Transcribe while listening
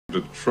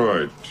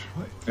Detroit.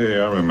 Hey,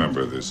 I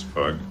remember this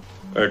bug.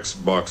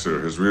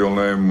 Ex-boxer. His real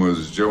name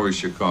was Joey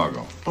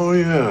Chicago. Oh,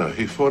 yeah.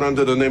 He fought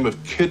under the name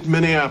of Kid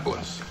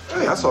Minneapolis.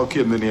 Hey, I saw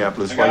Kid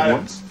Minneapolis fight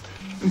once.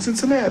 In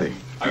Cincinnati.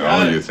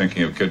 Oh, you're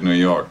thinking of Kid New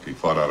York. He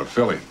fought out of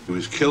Philly. He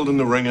was killed in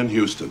the ring in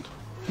Houston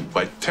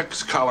by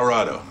Tex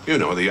Colorado. You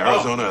know, the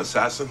Arizona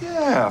assassin.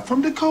 Yeah,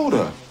 from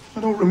Dakota. I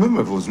don't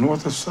remember if it was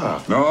north or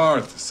south.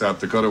 North. South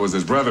Dakota was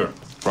his brother.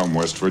 From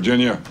West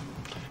Virginia.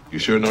 You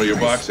sure know your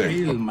boxing.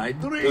 Feel my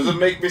drink. Does it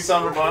make me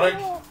sound robotic?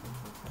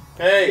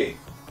 Hey!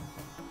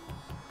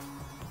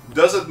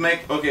 Does it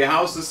make... Okay,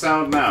 how's the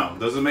sound now?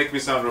 Does it make me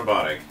sound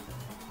robotic?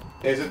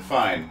 Is it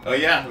fine? Oh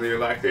yeah, do you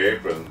like the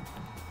apron?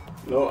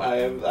 No, I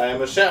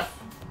am a chef.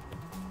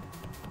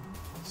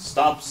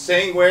 Stop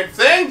saying weird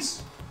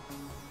things!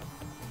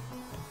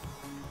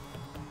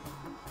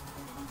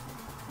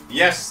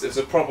 Yes, it's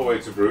a proper way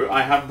to brew.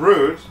 I have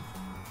brewed.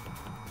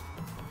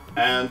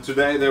 And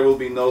today there will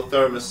be no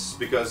thermos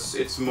because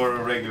it's more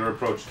a regular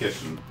approach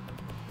kitchen.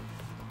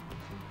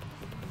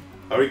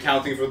 Are we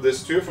counting for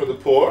this too, for the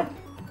pour?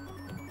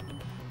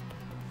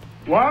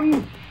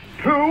 1,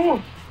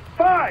 2,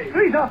 5.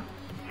 Lisa,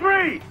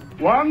 3.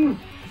 1,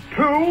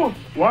 2,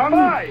 1,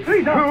 5.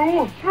 Lisa,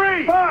 2,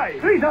 3.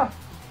 5. Lisa,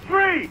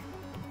 3.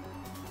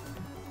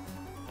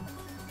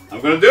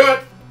 I'm gonna do it.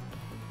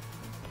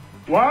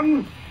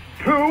 1,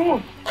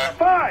 2,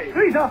 5.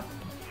 Lisa,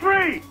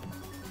 3.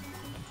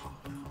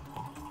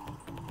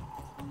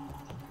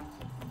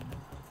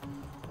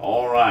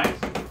 All right.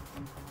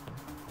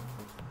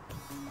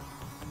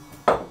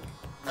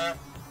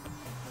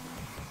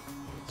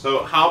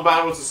 So, how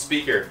bad was the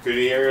speaker? Could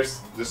you hear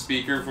the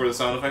speaker for the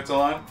sound effects a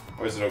lot?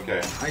 Or is it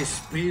okay? I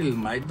spill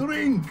my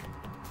drink.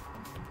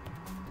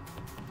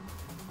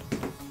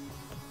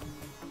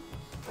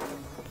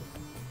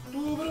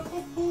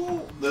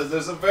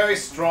 There's a very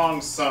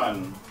strong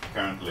sun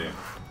currently,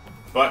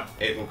 but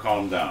it will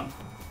calm down.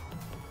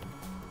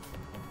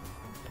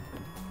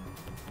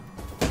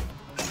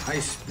 I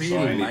So spill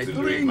I my need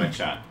to read drink. my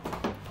chat.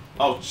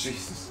 Oh,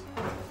 Jesus.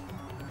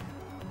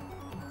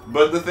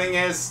 But the thing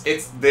is,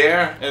 it's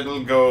there,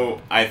 it'll go,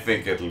 I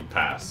think it'll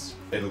pass.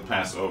 It'll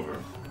pass over.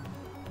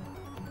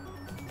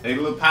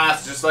 It'll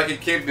pass just like a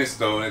kidney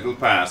stone, it'll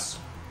pass.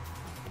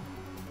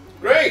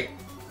 Great!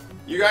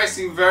 You guys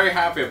seem very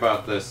happy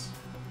about this.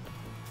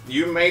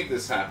 You made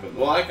this happen.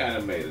 Well, I kind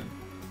of made it.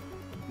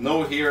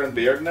 No hair and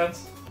beard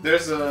nuts.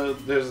 There's a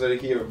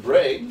hair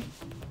braid.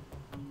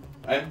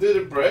 I did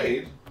a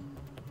braid.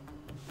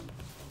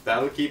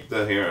 That'll keep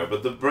the hair,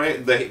 but the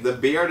braid, the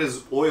beard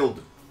is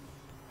oiled.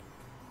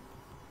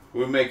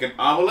 We're making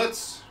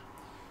omelets?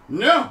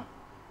 No!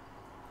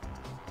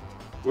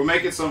 We're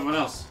making something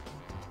else.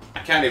 I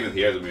can't even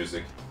hear the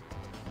music.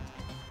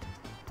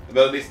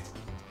 But at least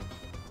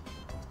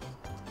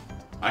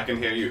I can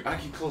hear you. I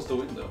can close the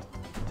window.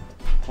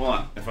 Hold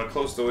on. If I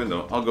close the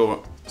window, I'll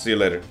go. See you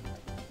later.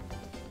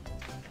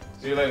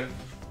 See you later.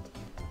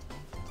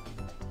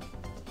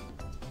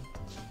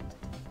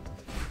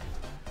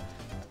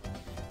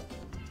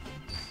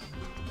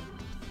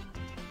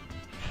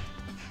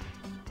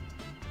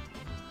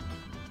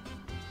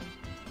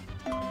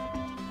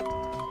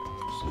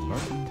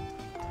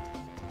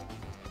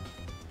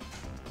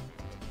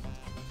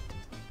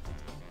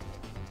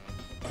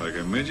 Like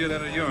a midget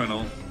at a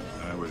urinal.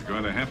 I was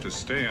going to have to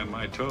stay on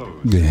my toes.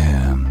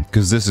 Yeah,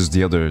 because this is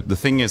the other... The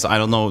thing is, I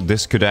don't know,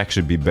 this could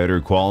actually be better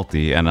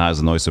quality and has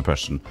a noise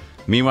suppression.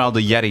 Meanwhile,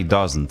 the Yeti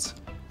doesn't.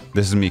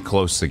 This is me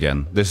close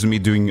again. This is me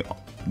doing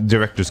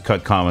director's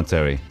cut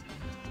commentary.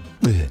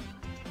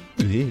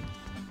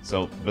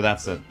 So, but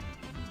that's it.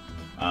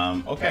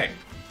 Okay.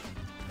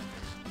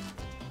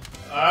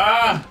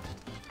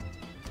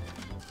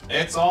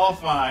 It's all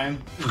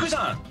fine.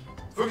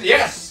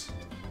 Yes!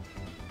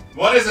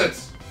 What is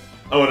it?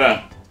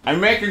 Oda, I'm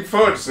making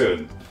food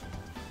soon.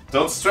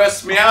 Don't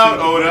stress me out,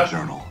 Oda.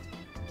 Journal.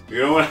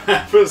 You know what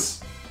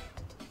happens?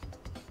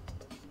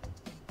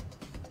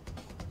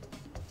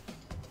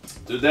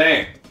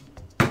 Today,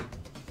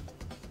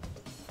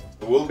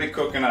 we'll be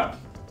cooking up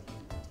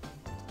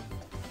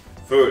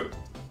food.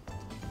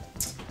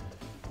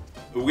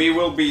 We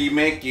will be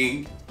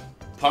making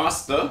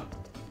pasta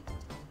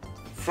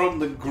from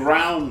the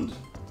ground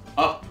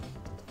up.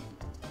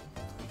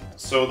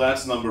 So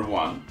that's number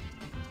one.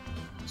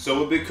 So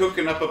we'll be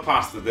cooking up a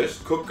pasta dish,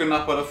 cooking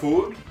up a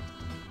food.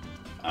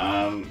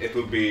 It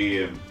will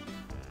be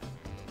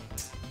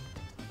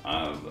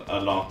a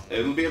lot.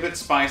 It'll be a bit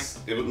spicy.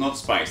 It will not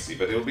spicy,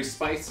 but it'll be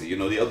spicy. You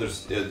know, the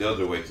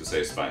other way to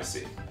say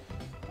spicy.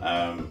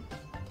 No,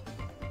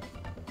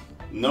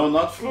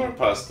 not flour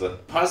pasta.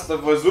 Pasta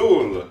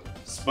fazool.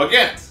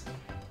 Spaghetti.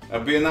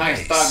 It'll be a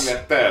nice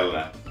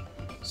tagliatelle.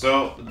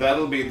 So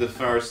that'll be the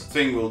first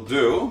thing we'll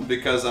do,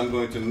 because I'm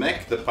going to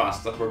make the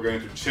pasta. We're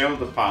going to chill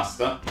the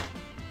pasta.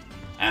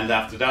 And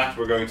after that,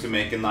 we're going to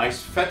make a nice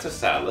feta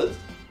salad.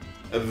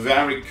 A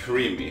very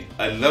creamy,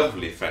 a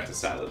lovely feta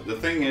salad. The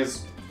thing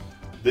is,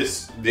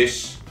 this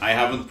dish, I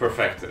haven't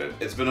perfected it.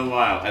 It's been a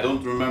while. I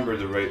don't remember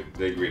the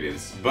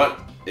ingredients, but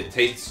it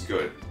tastes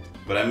good.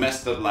 But I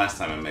messed up last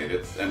time I made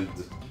it, and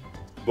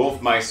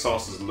both my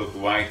sauces look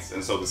white,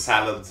 and so the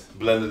salad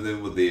blended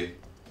in with the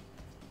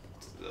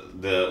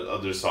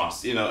other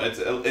sauce. You know,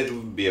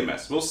 it'll be a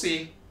mess. We'll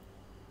see.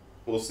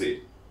 We'll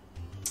see.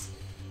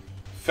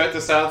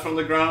 Feta salad from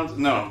the ground?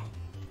 No.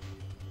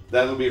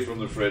 That'll be from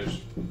the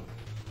fridge.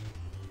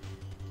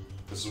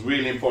 It's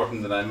really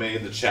important that I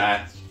made the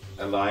chat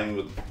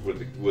align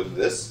with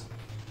this.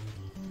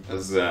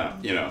 As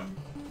you know,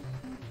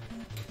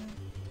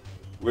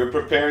 we're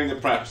preparing the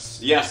preps.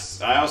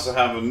 Yes, I also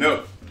have a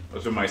note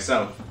to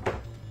myself.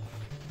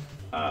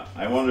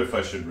 I wonder if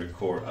I should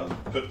record. I'll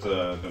put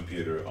the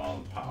computer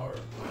on power.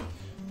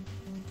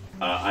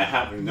 I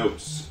have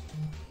notes,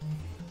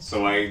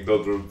 so I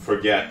don't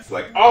forget.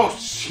 Like, oh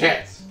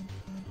shit,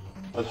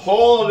 a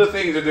whole other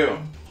thing to do.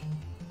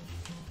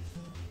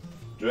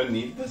 Do I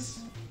need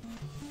this?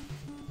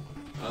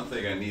 I don't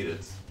think I need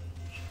it.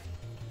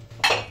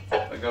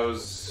 That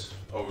goes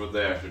over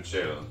there to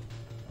chill.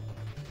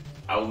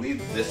 I'll need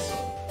this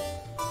one.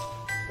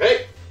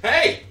 Hey!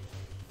 Hey!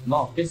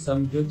 Make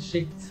some good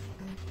shit.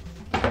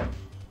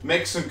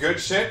 Make some good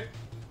shit?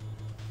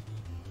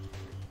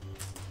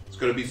 It's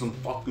gonna be some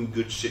fucking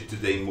good shit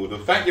today,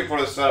 Moodle. Thank you for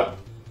the sub.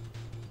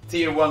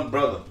 Tier 1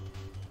 brother.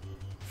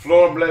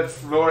 Floor bled,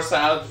 floor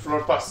salad,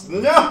 floor pasta.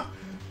 No!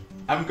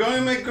 I'm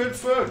gonna make good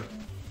food.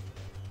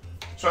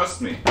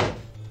 Trust me.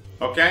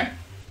 Okay?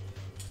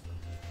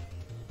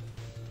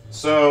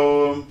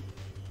 So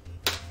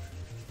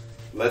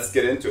let's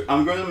get into it.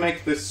 I'm gonna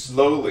make this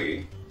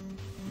slowly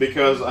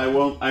because I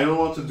don't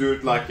want to do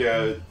it like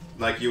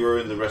you were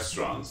in the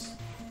restaurants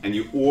and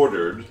you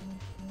were in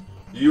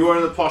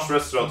the posh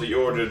restaurant and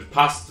you ordered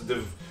pasta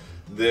the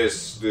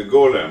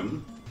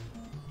golem,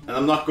 and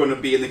I'm not gonna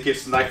be in the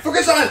kitchen like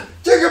focus on it,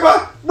 take it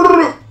back,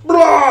 blah,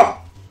 blah.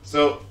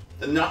 So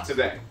not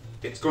today.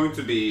 It's going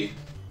to be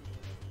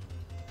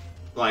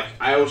like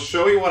I will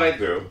show you what I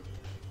do.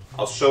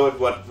 I'll show it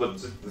what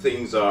the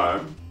things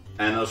are,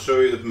 and I'll show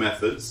you the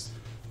methods.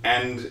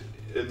 And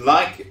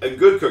like a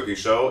good cooking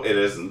show, it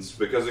isn't,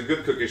 because a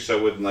good cooking show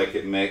would like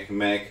it make,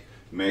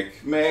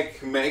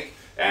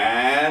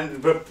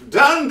 and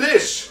done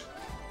dish.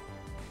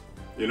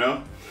 You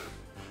know,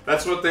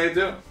 that's what they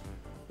do.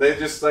 They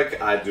just like,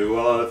 I do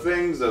a lot of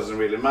things, doesn't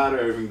really matter,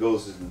 everything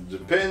goes to the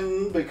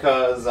pin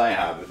because I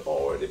have it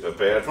already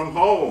prepared from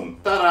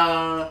home.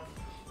 Ta-da!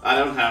 I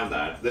don't have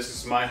that. This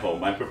is my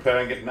home. I'm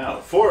preparing it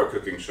now for a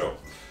cooking show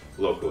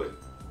locally.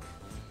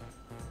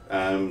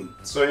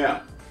 So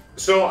yeah.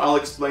 So I'll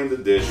explain the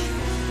dish.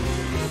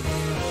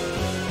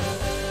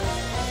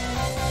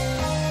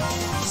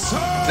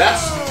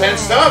 That's 10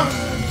 subs.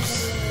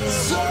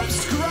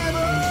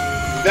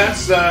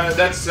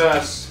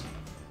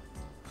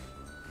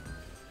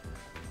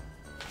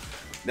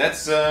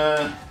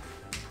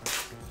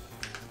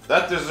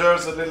 That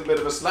deserves a little bit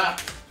of a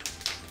slap.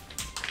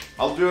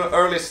 I'll do an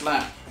early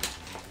slap.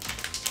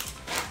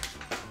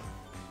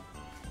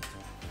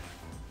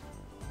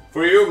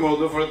 For you,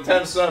 Modo, for the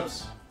 10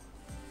 subs.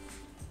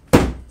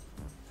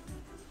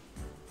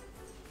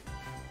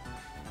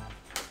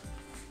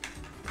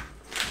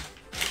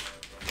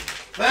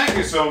 Thank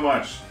you so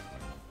much.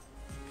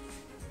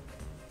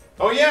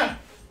 Oh yeah,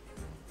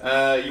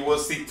 you will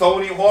see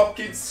Tony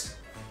Hopkins.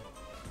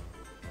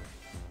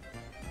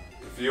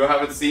 If you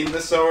haven't seen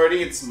this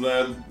already, it's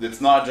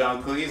not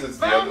John Cleese, it's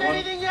the other one. Found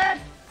anything yet?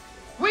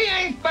 We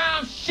ain't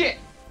found shit.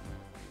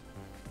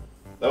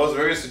 That was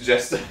very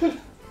suggestive.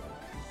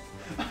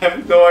 I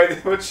have no idea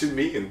what you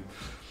mean.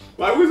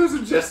 Why would I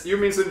suggest? You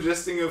mean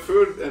suggesting a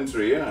food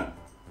entry? Yeah.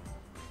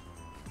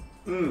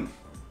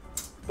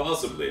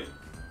 Possibly.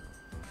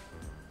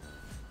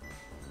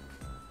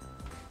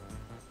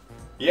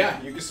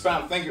 Yeah, you can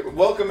spam. Thank you.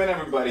 Welcome in,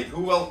 everybody.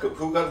 Who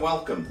got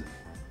welcomed?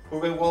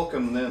 Who got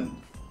welcomed in?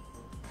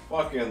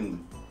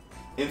 Fucking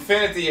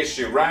Infinity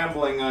Issue,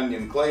 Rambling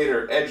Onion,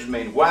 Clater,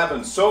 Edgemane,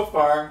 Wabbin, So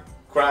Far,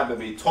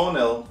 Crabbaby,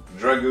 Tonel,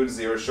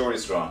 Dragudzi, or Shorty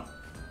Strong.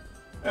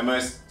 And my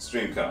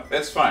stream count.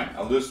 That's fine.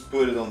 I'll just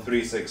put it on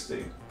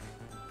 360.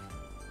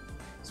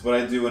 That's what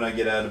I do when I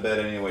get out of bed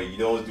anyway.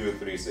 You always do a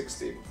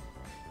 360.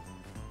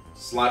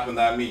 Slapping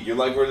that meat. You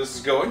like where this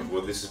is going?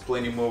 Well, this is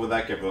plenty more with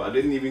that capital. I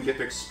didn't even get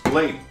to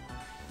explain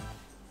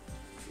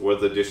what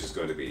the dish is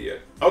going to be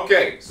yet.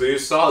 Okay, so you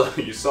saw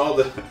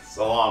the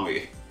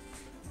salami.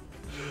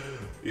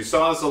 You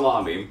saw the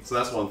salami, so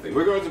that's one thing.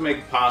 We're going to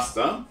make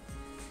pasta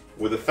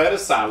with a feta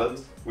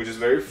salad, which is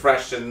very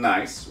fresh and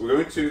nice.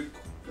 We're going to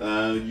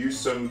use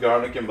some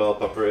garlic and bell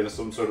pepper in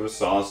some sort of a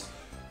sauce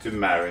to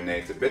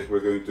marinate a bit.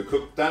 We're going to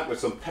cook that with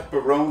some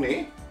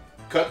pepperoni,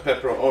 cut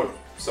pepper or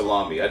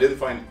salami. I didn't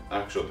find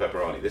actual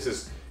pepperoni. This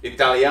is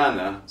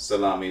Italiana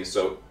salami,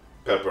 so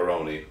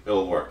pepperoni.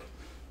 It'll work.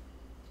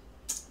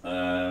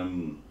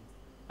 And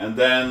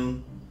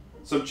then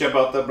some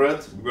ciabatta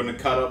bread. We're going to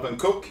cut up and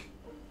cook.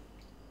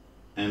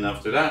 And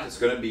after that, it's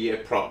going to be a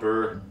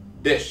proper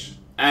dish.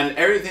 And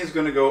everything's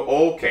going to go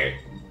okay.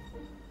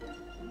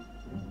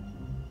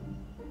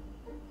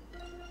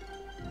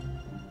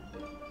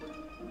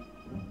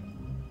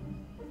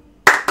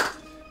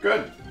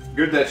 Good.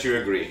 Good that you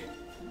agree.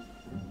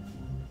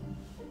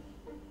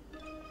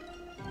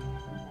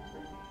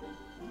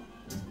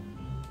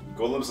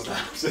 Golem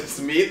slaps his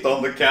meat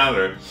on the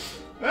counter.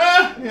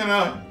 You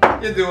know,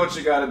 you do what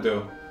you gotta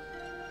do.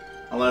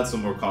 I'll add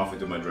some more coffee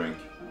to my drink.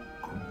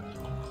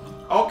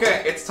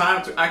 Okay, it's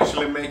time to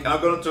actually make.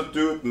 I'm going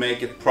to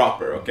make it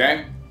proper.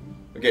 Okay.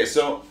 Okay.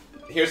 So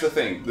here's the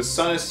thing. The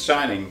sun is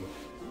shining.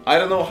 I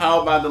don't know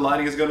how bad the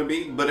lighting is gonna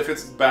be, but if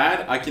it's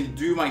bad, I can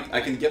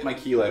get my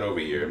key light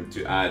over here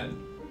to add.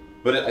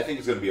 But I think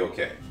it's gonna be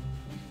okay.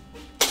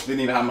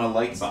 Didn't even have my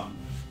lights on.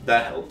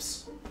 That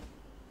helps.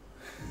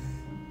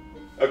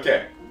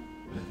 Okay.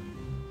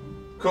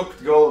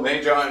 Cooked golem.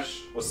 Hey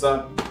Josh, what's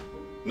up?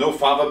 No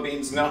fava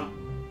beans, no.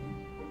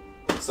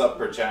 What's up,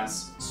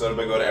 perchance? So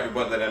did I go to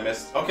everyone that I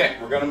missed? Okay,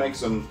 we're gonna make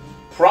some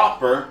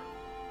proper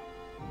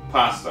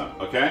pasta.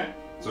 Okay.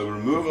 So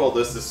remove all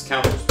this. This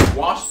counter's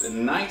washed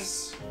and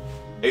nice.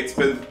 It's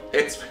been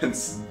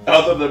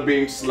other than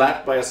being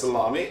slapped by a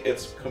salami,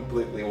 it's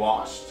completely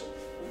washed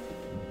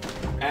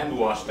and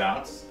washed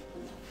out.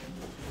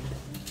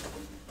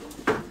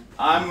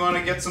 I'm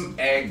gonna get some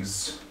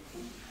eggs.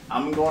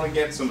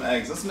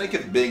 Let's make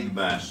it big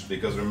batch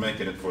because we're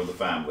making it for the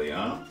family,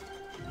 huh?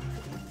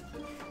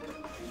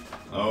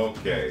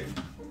 Okay,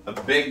 a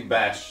big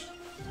batch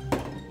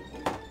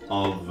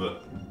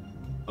of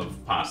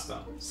pasta.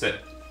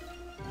 Sit.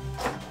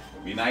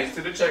 Be nice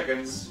to the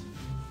chickens.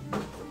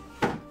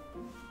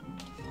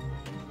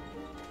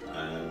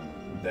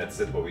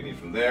 That's it, what we need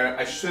from there.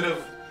 I should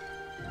have...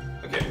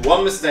 Okay,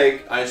 one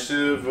mistake. I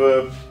should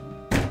have...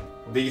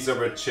 These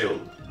are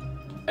chilled.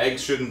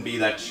 Eggs shouldn't be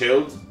that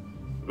chilled.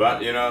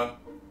 But, you know,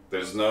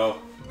 there's no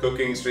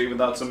cooking stream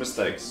without some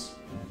mistakes.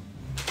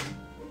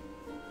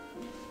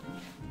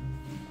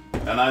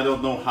 And I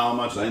don't know how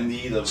much I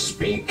need of...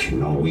 Speak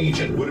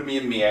Norwegian. Hvor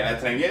mye mer jeg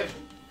trenger.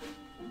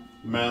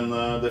 Men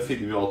det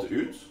finner vi alltid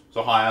ut.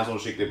 Så har jeg en sånn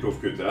skikkelig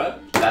proffkutter her.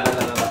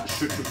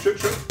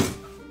 Sjutt.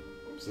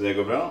 Så det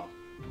går bra.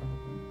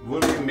 Hvor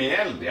mye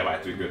mel? Jeg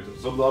vet jo ikke.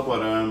 Så da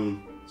bare...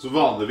 Så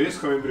vanligvis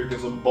kan vi bruke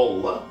en sånn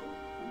bolle.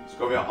 Så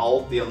kan vi ha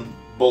alt i en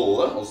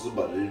bolle, og så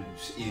bare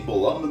i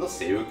bolla. Men da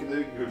ser jo ikke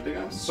det kult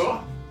engang. Så!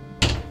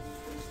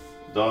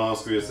 Da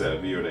skal vi se,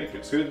 vi gjør det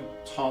enkelt. Skal vi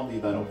ta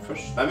de der opp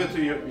først? Nei, vet du,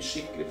 vi gjør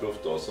skikkelig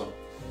profte også.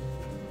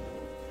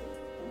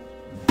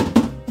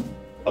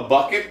 A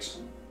bucket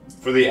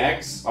for the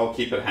eggs. I'll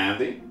keep it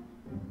handy.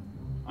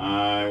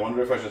 I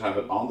wonder if I should have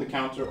it on the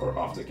counter or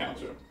off the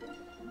counter.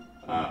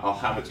 I'll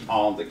have it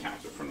on the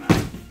counter for now.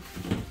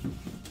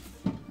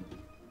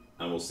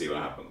 And we'll see what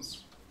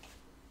happens.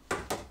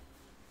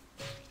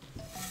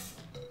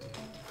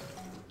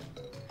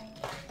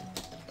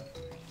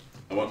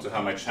 I want to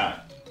have my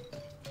chat.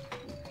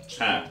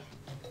 Chat.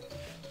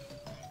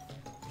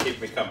 Keep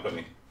me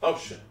company. Oh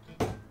shit.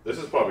 This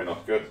is probably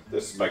not good.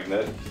 This is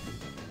magnetic.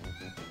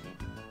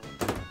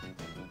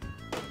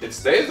 It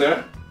stays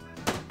there.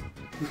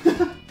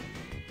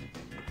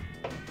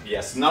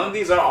 Yes, none of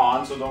these are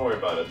on, so don't worry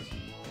about it.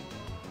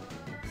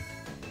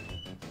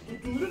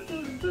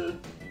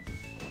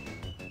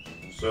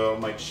 So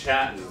my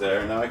chat is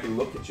there, now I can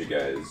look at you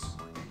guys.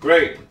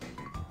 Great!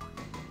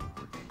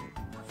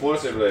 Floor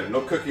simulator,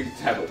 no cooking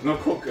tablet, no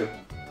cooking.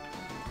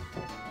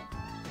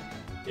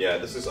 Yeah,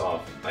 this is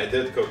off. I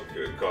did cook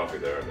coffee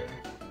there earlier.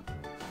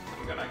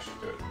 I'm gonna actually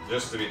do it,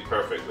 just to be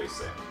perfectly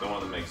safe. Don't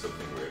want to make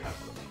something weird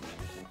happen.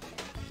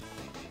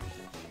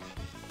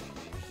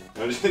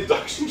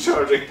 Induction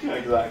charging,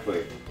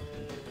 exactly.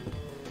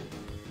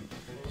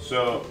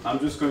 So I'm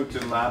just going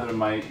to lather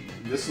my.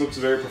 This looks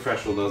very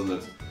professional, doesn't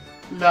it?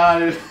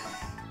 Lather.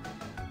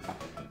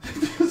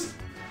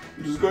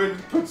 I'm just going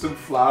to put some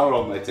flour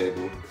on my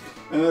table,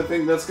 and I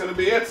think that's going to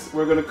be it.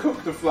 We're going to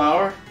cook the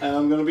flour, and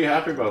I'm going to be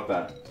happy about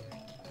that.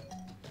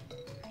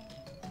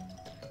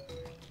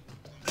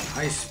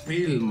 I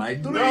spill my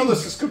drink. No,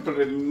 this is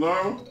completely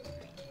normal.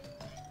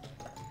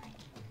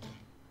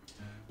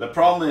 The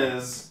problem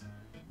is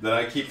that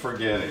I keep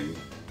forgetting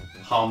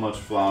how much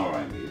flour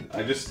I need.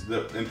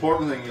 The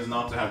important thing is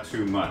not to have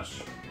too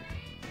much.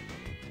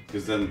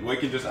 Because then we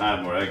can just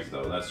add more eggs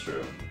though, that's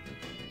true.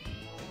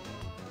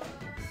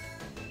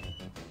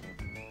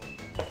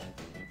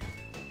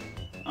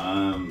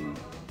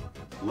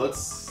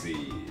 Let's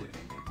see.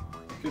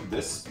 Could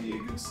this be a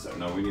good start?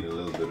 No, we need a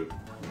little bit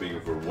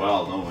bigger for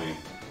well, don't we?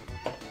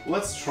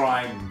 Let's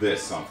try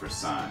this on for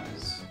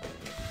size.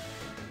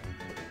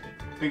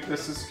 Think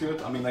this is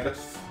good? I mean, I got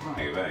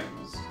 5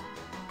 eggs.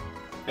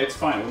 It's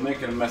fine, we'll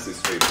make it a messy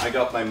stream. I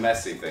got my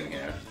messy thing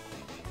here.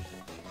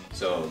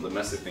 So the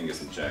messy thing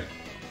is in check.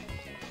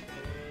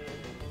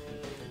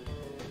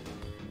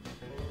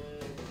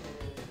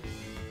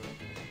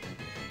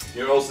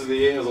 Your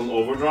OCD is on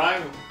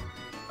overdrive?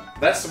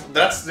 That's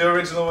the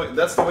original way,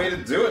 that's the way to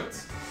do it.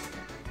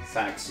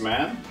 Thanks,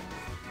 man.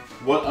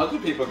 What other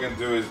people can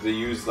do is they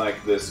use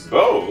like this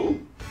bowl.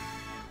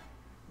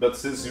 But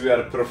since we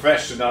are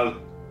professional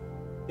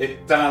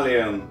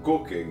Italian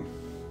cooking,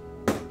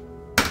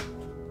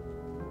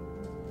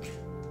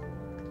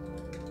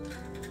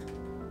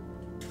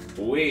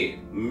 we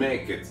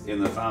make it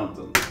in a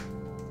fountain.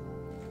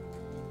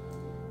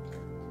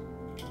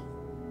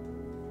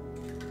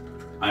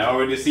 I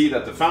already see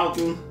that the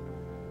fountain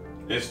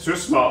It's too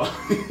small.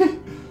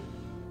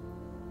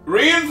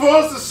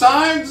 Reinforce the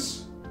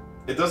sides!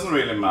 It doesn't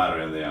really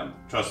matter in the end,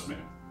 trust me.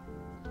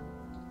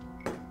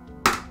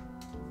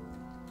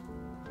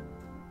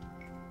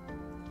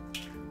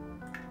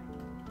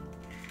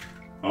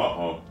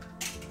 Uh-oh.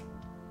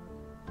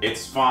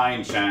 It's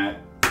fine,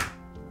 chat.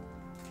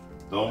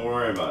 Don't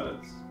worry about it.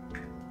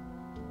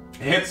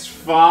 It's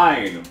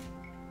fine.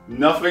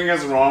 Nothing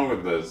is wrong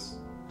with this.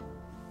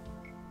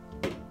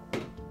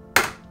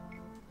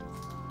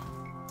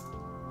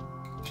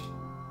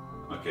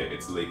 Okay,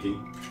 it's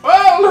leaking.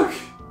 Oh, look!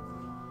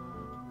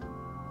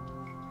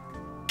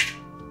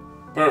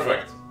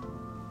 Perfect.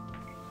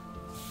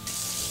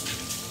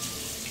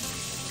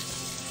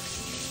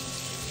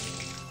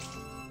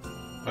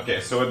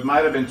 Okay, so it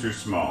might have been too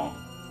small,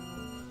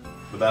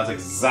 but that's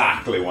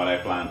exactly what I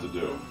plan to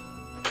do.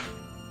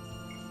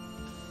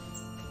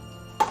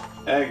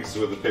 Eggs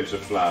with a pinch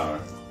of flour.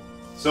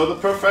 So the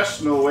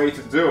professional way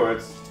to do it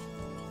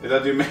is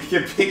that you make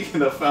a big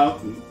enough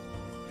fountain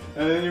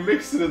and then you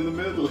mix it in the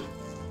middle.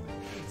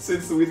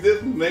 Since we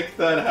didn't make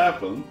that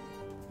happen,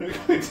 we're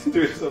going to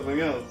do something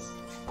else.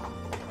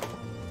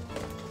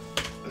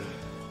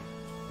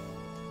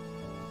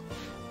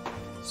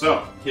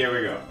 So, here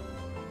we go.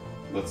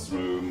 Let's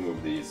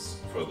remove these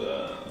for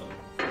the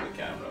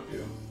camera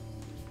view.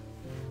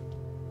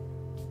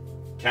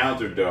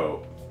 Counter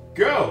dough.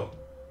 Go!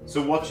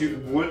 So what you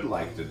would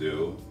like to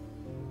do...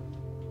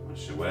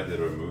 Actually, why did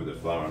I remove the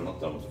flour? I'm not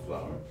done with the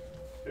flour.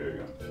 There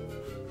you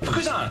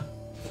go.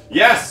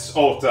 Yes,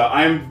 Ota!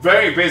 I'm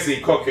very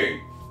busy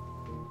cooking.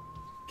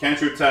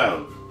 Can't you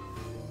tell?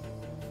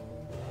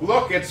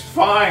 Look, it's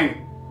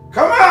fine!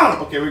 Come on!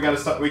 Okay, we gotta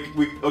stop.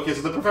 Okay,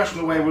 so the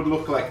professional way would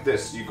look like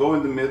this. You go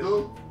in the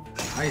middle.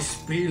 I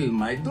spill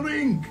my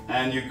drink.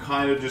 And you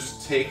kind of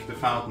just take the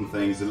fountain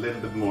things a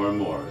little bit more and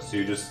more. So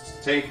you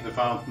just take the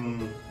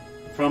fountain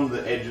from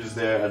the edges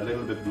there a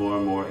little bit more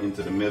and more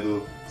into the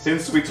middle.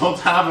 Since we don't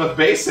have a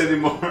base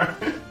anymore,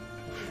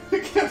 we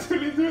can't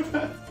really do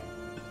that.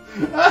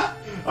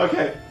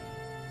 Okay,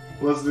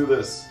 let's do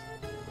this.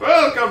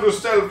 Welcome to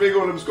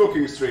Stealthygolem's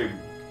cooking stream.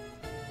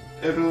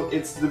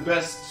 It's the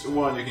best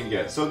one you can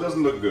get, so it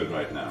doesn't look good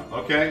right now,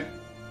 okay?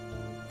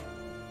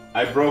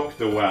 I broke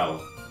the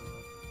well,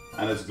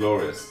 and it's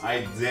glorious.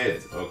 I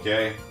did,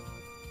 okay?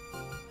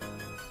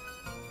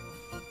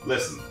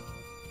 Listen,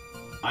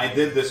 I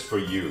did this for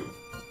you,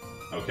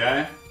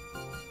 okay?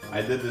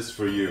 I did this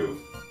for you.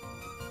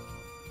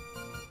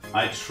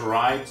 I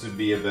tried to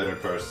be a better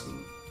person.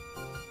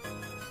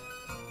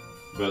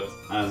 But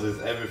as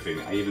is everything,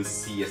 I even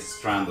see a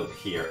strand up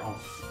here. Oh,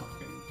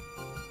 fucking...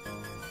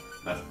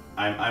 That,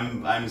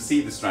 I'm see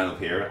the strand up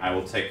here. I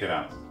will take it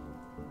out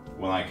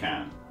when I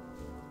can.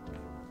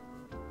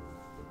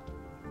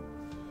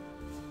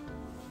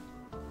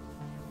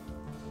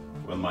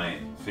 When my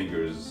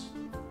fingers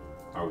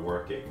are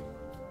working.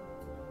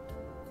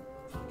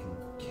 Fucking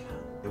get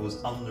out! It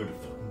was under the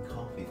fucking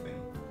coffee thing.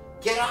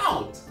 Get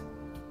out!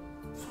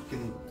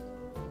 Fucking.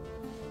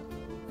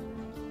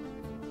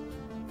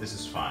 This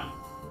is fine.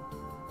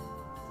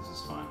 This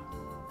is fine.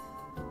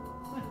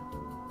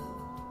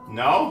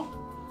 No?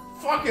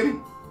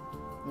 Fucking.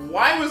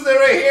 Why was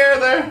there a hair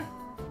there?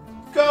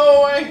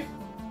 Go away!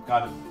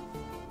 Got it.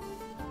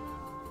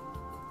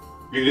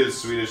 You did a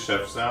Swedish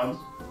chef sound?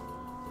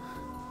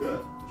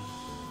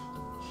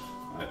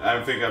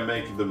 I think I'm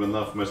making them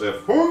enough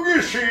myself.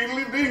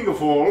 Hungerskillig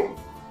dingefall.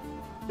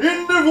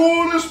 In the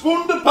wall is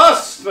bunde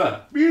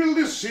pasta. Build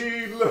the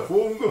seal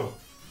hunger.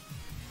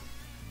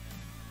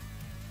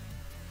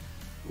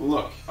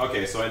 Look,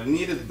 okay, so I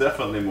needed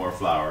definitely more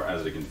flour,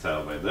 as you can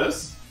tell by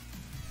this.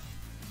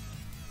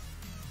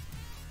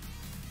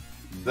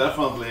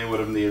 Definitely would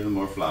have needed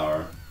more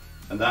flour.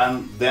 And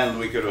then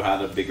we could have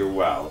had a bigger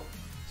well.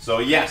 So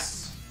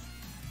yes,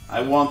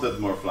 I wanted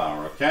more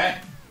flour, okay?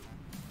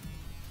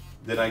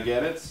 Did I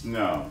get it?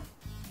 No.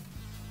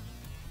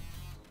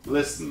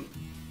 Listen.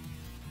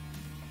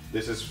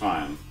 This is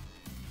fine.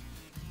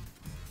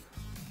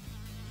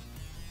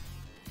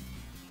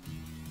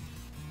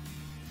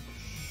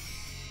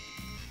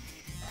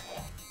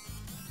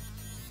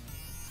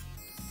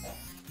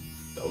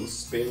 Don't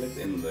spill it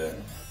in there.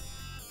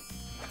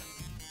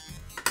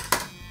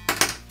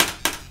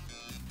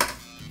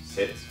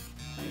 Sit.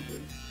 Thank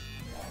you.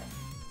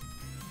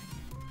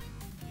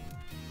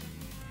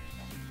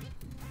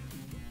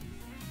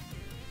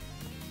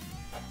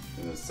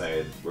 I'm gonna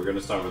say we're gonna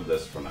start with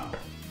this for now.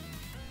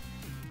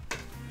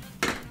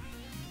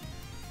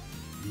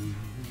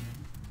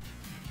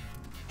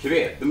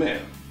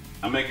 Kretemel.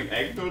 I'm making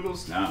egg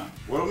noodles now.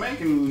 We're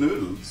making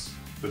noodles,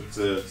 but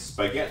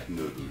spaghetti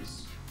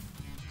noodles.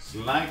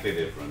 Slightly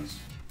different.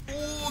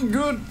 Oh,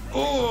 good.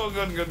 Oh,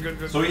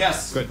 good. So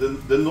yes,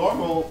 the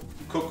normal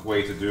cook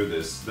way to do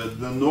this,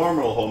 the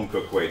normal home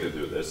cook way to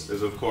do this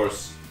is of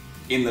course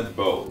in a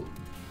bowl.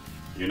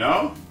 You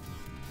know?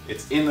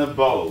 It's in a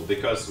bowl,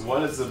 because what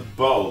does a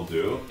bowl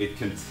do? It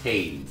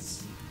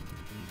contains.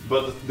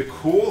 But the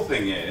cool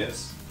thing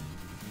is,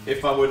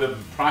 if I would have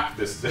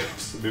practiced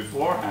this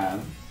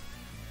beforehand,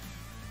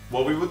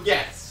 what we would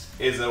get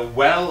is a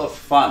well of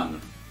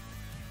fun.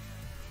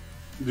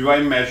 Do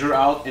I measure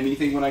out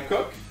anything when I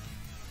cook?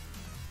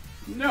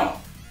 No.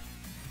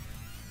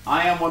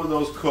 I am one of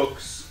those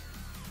cooks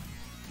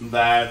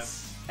that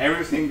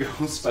everything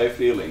goes by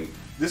feeling.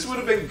 This would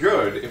have been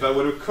good if I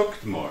would have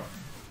cooked more.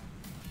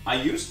 I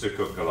used to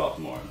cook a lot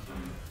more.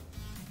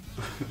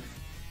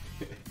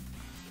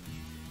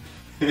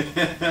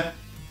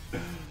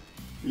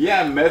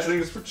 Yeah, measuring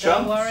is for chumps.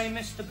 Don't worry,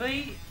 Mr.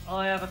 B.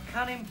 I have a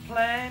cunning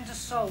plan to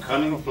solve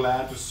Cunning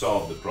plan to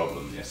solve the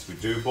problem. Yes, we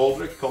do.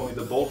 Baldrick, call me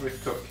the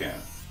Baldrick cook here.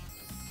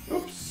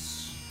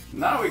 Oops.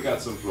 Now we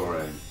got some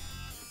fluorine.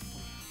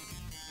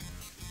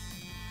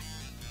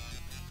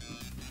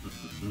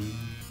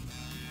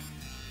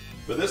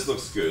 But this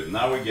looks good.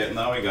 Now we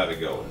gotta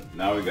go in.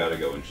 Now we gotta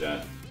go in,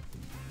 chat.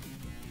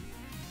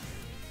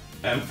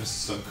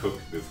 Emphasis on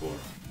cooked before.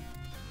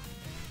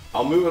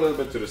 I'll move a little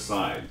bit to the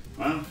side.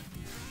 Huh?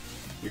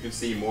 You can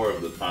see more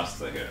of the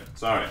pasta here.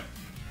 Sorry.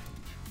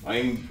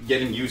 I'm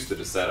getting used to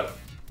the setup.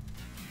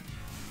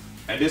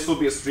 And this will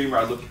be a stream where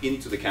I look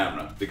into the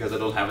camera, because I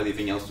don't have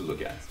anything else to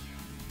look at.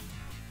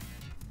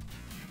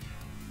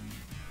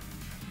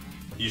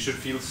 You should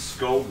feel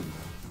scolded.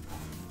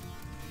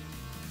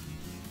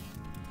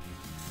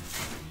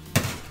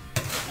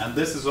 And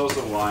this is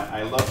also why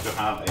I love to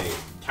have a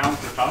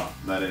countertop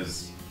that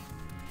is,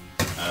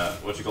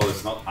 what you call it,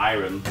 it's not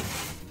iron,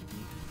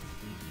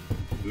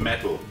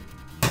 metal.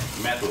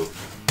 Metal.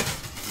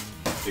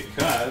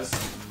 Because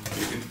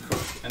you can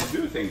cook and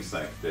do things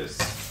like this.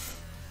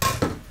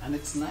 And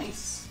it's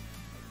nice.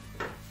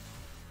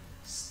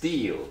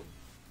 Steel.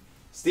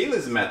 Steel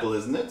is metal,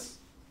 isn't it?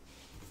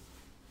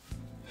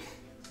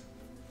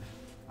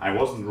 I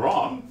wasn't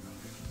wrong.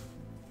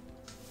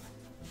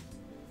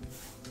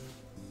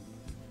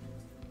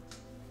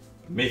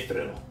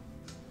 Mithril.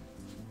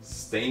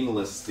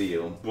 Stainless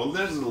steel. Well,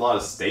 there's a lot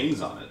of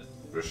stains on it,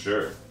 for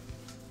sure.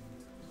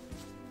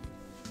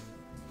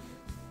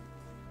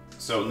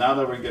 So now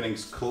that we're getting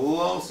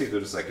closer to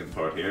the second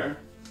part here,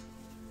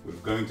 we're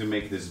going to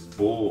make this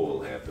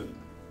bowl happen.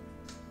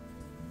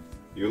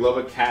 You love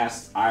a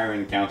cast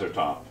iron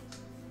countertop.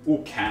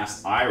 Ooh,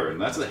 cast iron.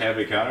 That's a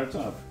heavy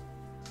countertop.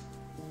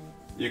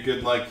 You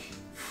could, like,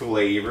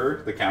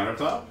 flavor the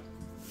countertop.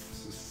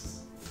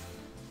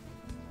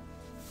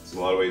 There's a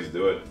lot of ways to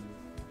do it.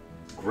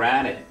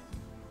 Granite.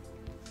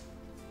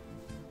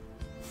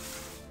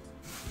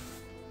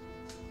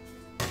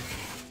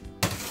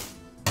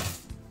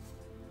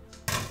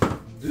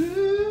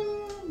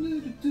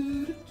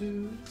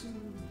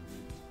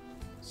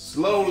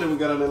 Slowly we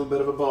got a little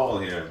bit of a ball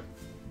here.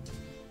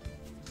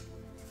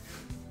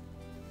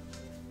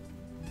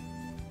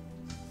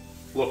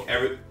 Look,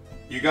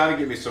 you gotta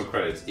give me some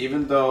credits.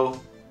 Even though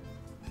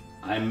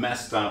I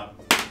messed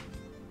up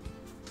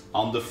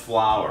on the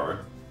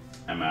flour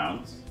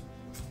amount,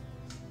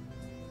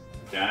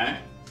 okay?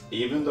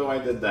 Even though I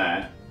did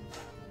that,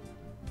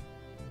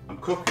 I'm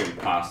cooking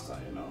pasta,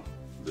 you know,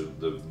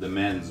 the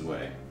man's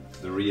way,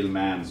 the real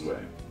man's way.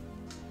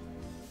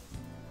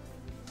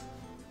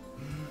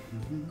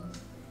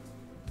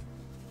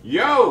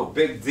 Yo,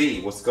 Big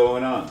D, what's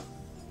going on?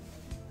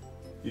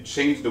 You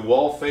changed the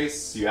wall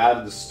face, you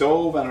added the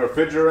stove and a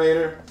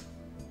refrigerator,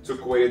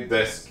 took away the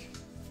desk.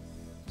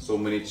 So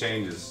many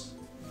changes.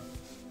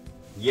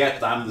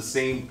 Yet I'm the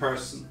same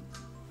person.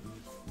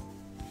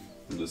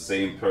 I'm the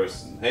same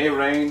person. Hey,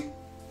 Rain.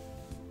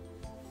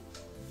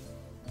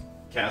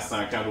 Cast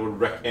iron counter would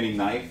wreck any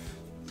knife.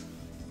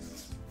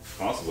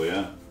 Possibly,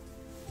 yeah.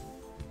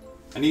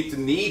 We need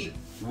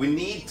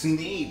to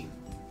knead.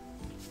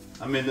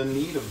 I'm in the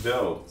need of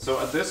dough.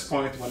 So at this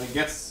point, when it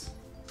gets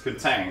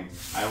contained,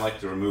 I like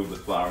to remove the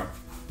flour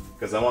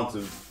because I want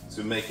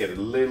to make it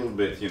a little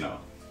bit, you know,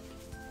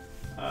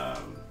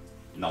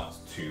 not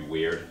too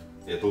weird.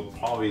 It'll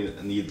probably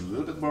need a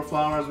little bit more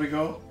flour as we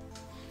go,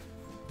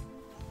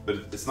 but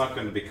it's not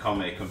going to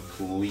become a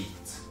complete.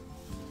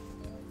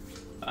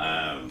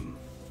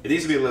 It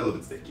needs to be a little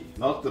bit sticky,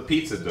 not the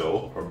pizza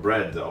dough or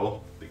bread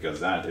dough, because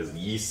that is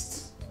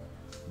yeast.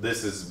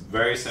 This is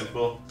very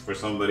simple for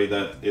somebody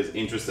that is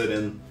interested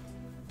in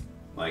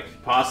like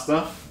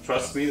pasta.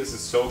 Trust me, this is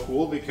so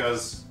cool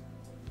because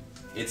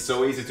it's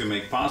so easy to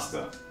make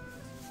pasta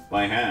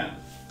by hand,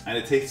 and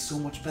it tastes so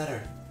much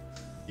better.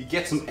 You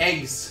get some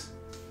eggs,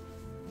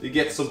 you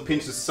get some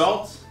pinch of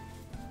salt,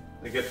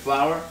 you get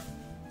flour,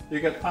 you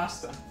get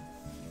pasta.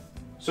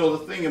 So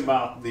the thing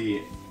about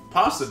the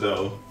pasta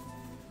dough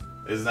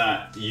is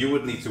that you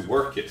would need to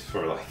work it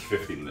for like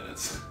 15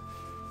 minutes.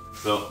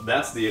 So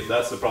that's the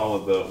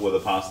problem with the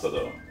pasta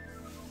dough.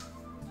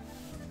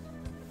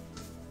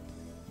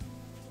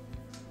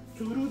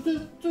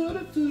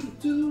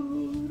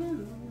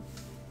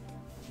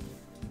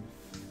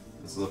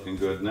 It's looking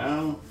good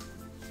now.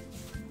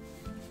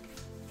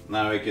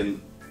 Now we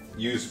can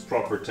use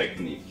proper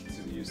technique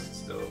to use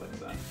the dough like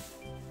that.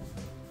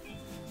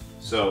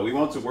 So we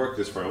want to work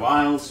this for a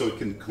while so it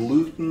can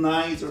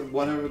glutenise or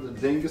whatever the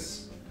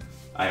dingus.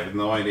 I have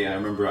no idea. I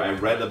remember I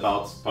read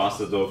about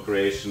pasta dough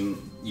creation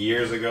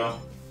years ago.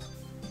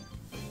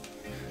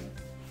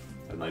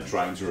 I and I'm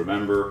trying to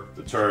remember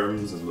the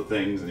terms and the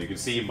things, and you can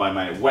see by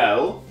my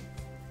well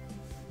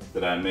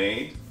that I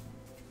made,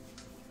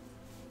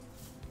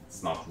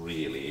 it's not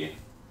really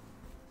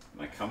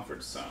my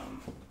comfort zone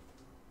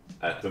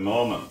at the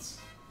moment.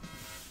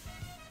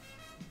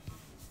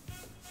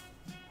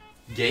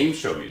 Game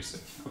show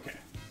music. Okay,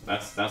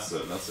 that's a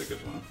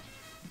good one.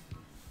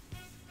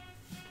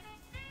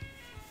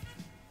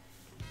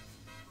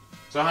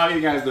 So how are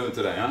you guys doing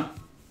today, huh?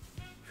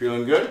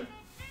 Feeling good?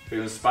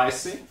 Feeling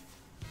spicy?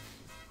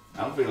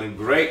 I'm feeling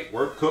great.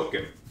 We're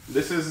cooking.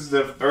 This is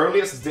the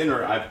earliest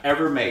dinner I've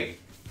ever made.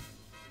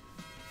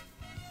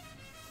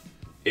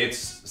 It's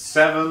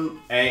 7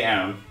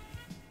 a.m.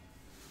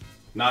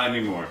 Not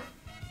anymore.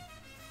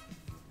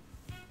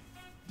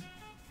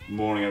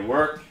 Morning at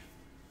work.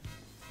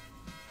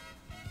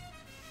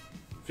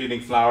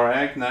 Feeding flour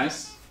egg,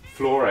 nice.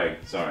 Floor egg,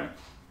 sorry.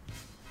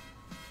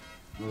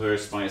 Very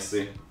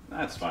spicy.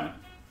 That's fine.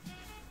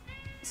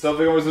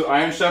 Stealthygolem is the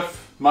Iron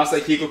Chef.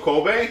 Masahiko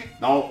Kobe?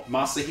 No,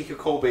 Masahiko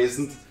Kobe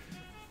isn't.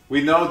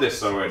 We know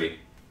this already.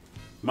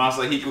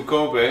 Masahiko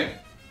Kobe,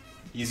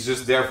 he's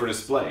just there for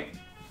display.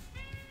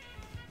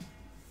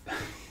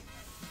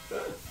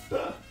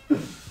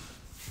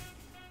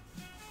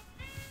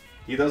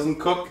 He doesn't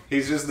cook,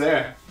 he's just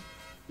there.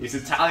 He's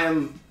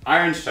Italian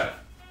Iron Chef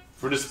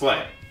for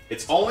display.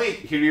 It's only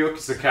Hiroyuki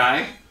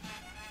Sakai,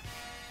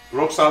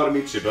 Roxao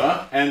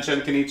Michiba, and Chen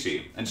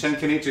Kenichi. And Chen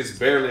Kenichi is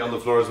barely on the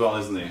floor as well,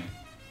 isn't he?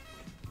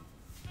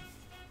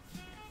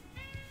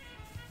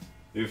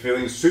 You're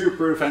feeling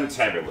super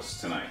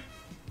fantabulous tonight.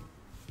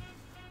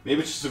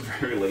 Maybe it's just a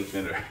very late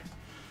dinner.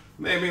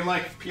 Maybe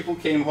like people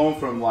came home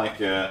from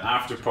like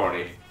after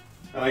party.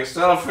 And like,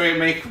 Stealthy,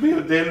 make me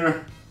a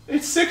dinner.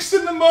 It's 6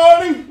 in the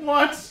morning.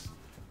 What?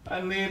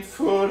 I need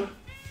food.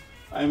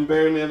 I'm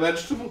barely a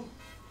vegetable.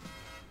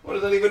 What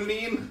does that even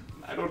mean?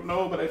 I don't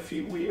know, but I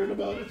feel weird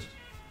about it.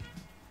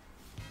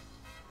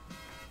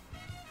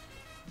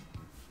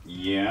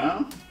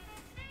 Yeah.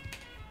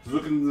 It's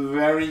looking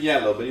very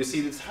yellow, but you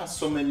see it has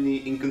so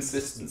many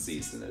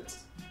inconsistencies in it.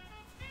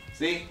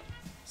 See?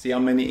 See how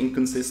many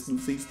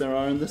inconsistencies there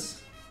are in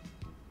this?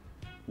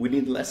 We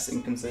need less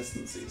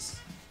inconsistencies.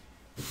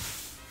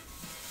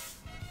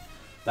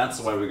 That's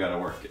why we gotta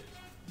work it.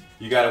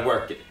 You gotta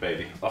work it,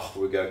 baby. Oh,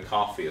 we got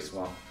coffee as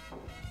well.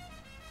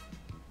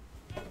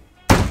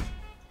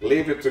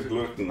 Leave it to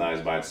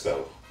glutenized by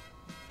itself.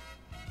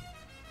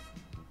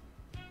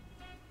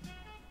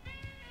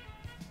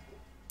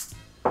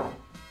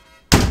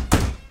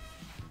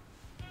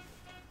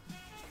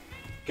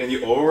 Can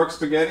you overwork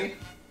spaghetti?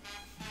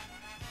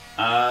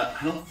 I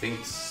don't think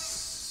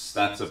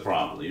that's a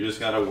problem. You just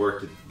gotta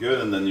work it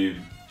good and then you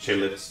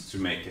chill it to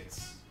make it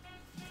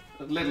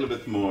a little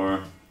bit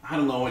more, I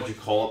don't know what you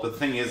call it, but the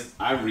thing is,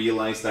 I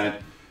realize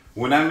that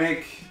when I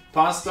make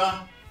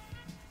pasta,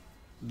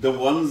 the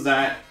ones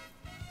that,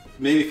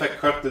 maybe if I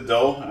cut the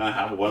dough and I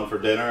have one for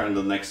dinner and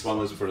the next one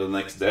is for the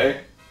next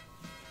day,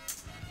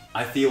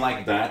 I feel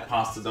like that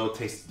pasta dough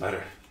tastes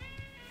better.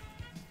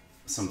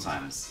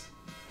 Sometimes.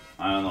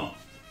 I don't know.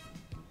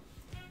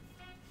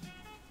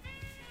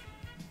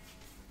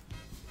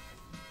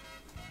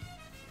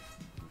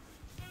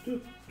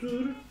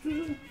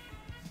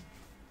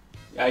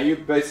 Yeah, you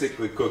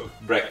basically cook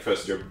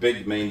breakfast, your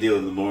big main deal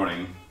in the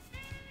morning.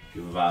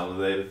 You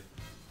validate it.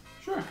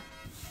 Sure.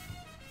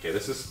 Okay,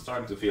 this is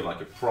starting to feel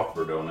like a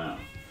proper dough now.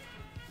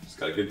 Just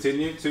gotta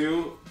continue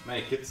to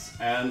make it.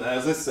 And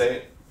as I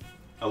say,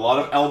 a lot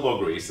of elbow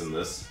grease in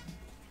this.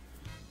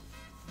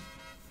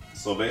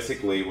 So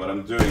basically what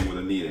I'm doing with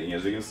the kneading,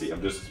 as you can see,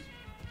 I'm just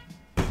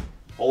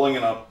pulling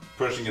it up,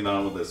 pushing it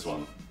down with this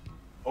one.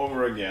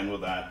 Over again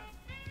with that.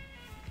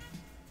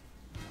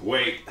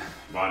 Wait,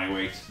 Bonnie,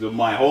 wait.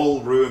 My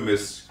whole room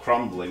is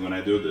crumbling when I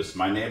do this.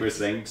 My neighbor's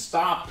saying,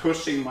 stop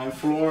pushing my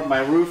floor, my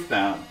roof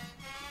down.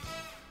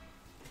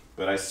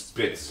 But I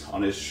spit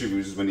on his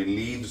shoes when he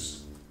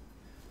leaves.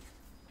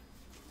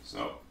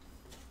 So,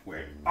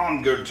 we're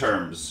on good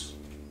terms.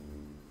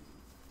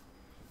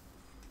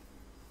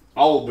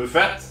 All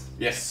buffet?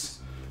 Yes.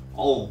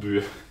 All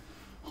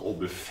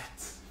buffet.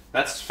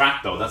 That's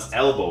fat though, that's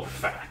elbow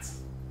fat.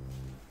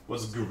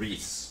 What's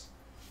grease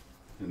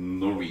in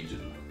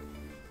Norwegian?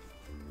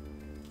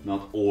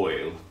 Not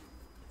oil.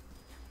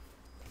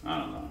 I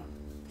don't know.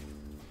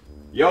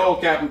 Yo,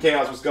 Captain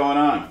Chaos, what's going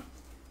on?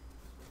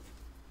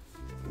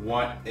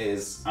 What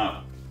is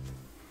up?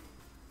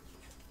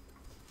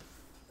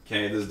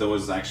 Okay, this dough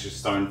is actually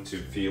starting to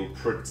feel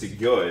pretty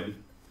good.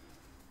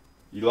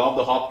 You love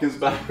the Hopkins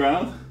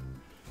background?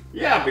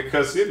 Yeah,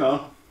 because, you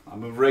know,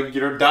 I'm a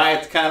regular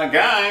diet kind of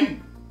guy.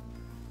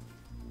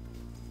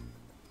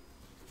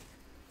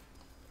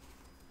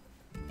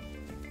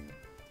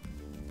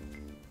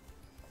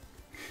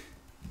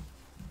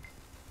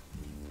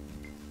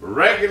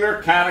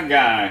 Regular kind of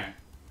guy.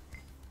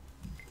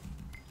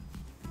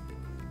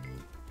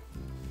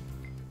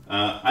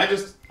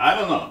 I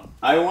don't know.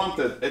 I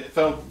wanted, it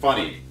felt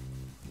funny.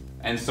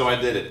 And so I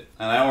did it.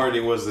 And I already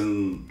was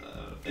in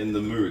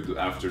the mood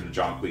after the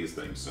John Cleese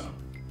thing, so.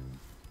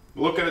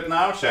 Look at it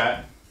now,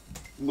 chat.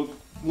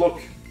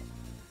 Look.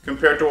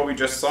 compared to what we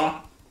just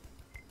saw.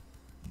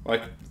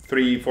 Like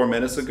 3-4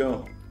 minutes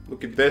ago.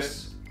 Look at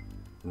this.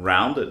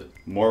 Rounded.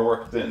 More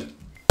worked in.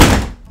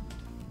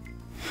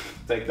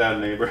 Take that,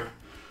 neighbor.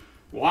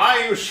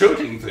 Why are you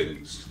shooting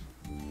things?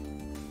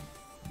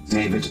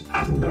 David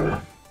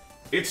Attenborough.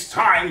 It's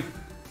time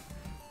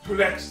to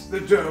let the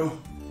dough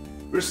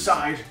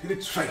reside in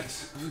its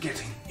fate of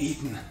getting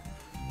eaten.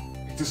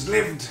 It has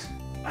lived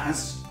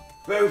as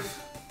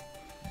both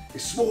a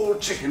small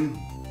chicken,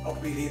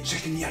 not really a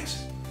chicken yet,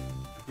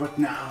 but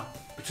now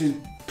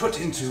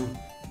put into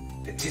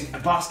a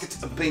basket,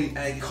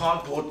 a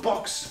cardboard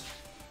box,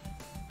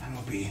 and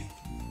will be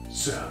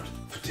served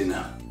for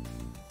dinner.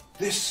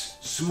 This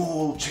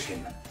small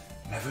chicken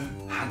never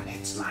had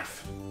its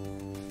life.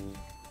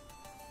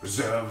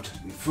 Reserved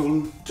and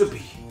full to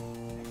be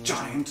a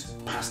giant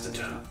pasta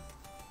dough.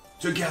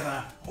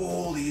 Together,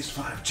 all these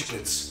 5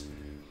 chiclets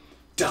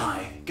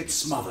get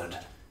smothered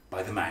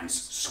by the man's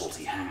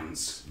salty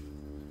hands.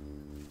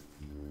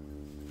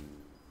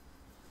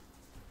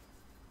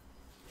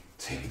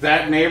 Take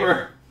that,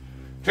 neighbor!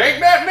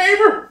 Take that,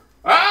 neighbor!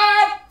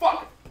 Ah,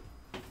 fuck!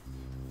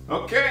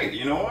 Okay,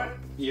 you know what?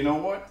 You know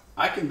what?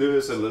 I can do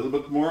this a little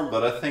bit more,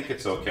 but I think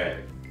it's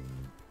okay.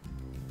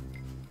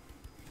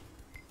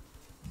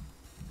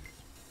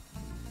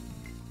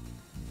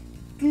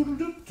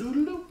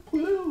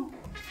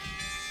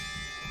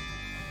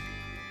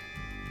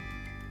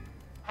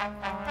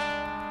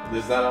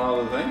 Is that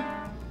another thing?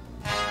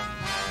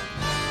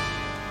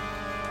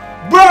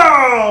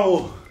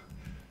 Bro!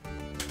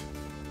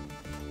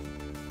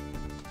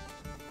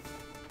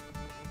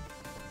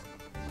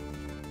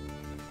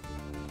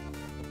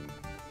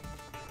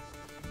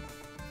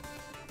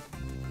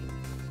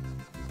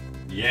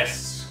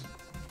 Yes.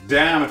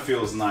 Damn, it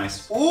feels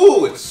nice.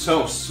 Ooh, it's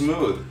so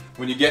smooth.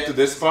 When you get to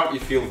this part, you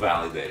feel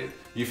validated.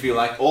 You feel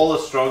like all the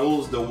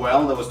struggles, the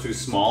well that was too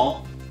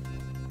small,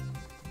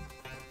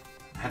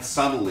 and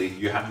suddenly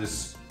you have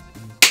this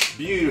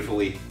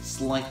beautifully,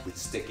 slightly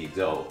sticky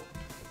dough.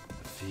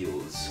 It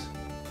feels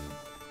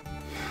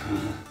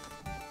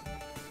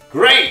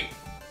great!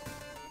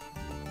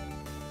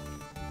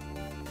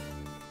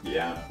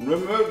 Yeah,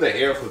 remove the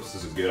air flips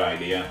is a good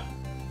idea.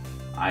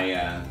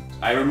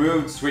 I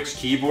removed switch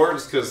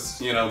keyboards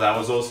because, you know, that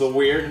was also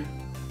weird.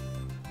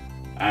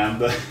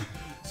 And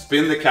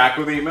spin the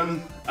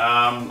Cacodemon.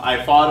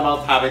 I thought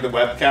about having the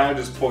webcam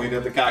just point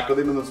at the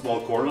Cacodemon in the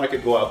small corner. I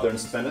could go out there and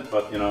spin it,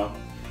 but, you know,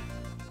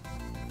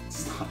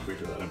 it's not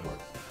really that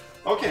important.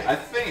 Okay, I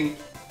think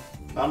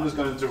I'm just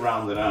going to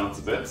round it out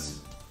a bit.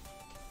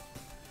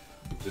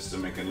 Just to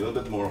make it a little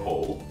bit more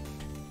whole.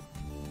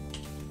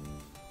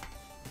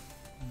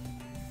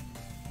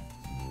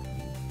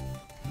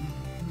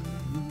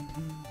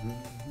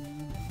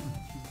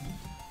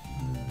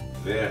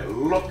 There,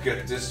 look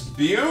at this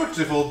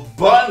beautiful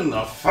bun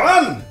of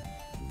fun!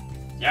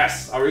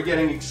 Yes, are we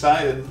getting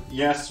excited?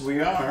 Yes,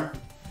 we are.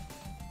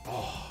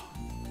 Oh,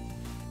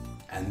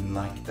 and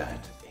like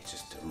that, it's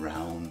just a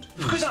round.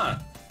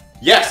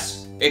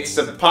 Yes, it's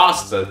a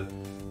pasta.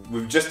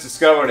 We've just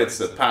discovered it's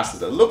a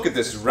pasta. Look at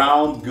this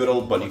round, good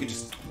old bun. You can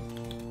just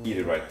eat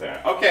it right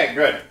there. Okay,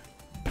 good.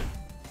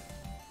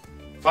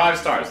 5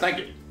 stars, thank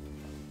you.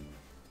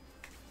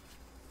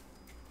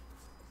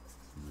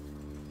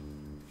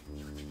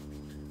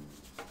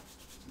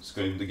 Just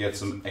going to get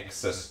some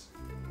excess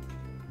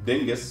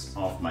dingus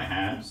off my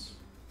hands.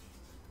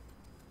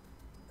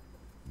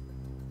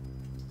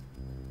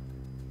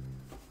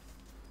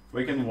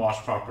 We can wash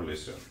properly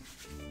soon.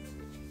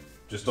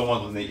 Just don't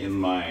want it in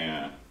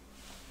my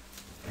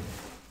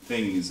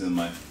things in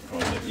my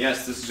project.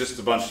 Yes, this is just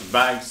a bunch of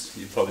bags.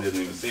 You probably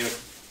didn't even see it.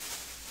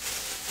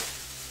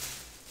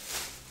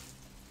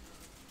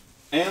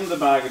 In the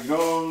bag it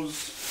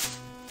goes.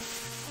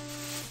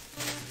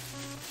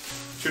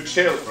 Should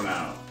chill for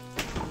now.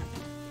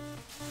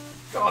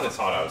 God, it's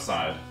hot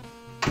outside.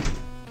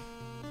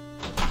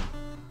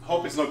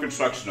 Hope it's no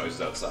construction noise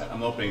outside.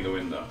 I'm opening the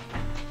window.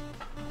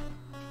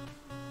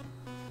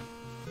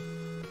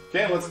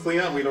 Okay, let's clean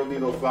up. We don't need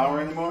no flour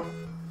anymore.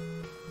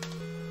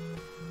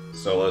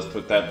 So let's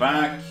put that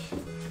back.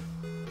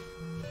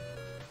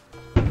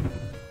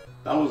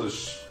 That was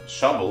a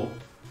shovel.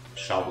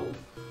 Shovel.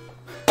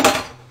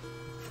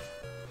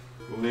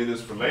 We'll need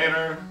this for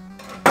later.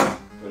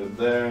 Put it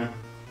there.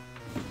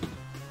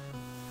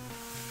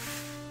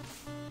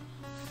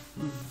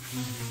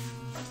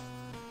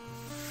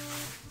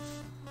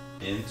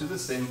 Into the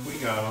sink we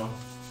go.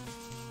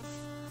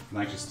 I can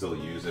actually still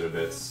use it a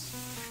bit,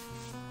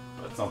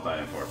 but it's not that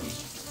important.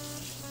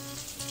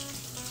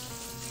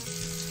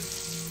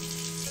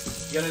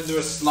 I'm gonna do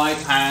a slight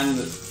hand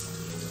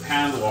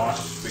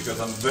wash because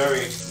I'm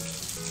very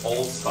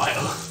old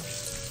style.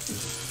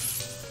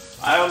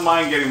 I don't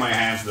mind getting my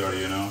hands dirty,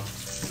 you know.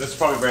 That's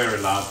probably very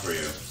loud for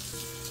you.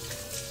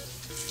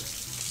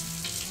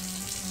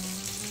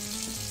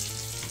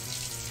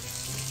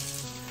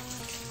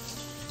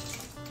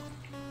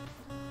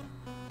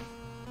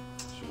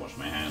 Should wash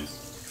my hands.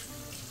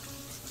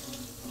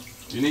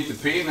 Do you need to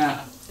pee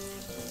now?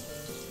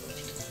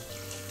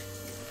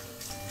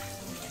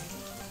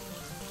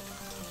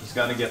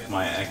 Just gotta get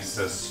my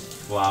excess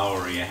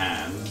floury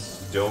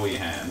hands, doughy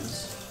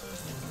hands,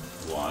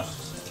 washed.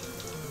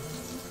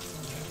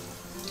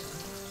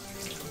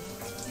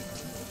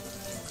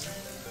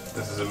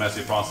 This is a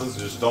messy process.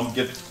 Just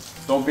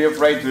don't be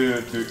afraid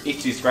to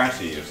itchy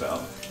scratchy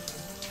yourself.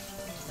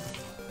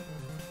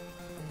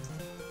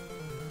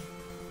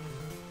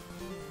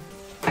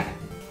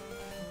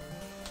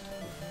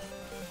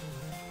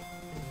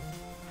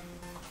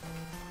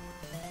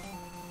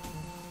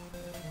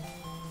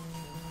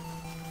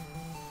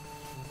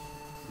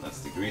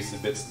 That's the greasy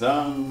bits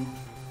done.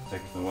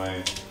 Take it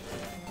away.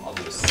 I'll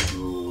do a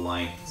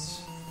slight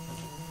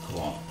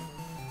cloth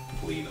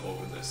clean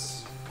over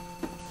this.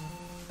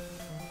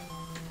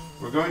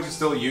 We're going to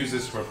still use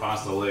this for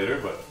pasta later,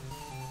 but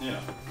you know,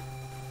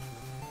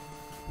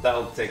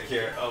 that'll take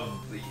care of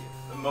the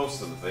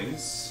most of the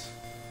things.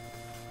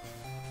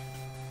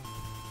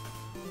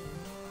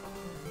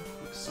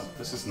 So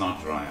this is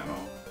not dry at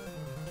all.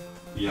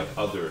 You have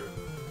other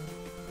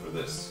for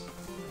this,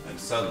 and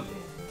suddenly,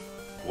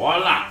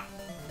 voila!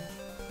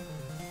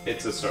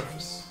 It's a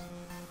surface.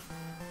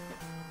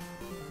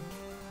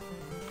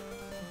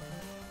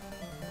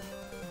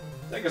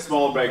 Take a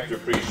small break to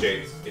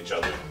appreciate each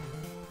other.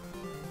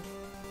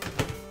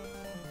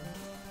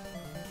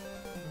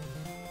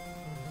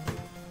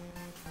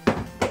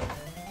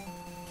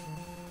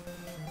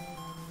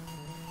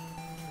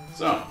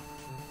 So,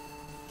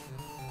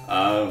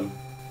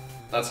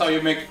 that's how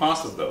you make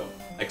pasta dough,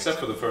 except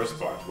for the first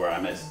part where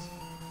I missed.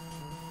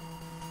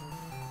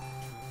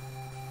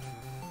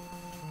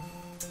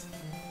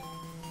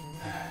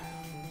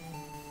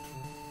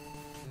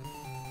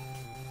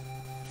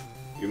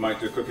 You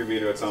might do a cooking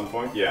video at some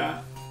point,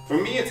 yeah. For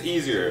me, it's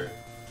easier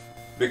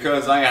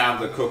because I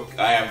have the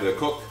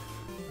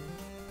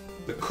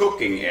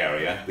cooking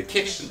area, the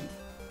kitchen.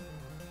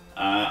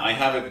 I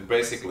have it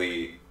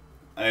basically.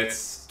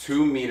 It's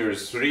 2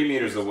 meters, 3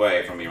 meters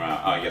away from me.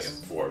 I guess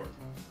 4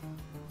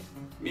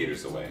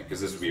 meters away,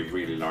 because this would be a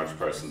really large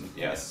person.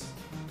 Yes,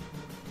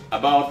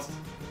 about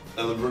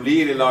a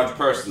really large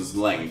person's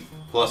length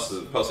plus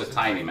a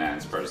tiny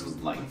man's person's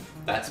length.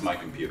 That's my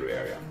computer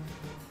area.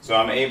 So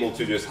I'm able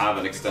to just have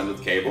an extended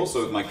cable.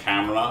 So with my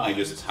camera, I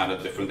just had a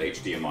different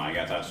HDMI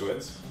attached to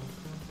it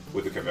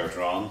with the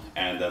converter on,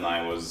 and then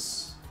I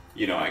was,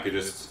 you know, I could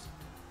just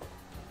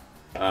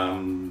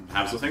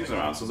have some things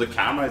around. So the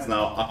camera is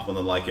now up on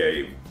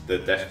the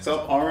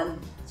desktop arm.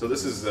 So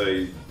this is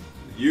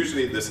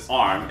usually this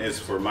arm is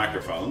for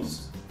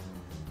microphones.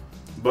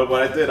 But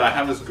what I did, I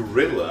have this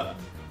gorilla,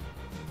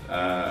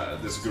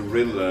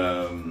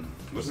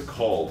 what's it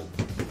called?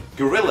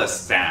 Gorilla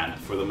stand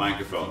for the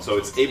microphone. So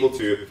it's able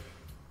to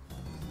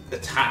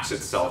attach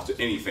itself to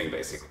anything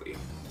basically.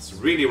 It's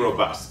really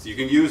robust. You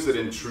can use it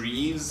in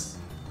trees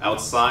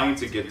outside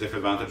to get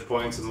different vantage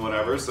points and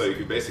whatever, so you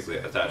can basically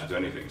attach it to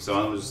anything. So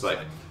I'm just like,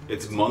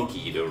 it's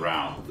monkeyed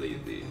around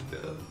the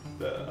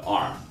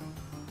arm.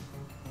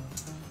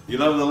 You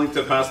love the link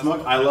to past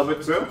mug? I love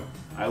it too.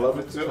 I love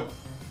it too.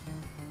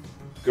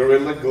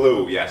 Gorilla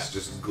Glue, yes,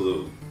 just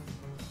glue.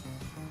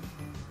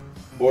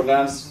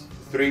 Borderlands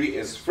 3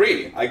 is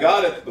free. I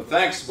got it, but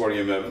thanks,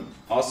 Borderlands.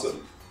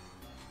 Awesome.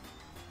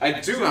 I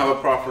do have a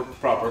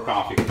proper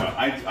coffee cup.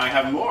 I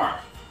have more.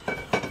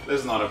 This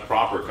is not a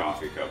proper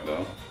coffee cup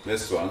though.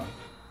 This one,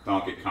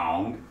 Donkey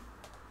Kong.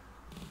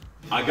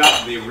 I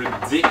got the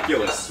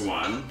ridiculous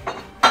one.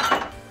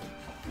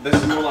 This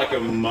is more like a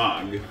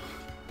mug.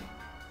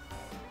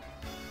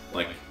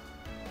 Like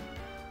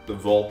the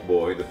Vault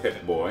Boy, the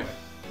Pit Boy.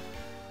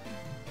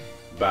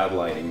 Bad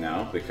lighting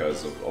now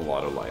because of a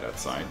lot of light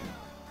outside.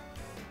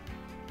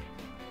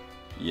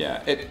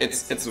 Yeah,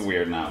 it's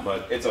weird now,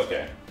 but it's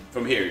okay.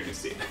 From here you can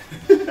see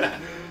it.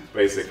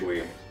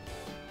 Basically.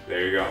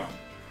 There you go.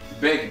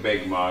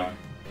 Big mug.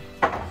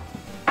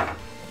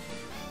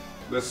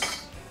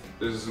 This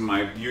is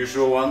my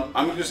usual one.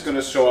 I'm just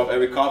gonna show up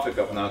every coffee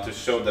cup now to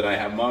show that I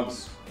have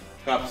mugs,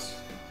 cups.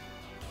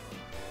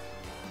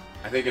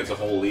 I think it's a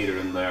whole liter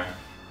in there.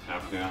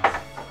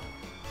 Yeah.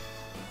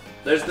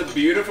 There's the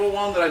beautiful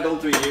one that I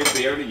don't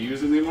barely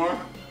use anymore.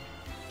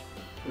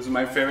 This is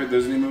my favorite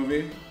Disney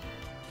movie.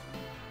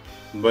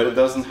 But it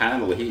doesn't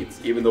handle heat,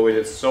 even though it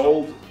is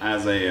sold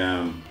as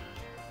a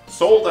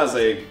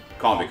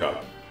coffee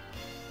cup.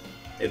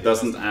 It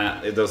doesn't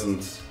handle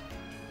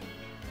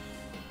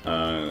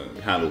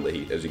the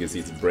heat. As you can see,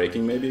 it's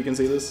breaking. Maybe you can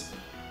see this.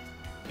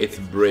 It's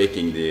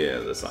breaking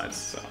the sides.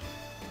 So I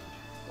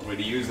don't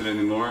really use it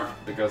anymore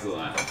because of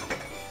that.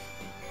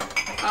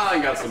 I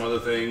got some other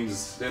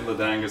things. Diddle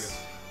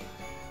dangus.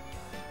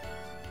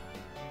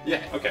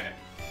 Yeah. Okay.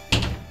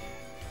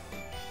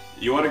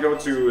 You want to go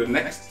to the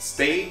next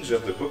stage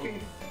of the cooking?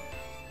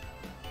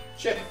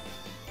 Chip.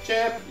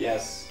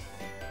 Yes.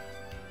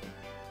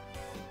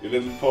 Your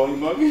little pony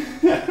mug?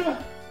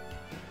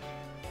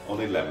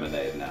 Only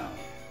lemonade now.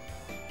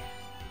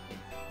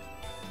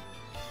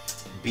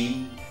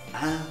 Be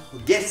our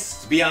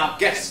guest. Be our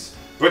guest.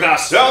 Put our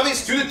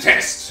service to the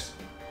test.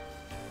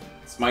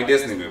 It's my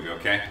Disney movie,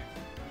 okay?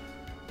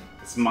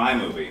 It's my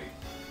movie.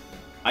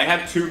 I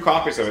had 2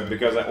 copies of it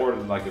because I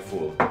ordered like a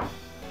fool.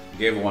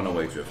 gave one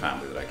away to a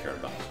family that I cared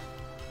about.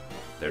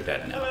 They're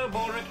dead now. Hello,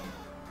 Baldric.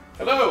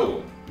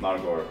 Hello,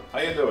 Nargor. How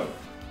you doing?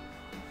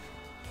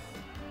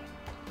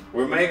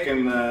 We're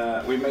making,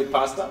 we made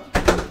pasta.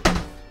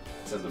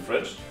 It's in the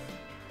fridge.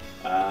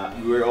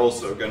 We're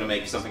also gonna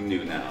make something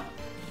new now.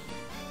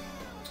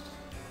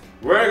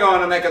 We're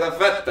gonna make a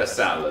feta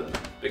salad,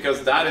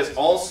 because that is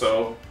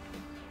also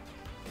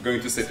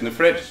going to sit in the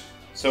fridge.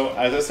 So,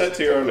 as I said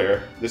to you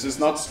earlier, this is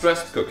not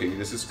stressed cooking,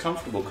 this is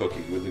comfortable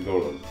cooking with the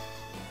golem.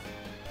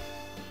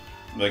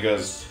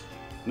 Because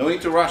no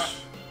need to rush.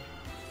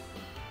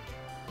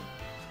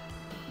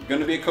 It's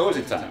gonna be a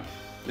cozy time.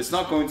 It's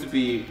not going to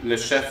be Le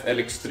Chef El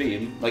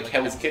Extreme like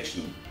Hell's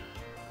Kitchen.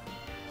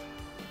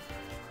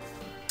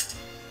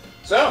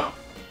 So,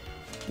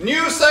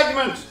 new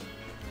segment!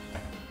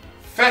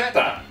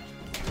 Feta.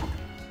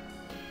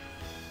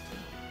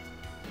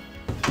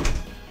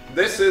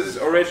 This is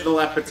original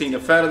Appetina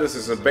feta. This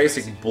is a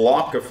basic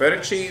block of feta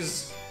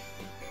cheese.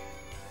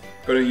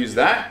 Gonna use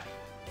that.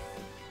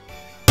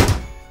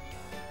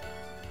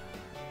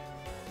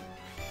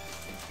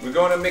 We're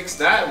gonna mix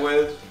that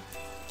with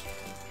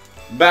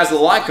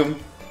basilicum.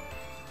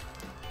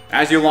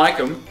 As you like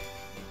them,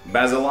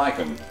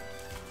 basilicum.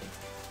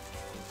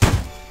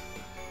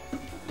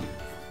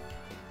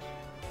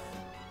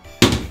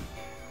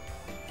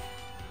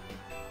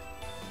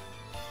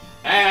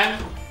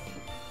 And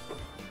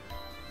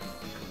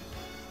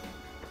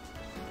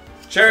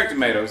cherry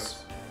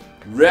tomatoes,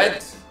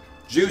 red,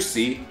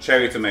 juicy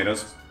cherry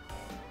tomatoes,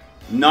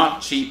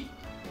 not cheap,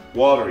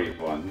 watery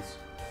ones,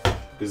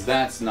 because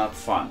that's not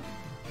fun.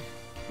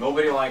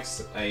 Nobody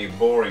likes a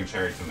boring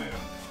cherry tomato.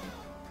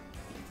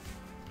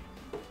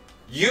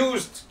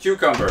 Used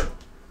cucumber.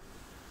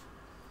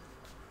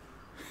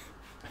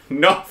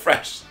 No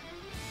fresh.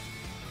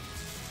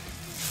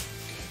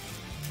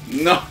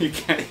 No, you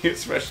can't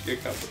use fresh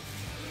cucumber.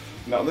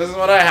 No, this is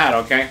what I had,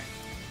 okay?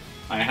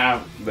 I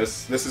have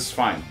this. This is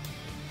fine.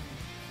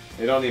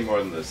 You don't need more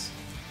than this.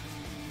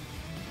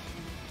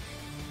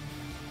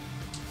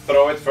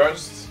 Throw it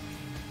first.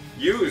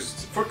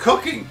 Used for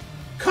cooking.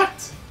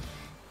 Cut.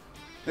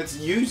 It's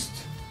used.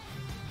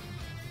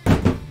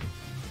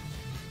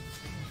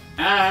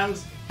 And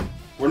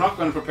we're not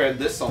going to prepare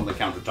this on the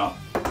countertop.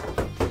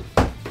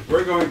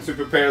 We're going to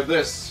prepare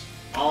this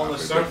on the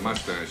surface.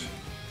 Mustache.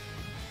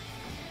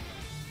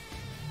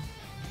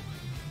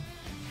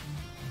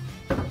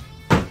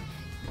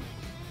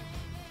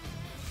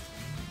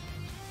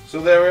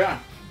 So there we are.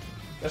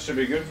 That should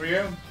be good for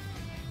you.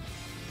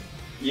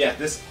 Yeah,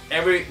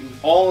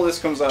 all of this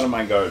comes out of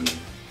my garden.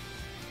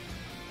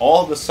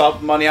 All the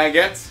sub money I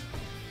get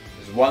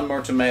is one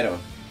more tomato.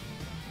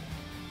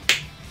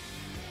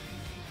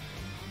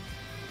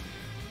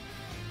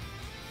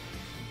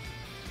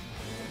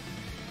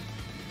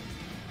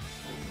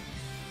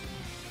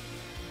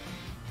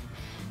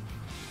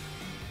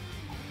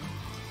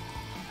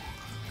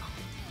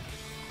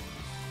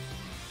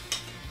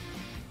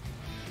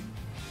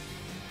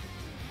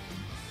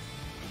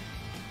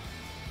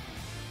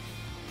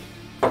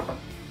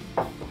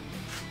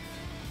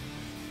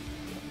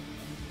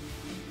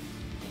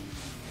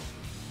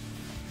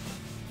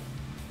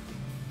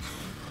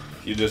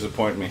 You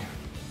disappoint me.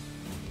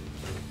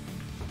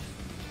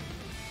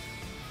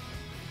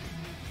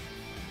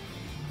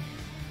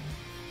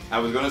 I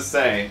was gonna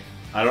say,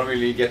 I don't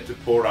really get to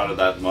pour out of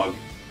that mug.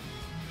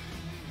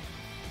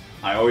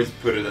 I always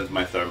put it into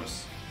my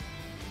thermos.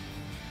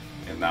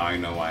 And now I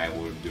know why I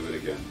would do it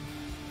again.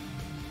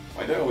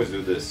 Why do I always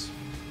do this?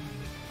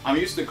 I'm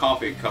used to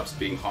coffee cups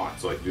being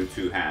hot, so I do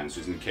two hands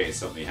just in case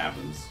something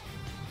happens.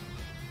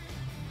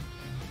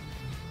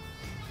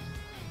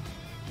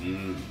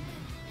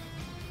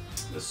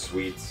 The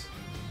sweet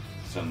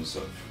sense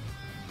of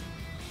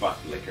butt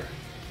liquor.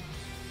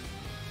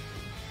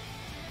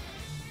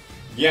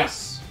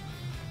 Yes,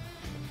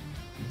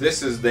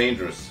 this is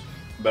dangerous,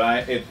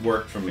 but it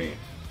worked for me.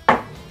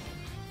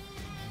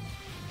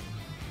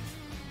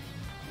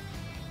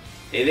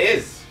 It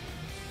is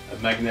a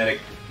magnetic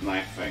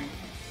knife thing.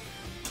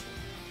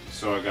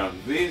 So I got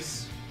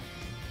these,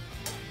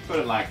 put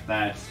it like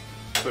that,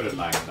 put it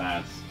like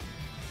that.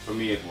 For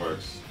me it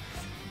works.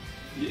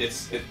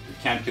 It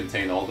can't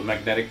contain all the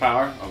magnetic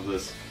power of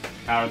this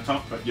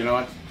countertop, but you know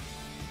what?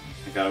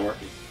 I gotta work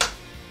it.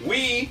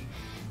 We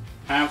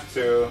have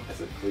to... Is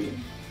it clean?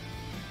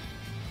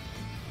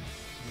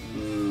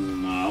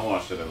 No, I'll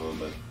wash it a little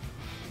bit.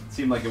 It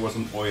seemed like there was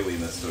some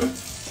oiliness to it.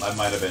 That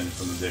might have been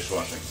from the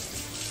dishwashing.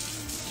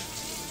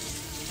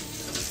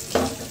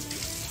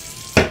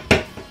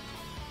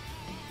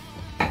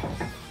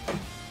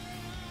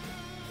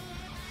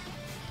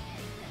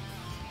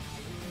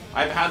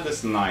 I've had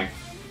this knife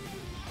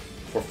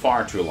for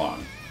far too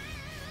long.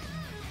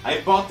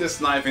 I bought this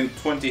knife in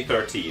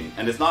 2013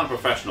 and it's not a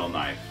professional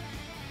knife.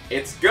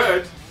 It's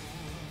good,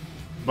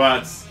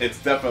 but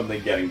it's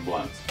definitely getting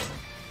blunt.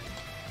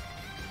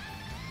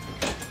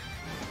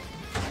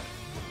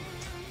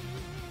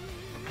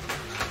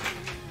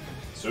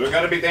 So we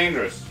gotta be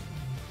dangerous.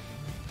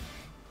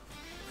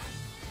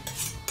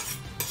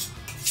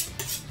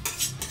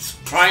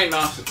 try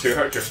not to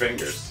hurt your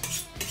fingers.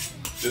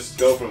 Just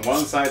go from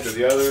one side to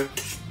the other,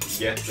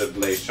 get the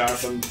blade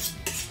sharpened.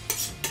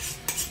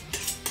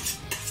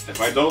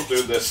 If I don't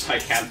do this, I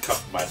can't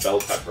cut my bell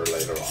pepper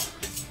later on.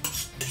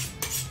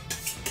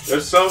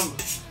 There's some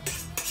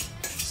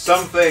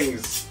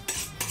things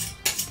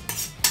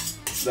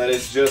that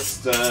is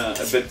just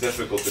a bit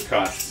difficult to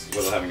cut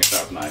without having a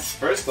sharp knife.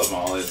 First of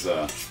all is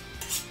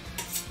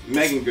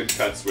making good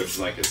cuts with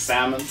like a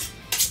salmon.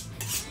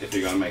 If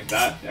you're gonna make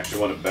that, you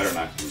actually want a better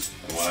knife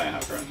than what I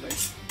have currently.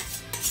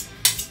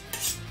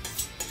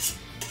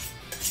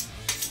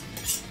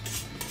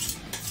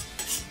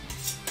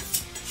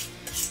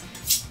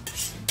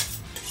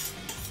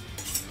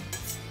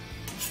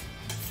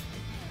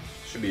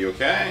 Should be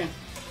okay.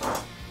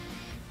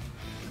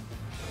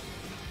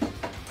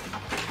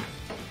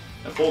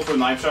 A pull-through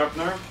knife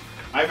sharpener.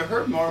 I've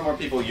heard more and more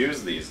people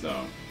use these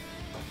though.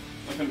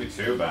 Not gonna be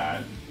too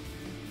bad.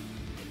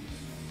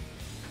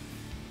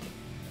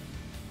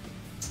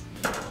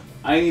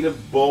 I need a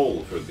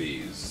bowl for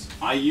these.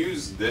 I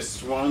used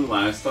this one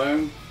last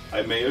time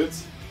I made it.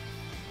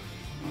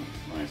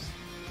 Oh, nice.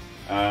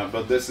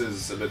 But this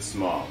is a bit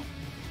small.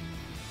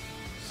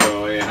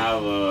 So I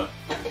have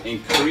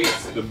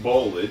increased the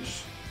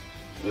bowlage.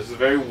 This is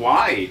very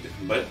wide,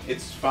 but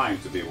it's fine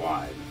to be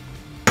wide.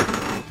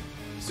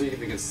 See if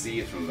you can see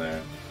it from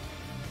there.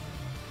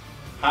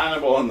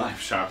 Hannibal knife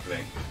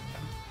sharpening.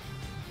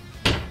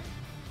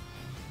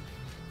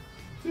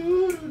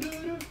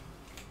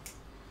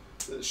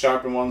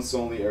 Sharpen once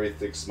only every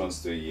 6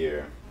 months to a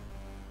year.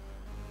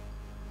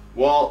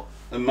 Well,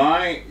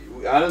 I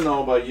don't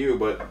know about you,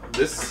 but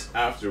this,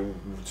 after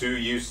 2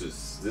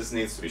 uses, this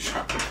needs to be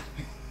sharpened.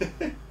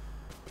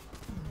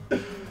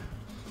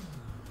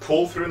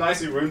 Pull through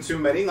knives, you ruin too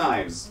many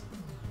knives.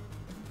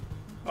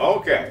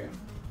 Okay.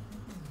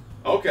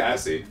 Okay, I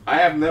see. I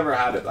have never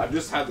had it. I've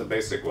just had the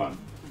basic one.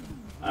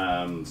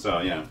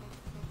 So yeah.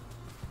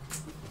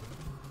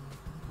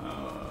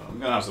 I'm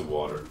gonna have some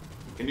water.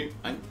 Can you?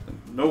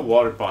 No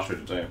water posture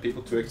today.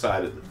 People too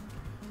excited.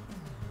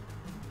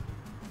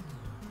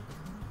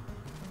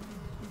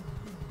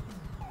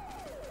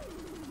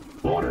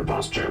 Water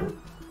posture.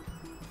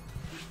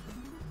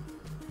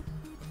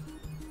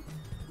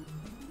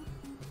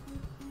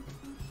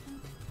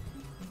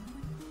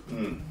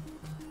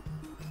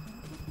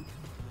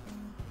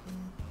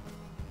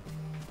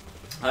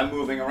 I'm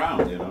moving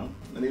around, you know.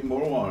 I need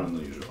more water than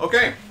usual.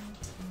 Okay.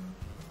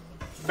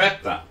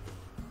 Feta.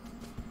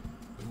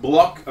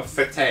 Block of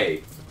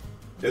feta.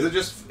 Is it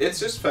just? It's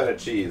just feta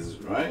cheese,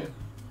 right?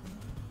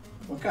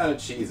 What kind of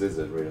cheese is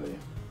it really?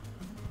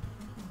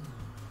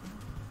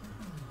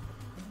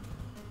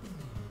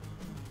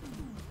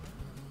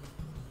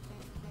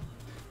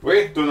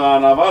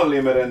 Veittuna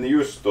Vallimeren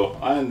juusto,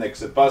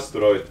 ainekset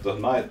pasturoitu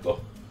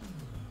maito.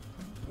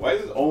 Why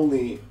is it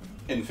only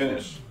in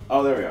Finnish?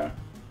 Oh, there we are.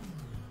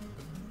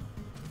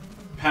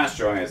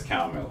 Pasteurized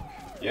cow milk.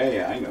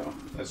 Yeah, I know.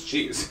 That's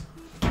cheese.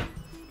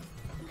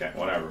 Okay,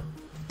 whatever.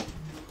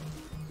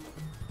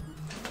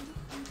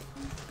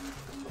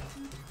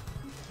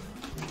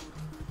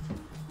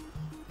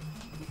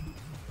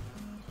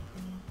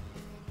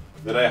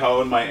 Did I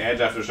hone my edge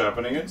after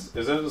sharpening it?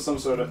 Is it some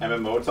sort of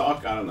MMO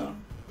talk? I don't know.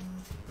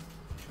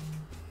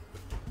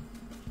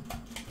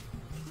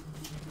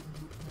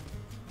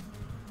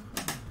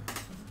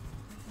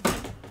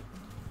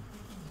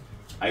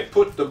 I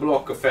put the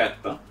block of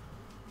feta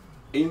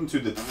into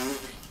the...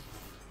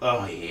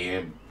 Oh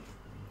yeah,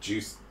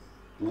 juice.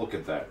 Look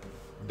at that.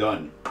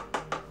 Done.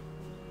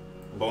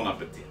 Bon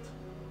appetit.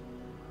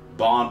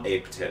 Bon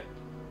appetit.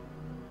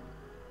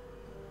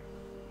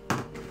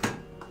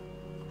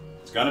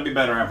 It's gonna be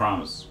better, I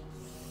promise.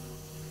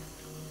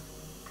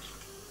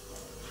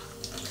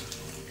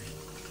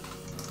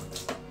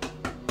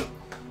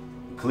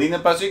 Clean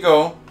up as you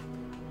go.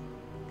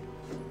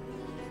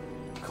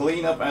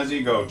 Clean up as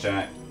you go,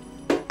 chat.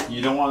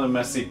 You don't want a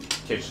messy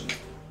kitchen.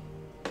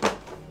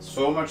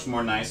 So much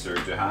more nicer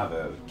to have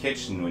a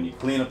kitchen when you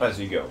clean up as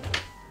you go.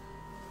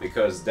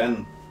 Because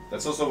then,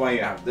 that's also why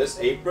you have this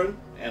apron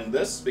and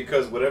this,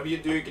 because whatever you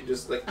do, you can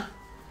just like,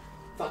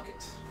 fuck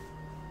it.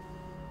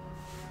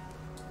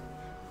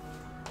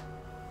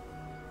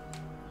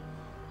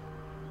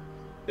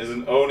 Is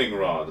an owning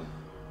rod.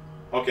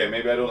 Okay,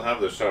 maybe I don't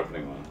have the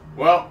sharpening one.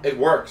 Well, it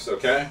works,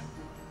 okay?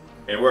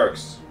 It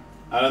works.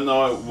 I don't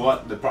know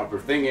what the proper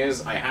thing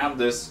is. I have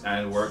this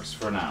and it works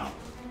for now.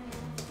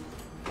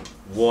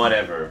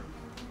 Whatever.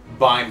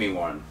 Buy me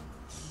one.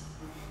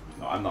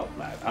 No, I'm not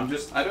mad. I'm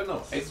just, I don't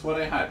know. It's what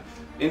I had.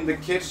 In the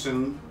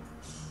kitchen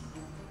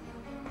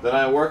that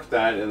I worked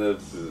at in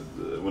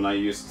when I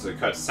used to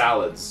cut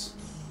salads,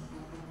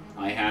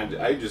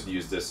 I just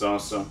used this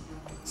also.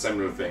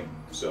 Similar thing.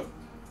 So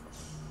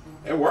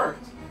it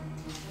worked.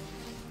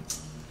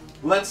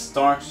 Let's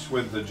start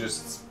with the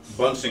just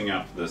bunching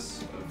up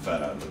this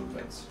feta a little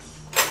bit.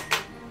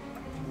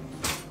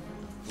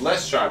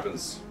 Less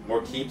sharpens,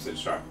 more keeps it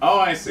sharp. Oh,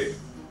 I see.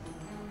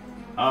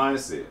 I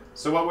see.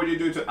 So what would you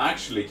do to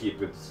actually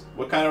keep it?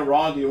 What kind of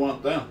rod do you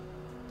want then?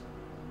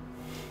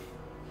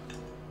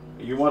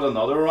 You want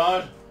another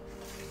rod?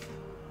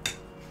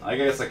 I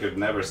guess I could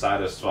never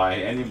satisfy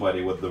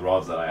anybody with the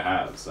rods that I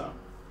have, so.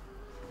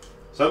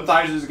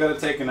 Sometimes you just gotta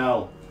take an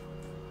L.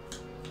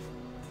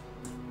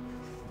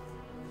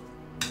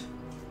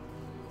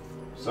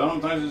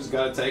 Sometimes you just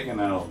gotta take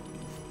an L.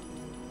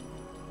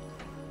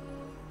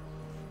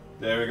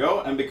 There we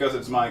go, and because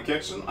it's my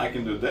kitchen, I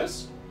can do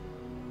this.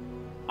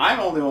 I'm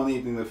only one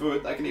eating the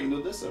food, I can even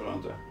do this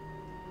around there.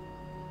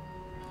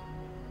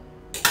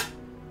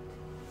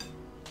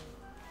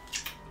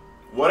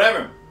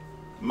 Whatever.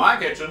 My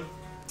kitchen,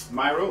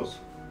 my rules.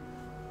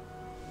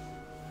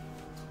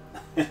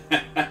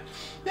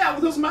 Yeah,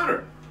 it doesn't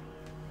matter.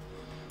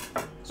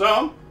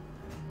 So,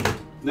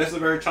 this is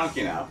very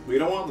chunky now. We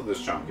don't want it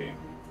this chunky.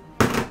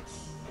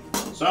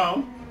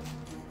 So,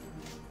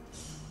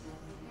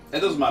 it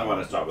doesn't matter what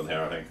I start with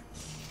here, I think.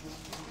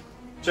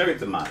 Cherry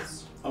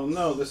tomatoes. Oh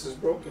no, this is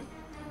broken.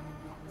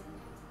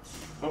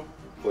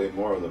 Hopefully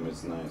more of them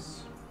is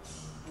nice.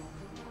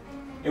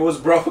 It was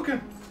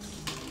broken.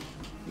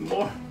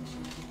 More.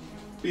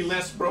 Be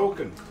less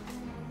broken.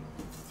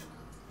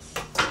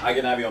 I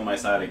can have you on my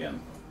side again.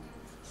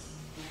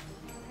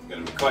 I'm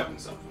gonna be cutting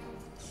something.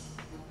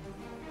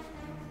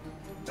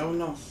 Oh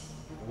no.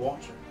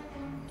 Water.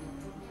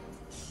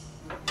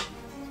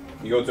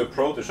 You go to a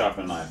pro to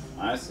sharpen a knife.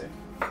 I see.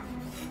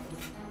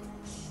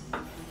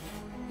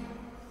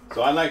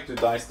 So I like to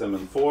dice them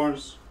in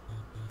 4s.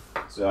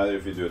 So either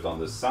if you do it on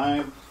the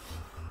side,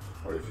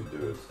 or if you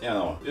do it, you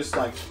know, just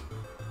like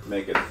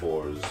make it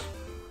 4s.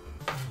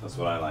 That's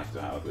what I like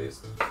to have at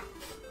least.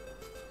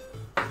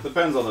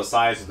 Depends on the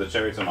size of the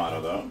cherry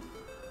tomato though.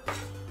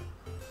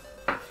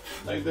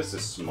 Like this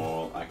is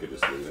small, I could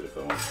just leave it if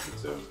I wanted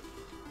to.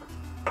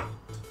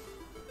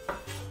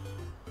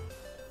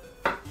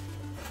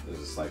 This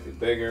is slightly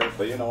bigger,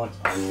 but you know what?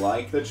 I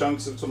like the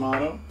chunks of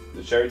tomato,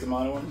 the cherry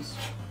tomato ones.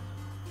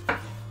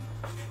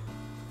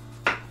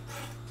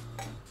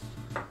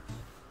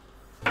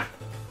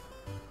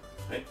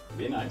 Hey,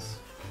 be nice.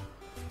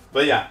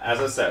 But yeah, as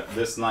I said,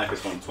 this knife is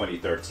from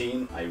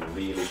 2013. I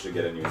really should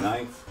get a new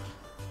knife.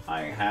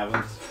 I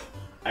haven't.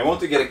 I want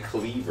to get a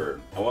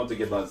cleaver. I want to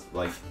get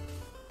like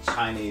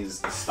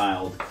Chinese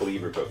styled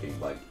cleaver cooking,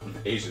 like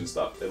Asian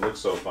stuff. It looks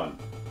so fun.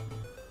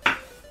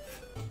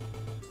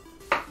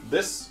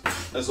 This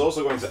is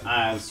also going to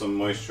add some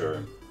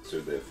moisture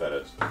to the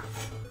feta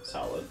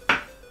salad.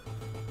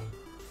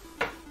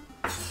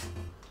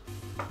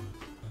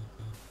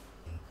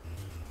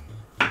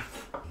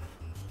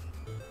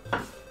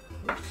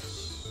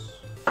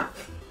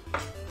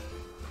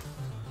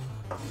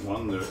 I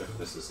wonder if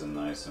this is a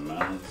nice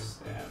amount.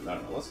 Yeah, I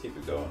don't know. Let's keep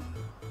it going.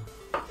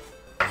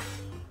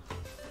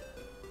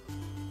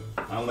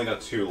 I only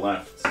got 2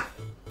 left.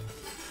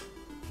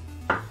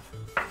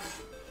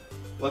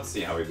 Let's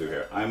see how we do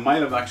here. I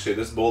might have actually,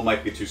 this bowl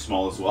might be too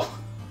small as well.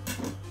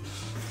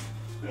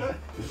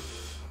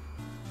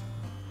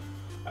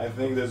 I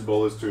think this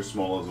bowl is too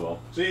small as well.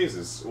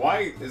 Jesus,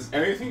 why is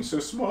everything so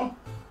small?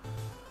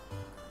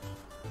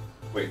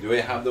 Wait, do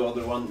I have the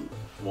other one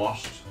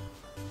washed?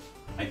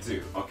 I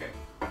do, okay.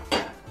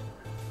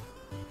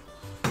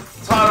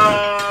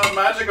 Ta-da!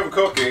 Magic of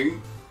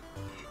cooking!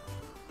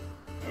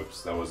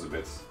 Oops, that was a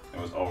bit... It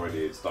was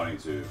already starting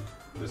to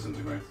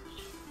disintegrate.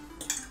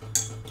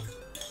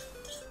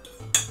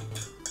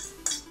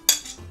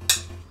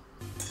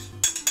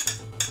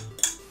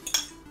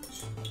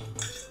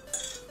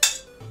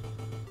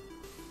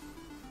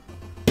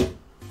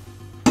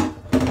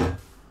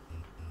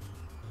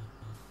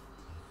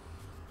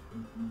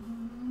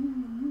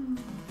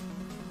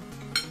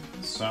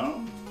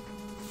 So...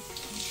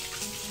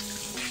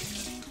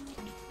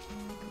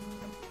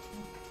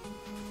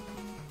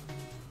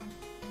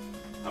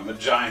 I'm a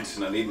giant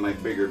and I need my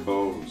bigger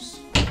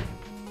bows.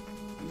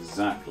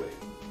 Exactly.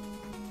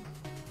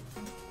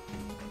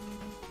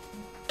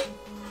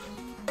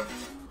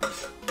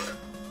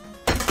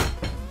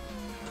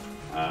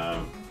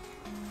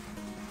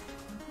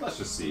 Let's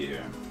just see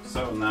here.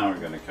 So now we're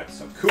gonna cut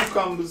some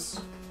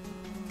cucumbers.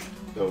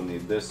 Don't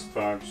need this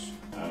part.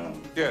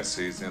 Yes,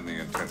 he's in the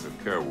intensive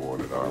care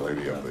ward at Our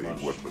Lady of the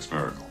Woodless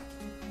Miracle.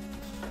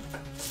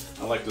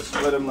 I like to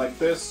split them like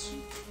this.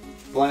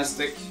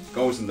 Plastic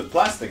goes in the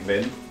plastic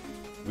bin.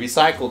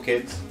 Recycle,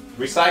 kids.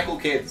 Recycle,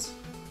 kids.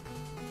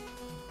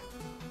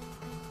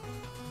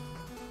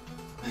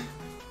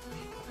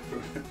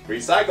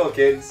 Recycle,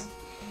 kids.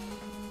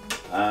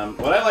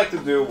 What I like to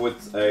do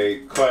with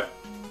a cut,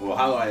 well,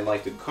 how I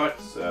like to cut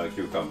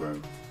cucumber.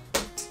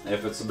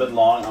 If it's a bit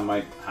long, I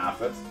might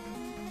half it.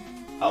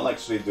 I'll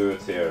actually do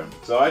it here.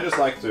 So I just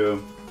like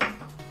to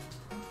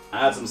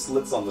add some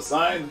slits on the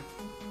side,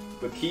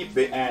 but keep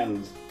the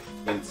end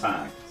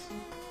intact.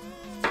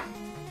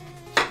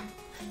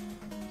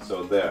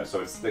 So there,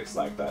 so it sticks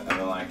like that, and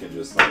then I can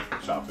just like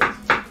chop it.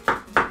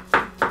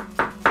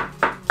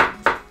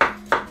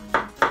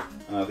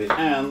 And at the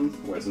end,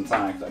 where it's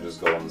intact, I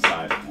just go on the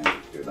side and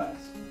do that.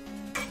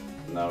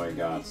 Now we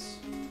got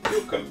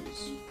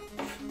cucumbers.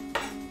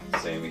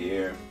 Same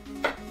here.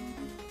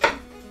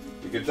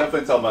 You can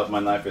definitely tell that my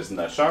knife isn't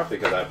that sharp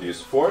because I have to use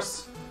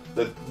force.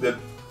 The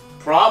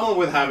problem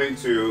with having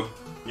to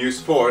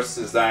use force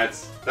is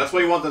that's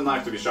why you want the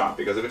knife to be sharp,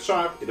 because if it's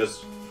sharp, it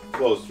just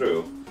flows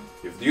through.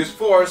 If you use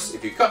force,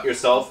 if you cut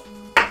yourself,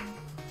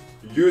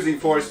 using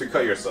force to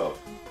cut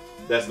yourself,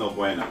 that's no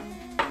bueno.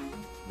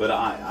 But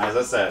as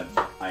I said,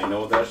 I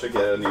know that I should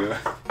get a new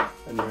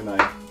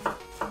knife.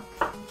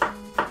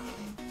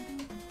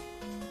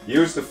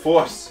 Use the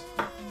force.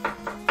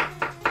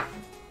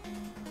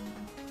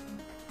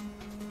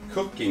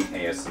 Cooking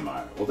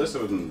ASMR. Well, this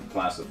wouldn't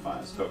classify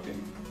as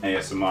cooking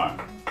ASMR.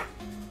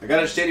 I got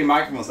a shitty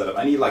microphone setup.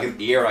 I need like an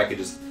ear I could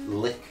just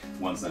lick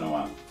once in a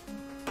while.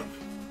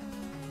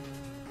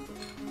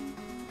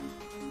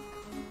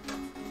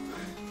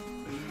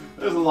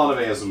 There's a lot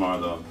of ASMR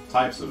though,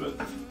 types of it.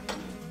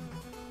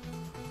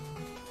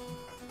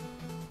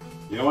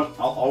 You know what?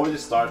 I'll already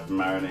start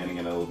marinating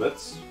it a little bit.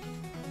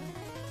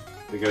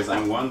 Because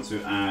I want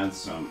to add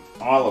some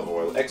olive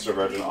oil, extra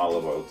virgin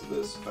olive oil to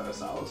this feta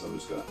salad, so I'm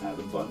just going to add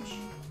a bunch.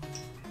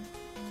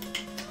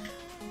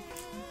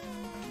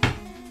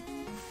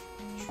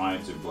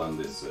 Trying to blend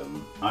this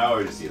in. I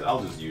already see that.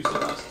 I'll just use the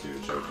last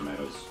 2 cherry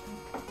tomatoes.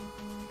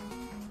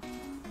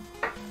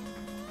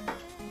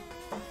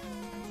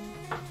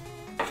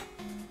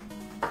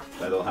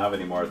 I don't have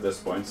any more at this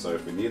point, so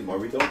if we need more,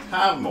 we don't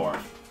have more.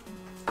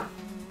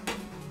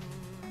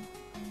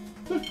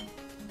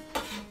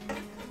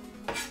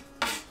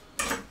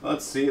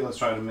 Let's see, let's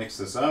try to mix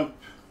this up.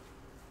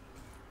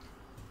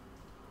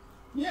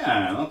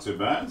 Yeah, not too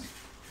bad.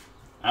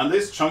 And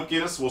this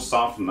chunkiness will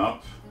soften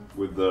up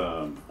with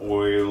the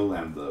oil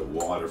and the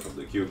water from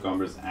the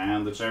cucumbers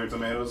and the cherry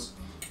tomatoes.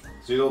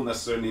 So you don't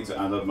necessarily need to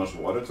add that much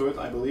water to it,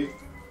 I believe.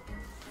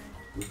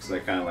 Looks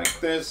like kind of like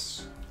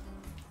this.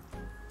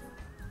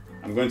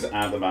 I'm going to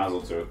add the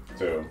basil to it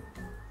too.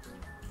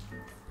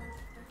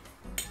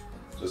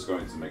 Just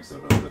going to mix it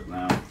a little bit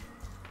now.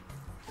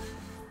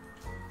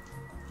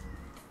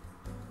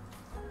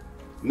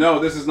 No,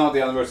 this is not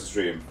the anniversary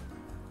stream.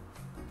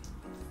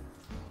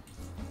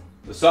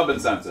 The sub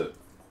incentive.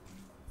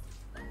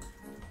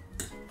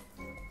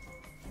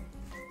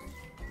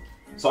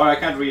 Sorry, I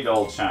can't read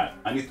all chat.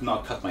 I need to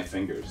not cut my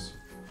fingers.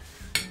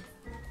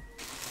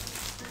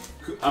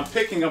 I'm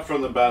picking up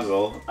from the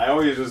basil. I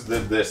always just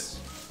did this.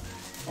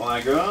 When I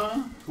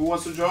go, who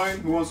wants to join?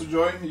 Who wants to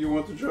join? You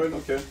want to join?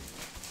 Okay.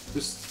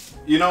 Just,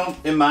 you know,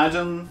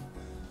 imagine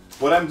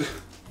what I'm doing.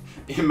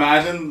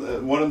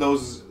 Imagine one of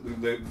those,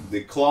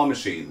 the claw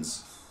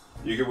machines.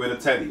 You can win a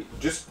teddy.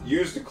 Just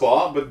use the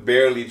claw, but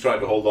barely try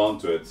to hold on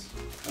to it.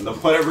 And then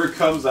whatever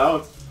comes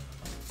out,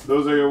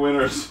 those are your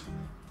winners.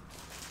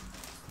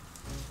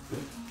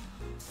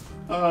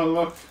 Oh,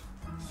 look.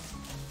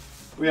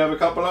 We have a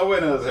couple of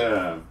winners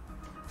here.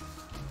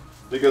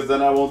 Because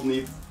then I won't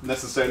need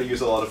necessarily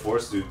use a lot of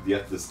force to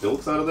get the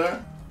stilks out of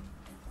there.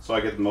 So I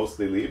get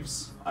mostly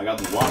leaves. I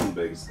got one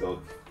big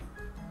stilk.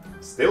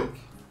 Stilk?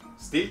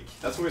 Stilk?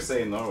 That's what we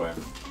say in Norway.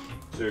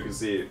 So you can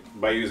see,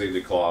 by using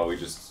the claw, we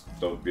just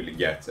don't really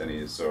get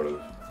any sort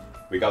of...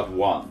 We got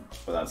one,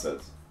 but that's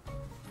it.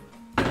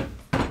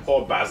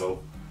 Poor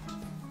basil.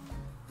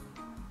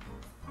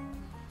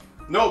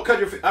 No, cut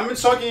your... I'm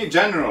talking in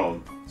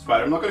general,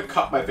 Spider. I'm not gonna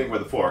cut my finger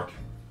with a fork.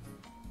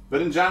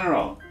 But in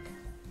general.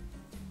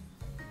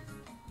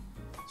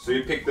 So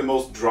you pick the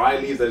most dry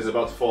leaves that is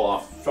about to fall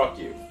off. Fuck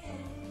you.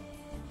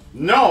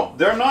 No,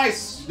 they're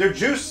nice. They're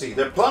juicy.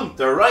 They're plump.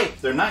 They're ripe.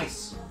 They're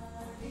nice.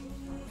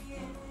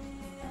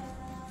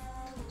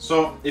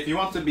 So if you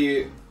want to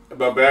be a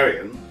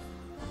barbarian,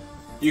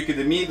 you could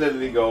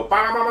immediately go.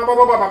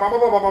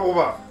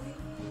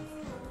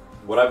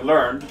 What I've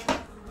learned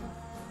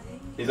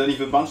is that if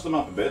you bunch them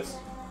up a bit,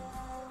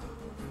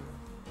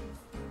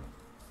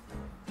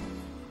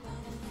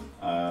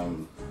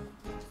 I'm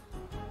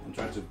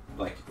trying to,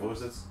 like, what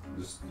was this?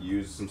 Just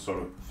use some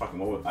sort of fucking,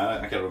 what?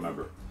 I can't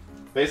remember.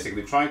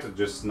 Basically, trying to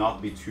just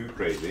not be too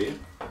crazy.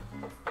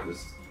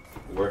 Just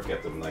work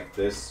at them like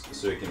this,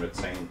 so you can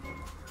retain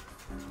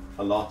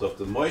a lot of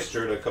the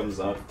moisture that comes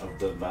out of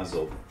the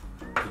basil.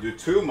 If you do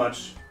too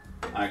much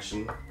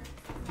action,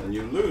 then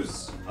you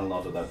lose a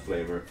lot of that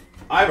flavor.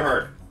 I've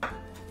heard.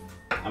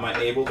 Am I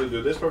able to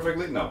do this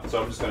perfectly? No.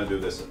 So I'm just going to do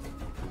this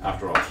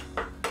after all.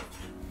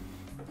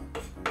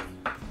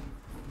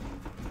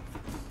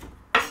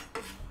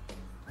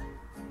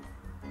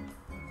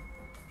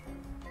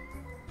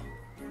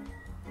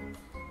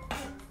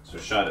 So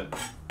shut it.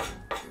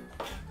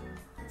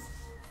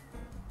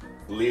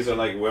 Leaves are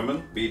like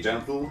women. Be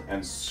gentle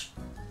and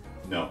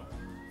no.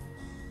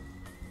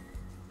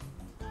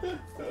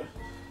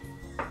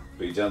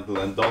 Be gentle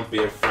and don't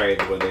be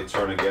afraid when they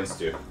turn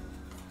against you.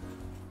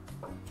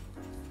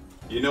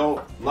 You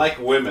know, like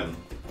women,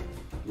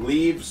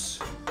 leaves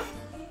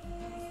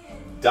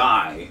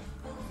die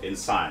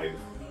inside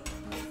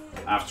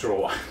after a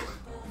while.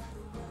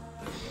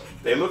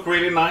 They look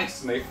really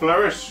nice and they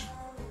flourish.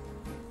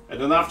 And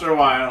then after a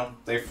while,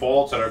 they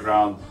fall to the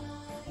ground.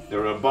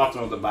 They're at the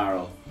bottom of the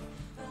barrel.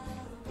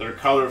 Their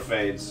color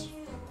fades.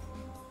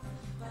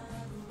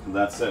 And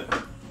that's it.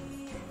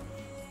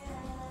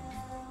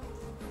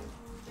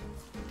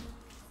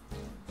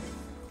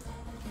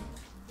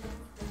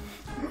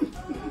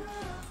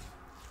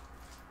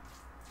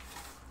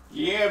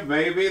 Yeah,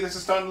 baby, this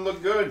is starting to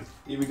look good.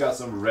 Even got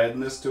some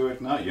redness to it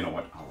now. You know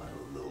what? I'll add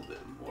a little bit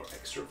more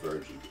extra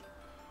virgin.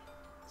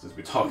 Since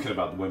we're talking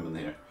about women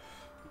here.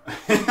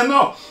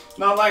 No,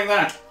 not like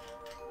that.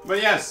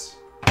 But yes,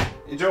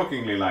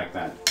 jokingly like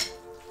that.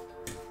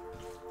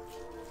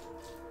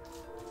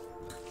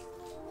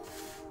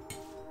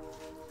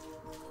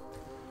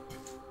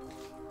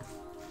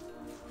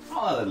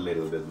 I'll add a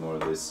little bit more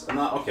of this.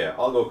 No, okay,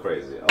 I'll go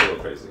crazy. I'll go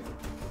crazy.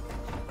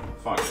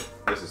 Fuck it.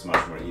 This is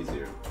much more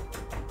easier.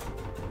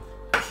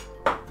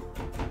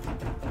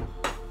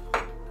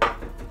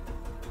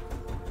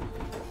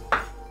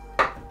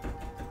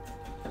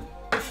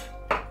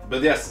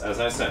 But yes, as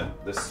I said,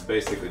 this is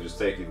basically just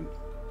taking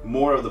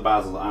more of the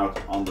basil out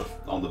on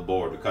the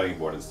board, the cutting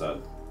board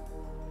instead.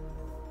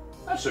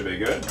 That should be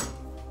good.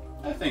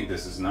 I think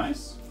this is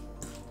nice.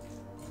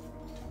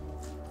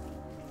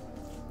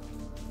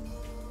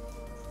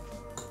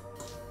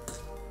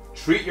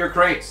 Treat your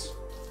crates.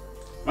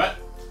 What?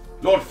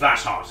 Lord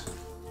Flashheart.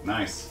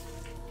 Nice.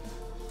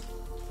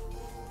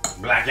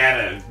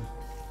 Blackadder.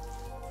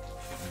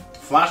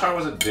 Flashheart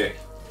was a dick.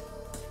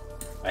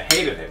 I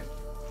hated him.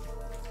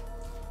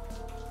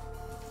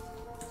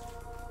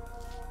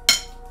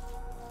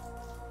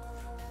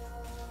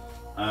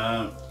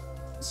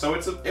 So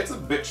it's a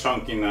bit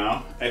chunky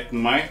now. It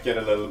might get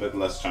a little bit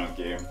less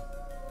chunky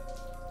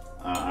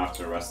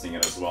after resting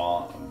it as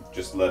well. I'm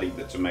just letting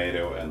the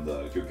tomato and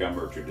the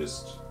cucumber to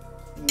just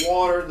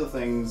water the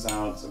things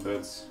out a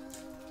bit.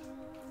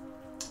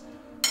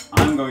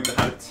 I'm going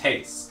to have a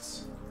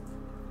taste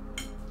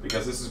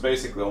because this is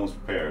basically almost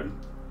prepared.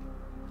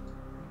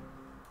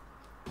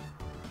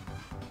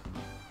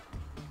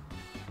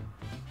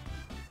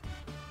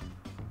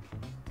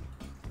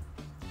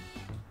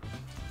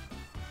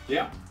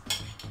 Yeah.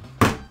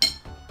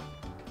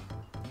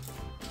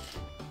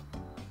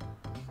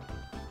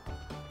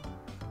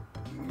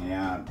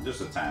 Yeah,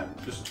 just a tad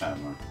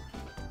more.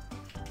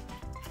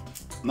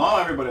 Not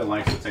everybody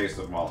likes the taste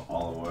of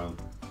olive oil.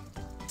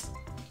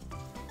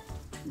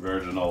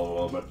 Virgin olive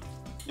oil, but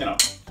you know,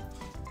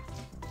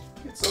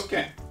 it's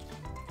okay.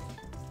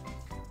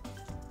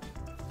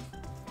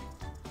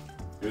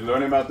 You're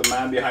learning about the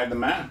man behind the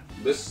man.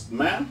 This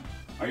man?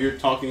 Are you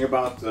talking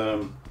about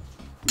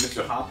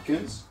Mr.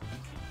 Hopkins?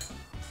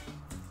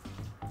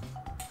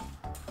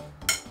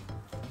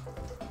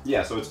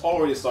 Yeah, so it's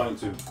already starting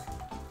to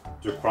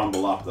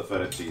crumble up, the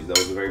feta cheese. That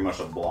was very much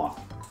a block.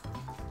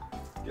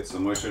 Get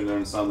some moisture in there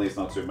and suddenly it's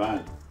not too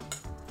bad.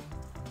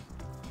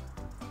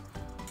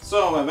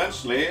 So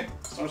eventually it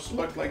starts to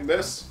look like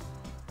this.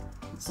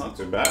 It's not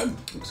too bad.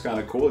 Looks kind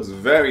of cool. It's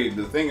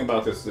the thing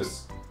about this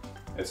is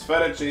it's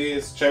feta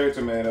cheese, cherry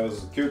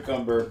tomatoes,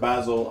 cucumber,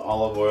 basil,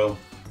 olive oil.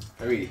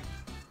 It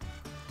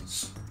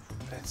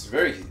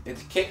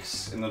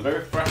kicks in a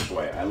very fresh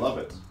way. I love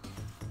it.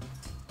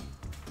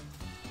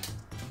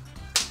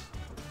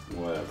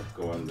 Whatever,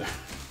 go in there.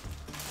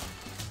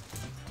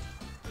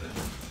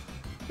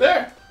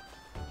 There!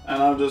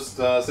 And I'm just,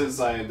 since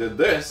I did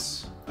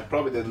this, I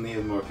probably didn't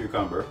need more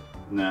cucumber.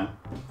 Nah.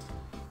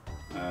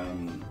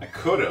 I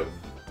could have.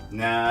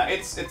 Nah,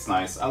 it's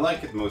nice. I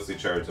like it mostly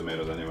cherry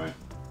tomatoes anyway.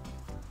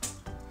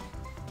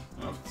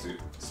 I have to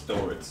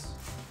store it.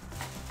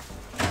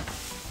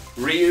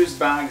 Reuse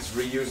bags,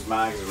 reuse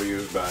bags,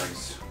 reuse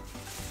bags.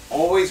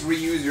 Always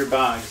reuse your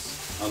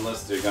bags,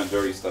 unless they got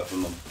dirty stuff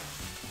in them.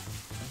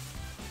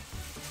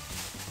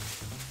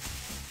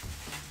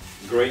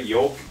 Great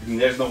yolk,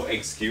 there's no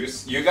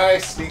excuse. You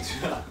guys need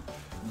to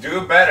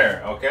do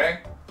better, okay?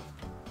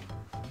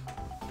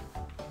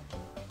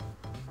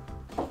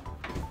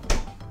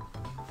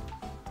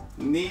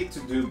 Need to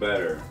do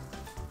better.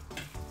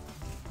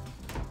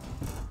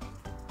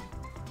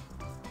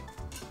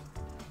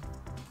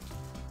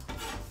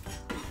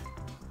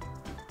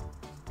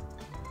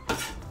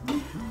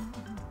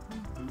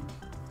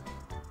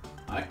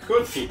 I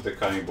could keep the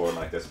cutting board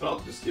like this, but I'll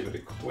just give it a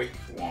quick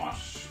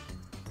wash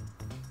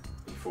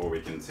before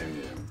we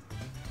continue.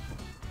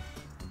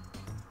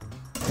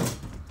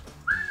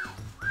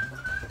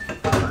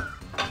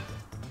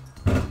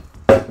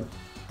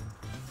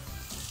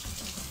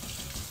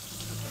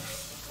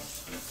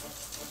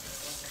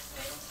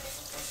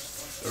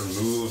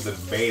 Remove the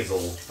basil.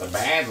 The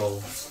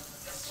basil.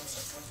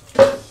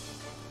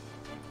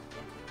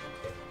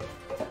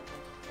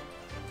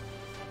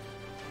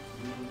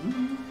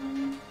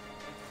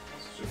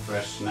 Just a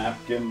fresh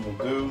napkin will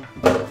do.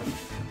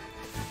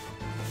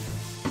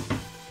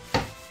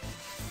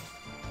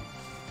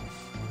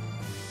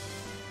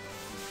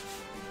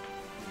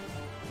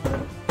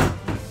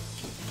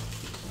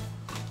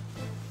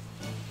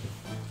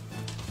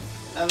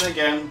 And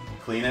again,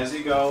 clean as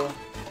you go.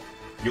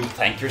 You'll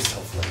thank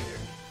yourself later.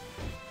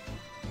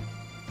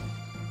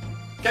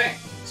 Okay,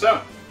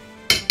 so.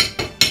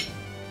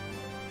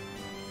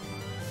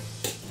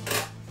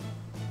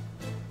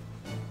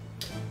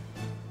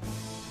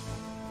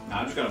 Now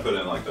I'm just gonna put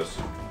it in like this.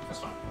 That's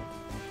fine.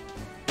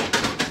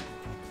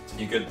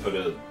 You could put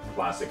a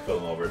plastic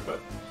film over it, but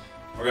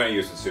we're gonna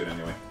use it soon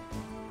anyway.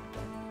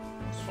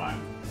 It's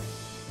fine.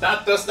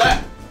 That does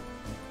that.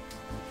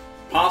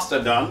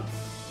 Pasta done.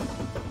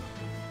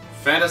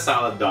 Feta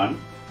salad done.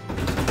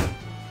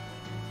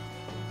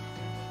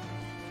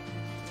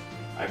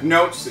 I have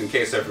notes in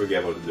case I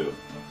forget what to do.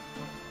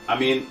 I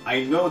mean,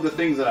 I know the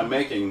things that I'm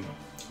making,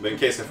 but in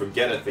case I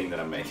forget a thing that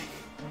I'm making,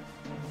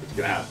 it's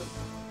gonna happen.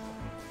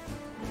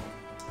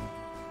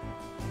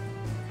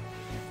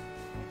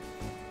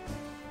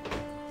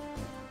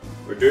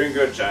 We're doing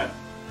good, chat.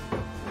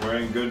 We're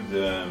in good.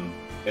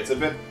 It's a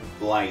bit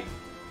light.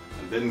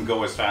 It didn't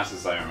go as fast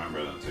as I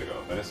remember them to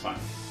go, but it's fine.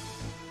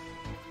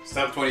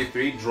 Step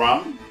 23,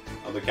 drum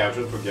on the couch.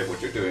 Forget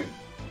what you're doing.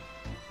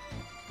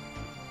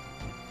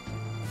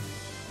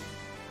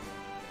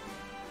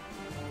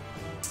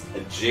 A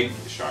jig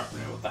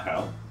sharpener. What the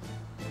hell?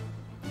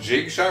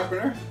 Jig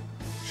sharpener?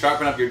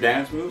 Sharpen up your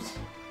dance moves?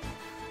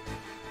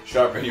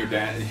 Sharpen your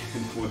dance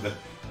with the.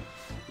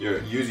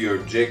 Use your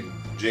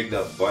jigged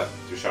up butt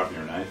to sharpen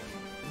your knife.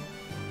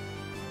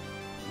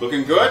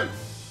 Looking good?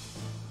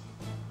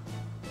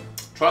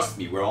 Trust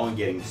me, we're only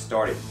getting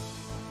started.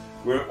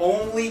 We're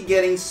only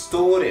getting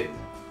started.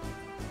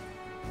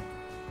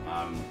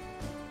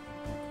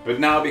 But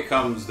now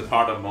becomes the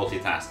part of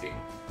multitasking.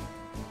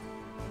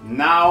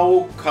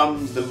 Now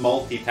comes the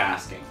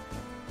multitasking.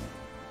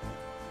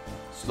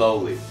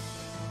 Slowly.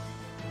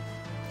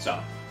 So.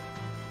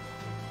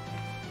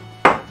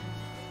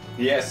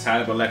 Yes,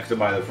 Hannibal Lecter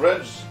by the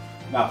fridge.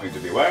 Nothing to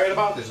be worried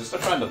about, it's just a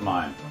friend of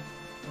mine.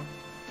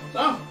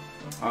 So,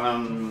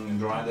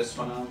 dry this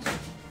one out.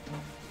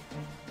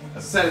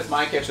 As I said, it's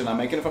my kitchen, I'm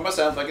making it for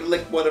myself, I can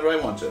lick whatever I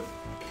want to.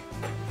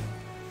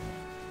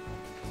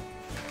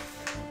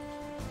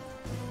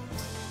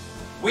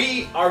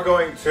 We are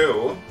going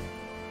to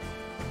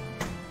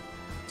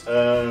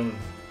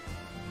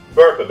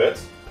burp a bit,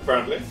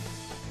 apparently.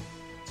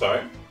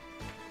 Sorry.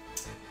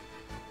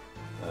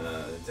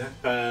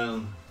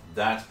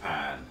 That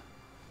pan.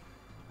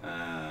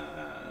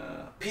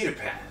 Peter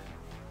Pan.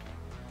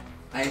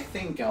 I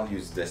think I'll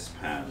use this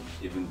pan,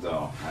 even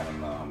though I don't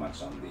know how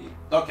much on the...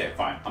 Okay,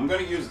 fine. I'm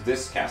going to use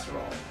this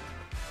casserole.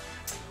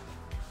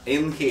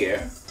 In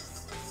here,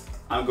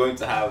 I'm going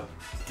to have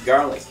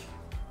garlic,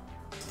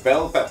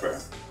 bell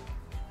pepper,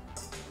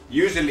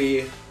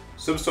 usually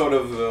some sort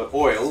of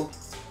oil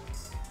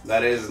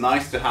that is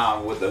nice to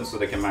have with them so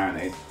they can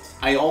marinate.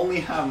 I only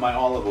have my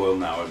olive oil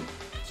now,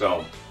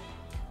 so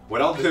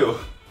what I'll do...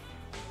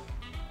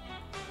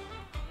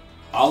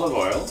 Olive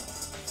oil,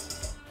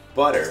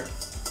 butter.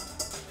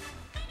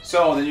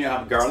 So then you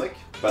have garlic,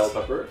 bell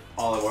pepper,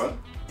 olive oil,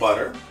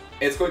 butter.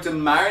 It's going to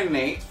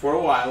marinate for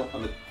a while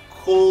on the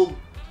cold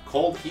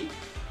heat,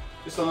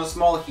 just on a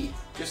small heat,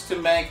 just to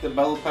make the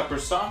bell pepper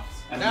soft.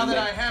 And now that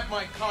I have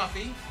my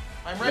coffee,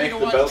 I'm ready to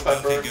watch. Make the bell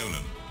pepper.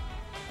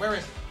 Where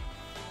is it?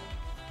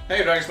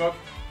 Hey, Dragon Smoke.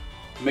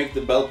 Make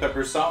the bell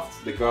pepper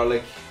soft, the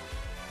garlic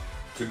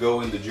to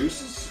go in the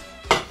juices.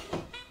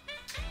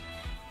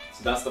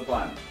 So that's the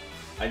plan.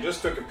 I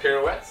just took a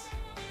pirouette.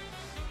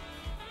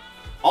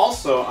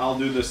 Also, I'll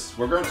do this.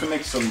 We're going to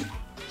make some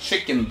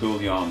chicken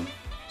bouillon.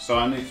 So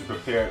I need to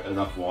prepare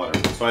enough water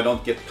so I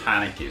don't get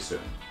panicky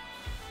soon.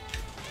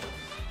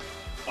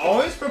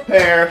 Always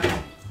prepare.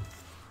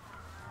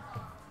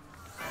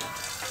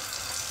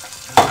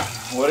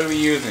 What are we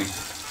using?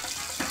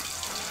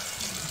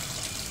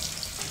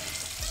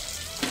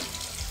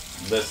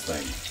 This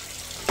thing.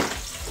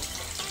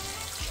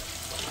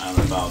 And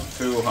about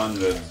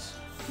 200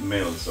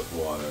 mils of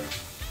water.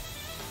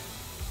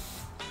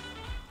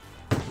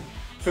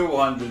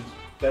 200,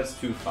 that's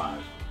 2.5.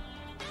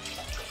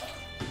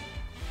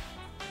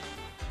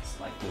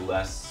 Slightly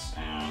less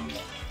and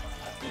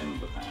in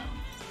the pan.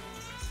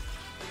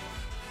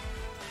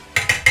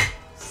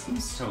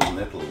 Seems so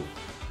little,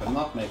 but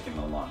not making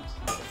a lot.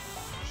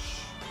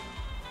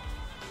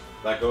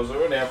 That goes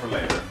over there for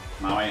later.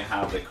 Now I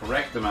have the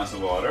correct amount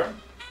of water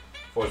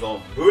for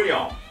some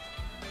bouillon.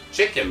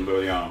 Chicken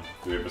bouillon,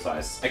 to be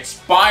precise.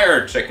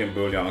 Expired chicken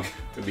bouillon,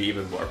 to be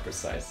even more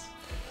precise.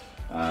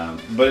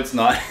 But it's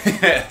not,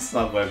 it's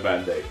not my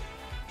band-aid.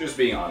 Just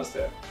being honest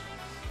there.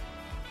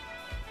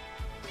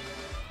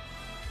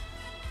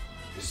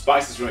 The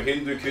spices from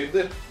Hindu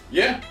krydder?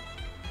 Yeah.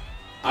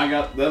 I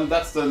got them,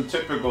 that's the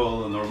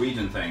typical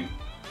Norwegian thing.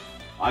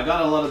 I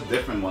got a lot of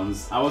different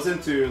ones. I was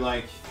into a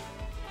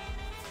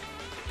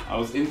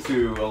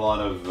lot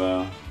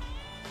of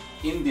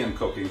Indian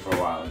cooking for a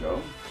while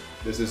ago.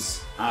 This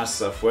is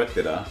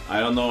asafoetida. I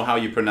don't know how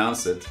you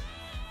pronounce it.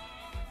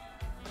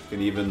 You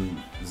can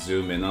even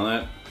zoom in on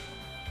it.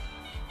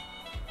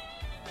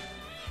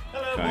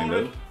 Hello, kind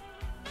of.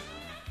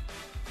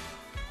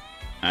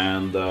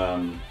 And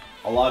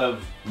a lot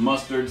of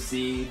mustard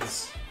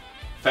seeds,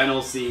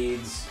 fennel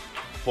seeds,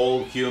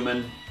 whole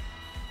cumin.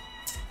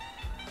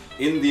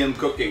 Indian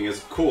cooking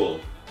is cool.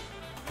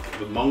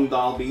 The mung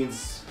dal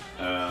beans,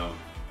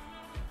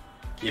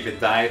 keep it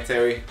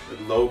dietary,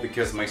 but low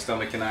because my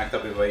stomach can act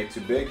up if I eat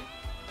too big.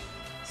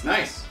 It's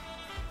nice.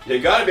 You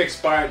gotta be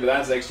expired, but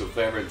that's extra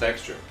flavor and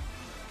texture.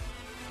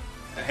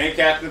 Hey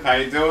Captain, how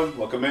you doing?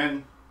 Welcome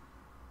in.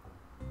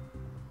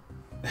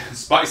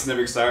 Spice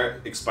never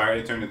expired,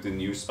 they turned into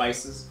new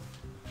spices.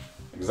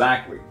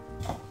 Exactly.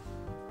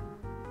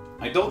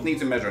 I don't need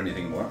to measure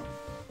anything more.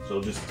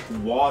 So just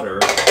water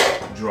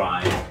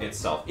dry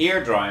itself,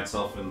 air dry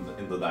itself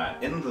into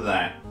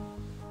that.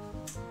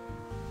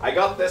 I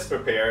got this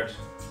prepared.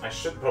 I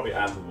should probably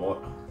add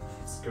water.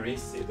 It's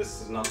greasy.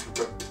 This is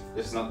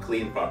not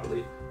cleaned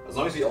properly. As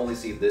long as you only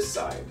see this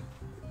side,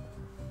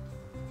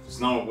 there's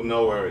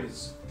no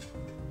worries.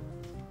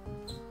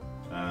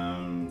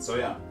 So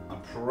yeah,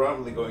 I'm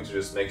probably going to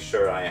just make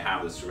sure I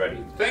have this ready.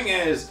 The thing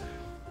is,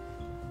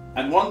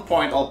 at one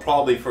point I'll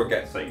probably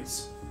forget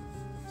things.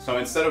 So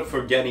instead of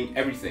forgetting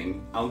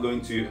everything, I'm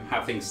going to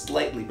have things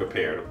slightly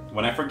prepared.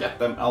 When I forget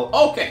them, I'll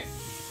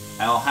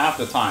have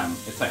the time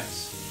it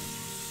takes.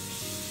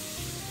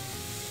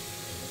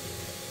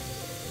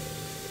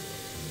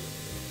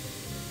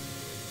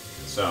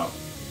 So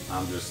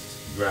I'm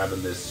just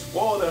grabbing this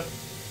water.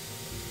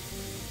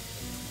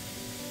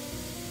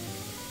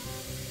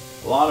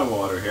 A lot of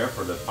water here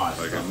for the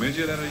pasta. Like a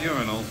midget at a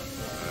urinal,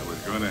 I was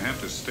going to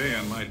have to stay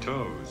on my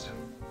toes.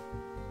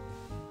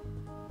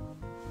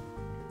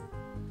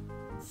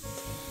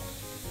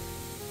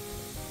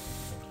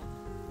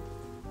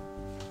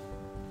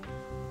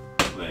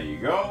 There you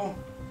go.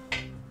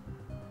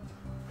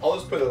 I'll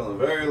just put it on a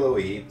very low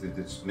heat to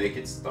just make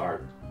it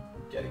start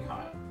getting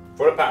hot.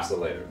 For the pasta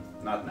later,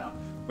 not now.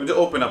 I'm going to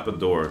open up the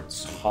door.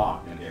 It's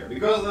hot in here.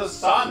 Because of the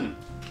sun!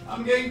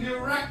 I'm getting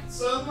direct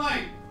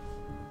sunlight!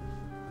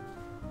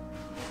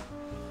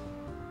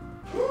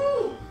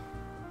 Woo!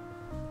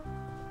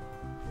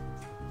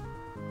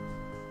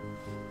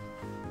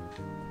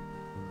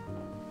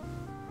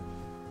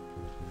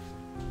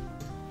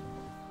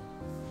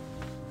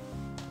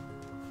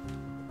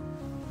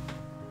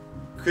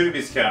 Could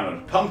be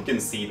scattered. Pumpkin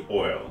seed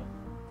oil.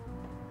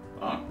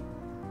 Oh.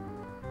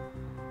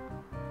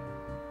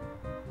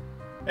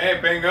 Hey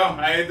Bingo,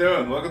 how you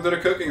doing? Welcome to the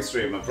cooking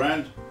stream, my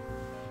friend.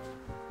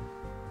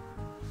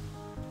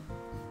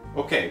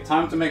 Okay,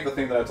 time to make the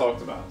thing that I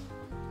talked about.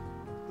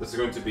 This is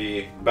going to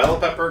be bell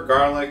pepper,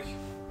 garlic,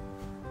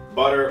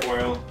 butter,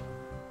 oil.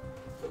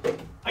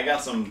 I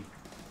got some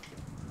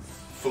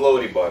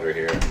floaty butter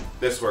here.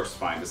 This works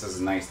fine. This has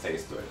a nice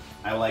taste to it.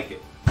 I like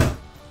it.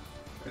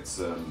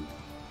 It's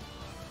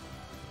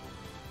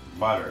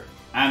butter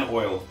and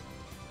oil.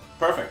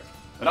 Perfect.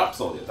 Without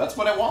sodium. That's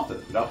what I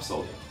wanted. Without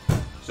sodium.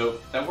 So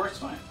that works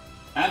fine.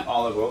 And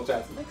olive oil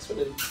to mix with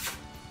it.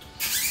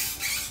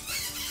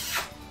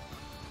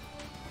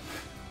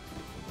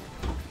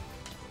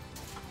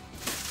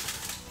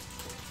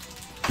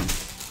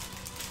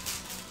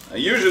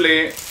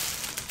 Usually,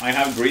 I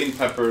have green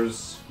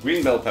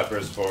bell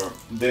peppers for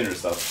dinner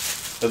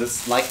stuff, but it's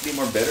slightly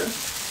more bitter,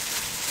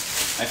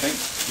 I think.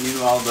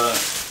 Meanwhile, the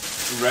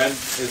red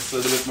is a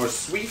little bit more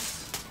sweet.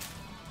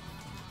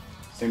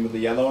 Same with the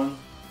yellow one.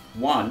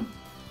 1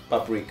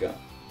 paprika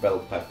bell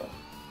pepper.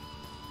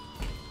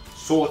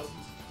 Salt.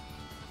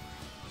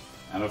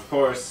 And of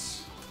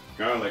course,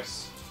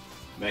 garlics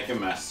make a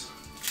mess.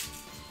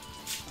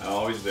 I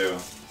always do.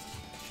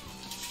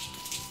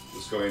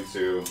 Just going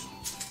to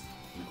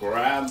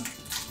grab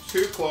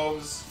 2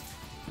 cloves.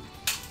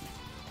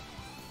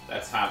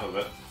 That's half of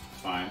it.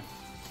 Fine.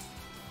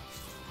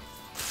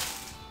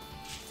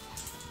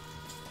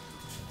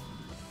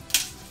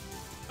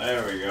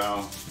 There we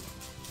go.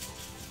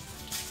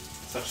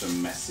 Such a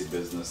messy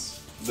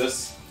business.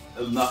 This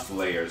enough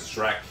layers,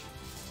 Shrek.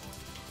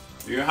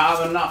 Do you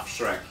have enough,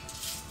 Shrek?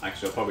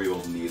 Actually, I probably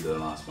will need the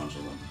last bunch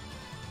of them.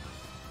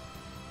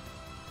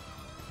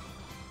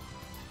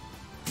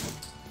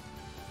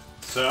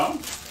 So,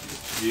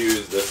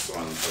 use this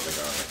one for the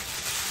garlic.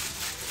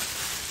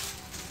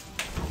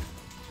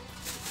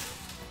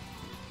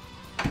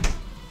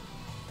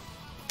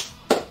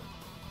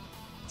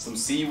 Some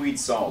seaweed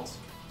salt.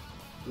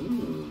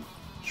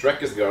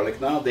 Shrek is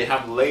garlic now. They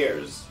have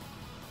layers.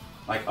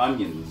 Like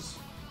onions.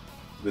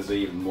 This is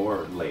even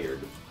more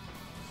layered.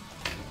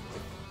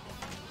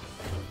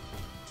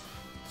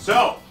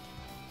 So,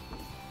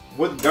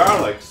 with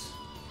garlics,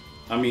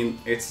 I mean,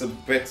 it's a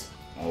bit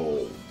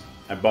old.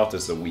 I bought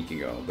this a week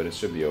ago, but it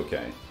should be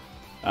okay.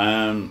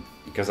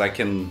 Because I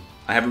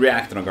have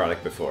reacted on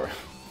garlic before.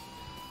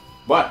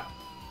 But,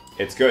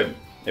 it's good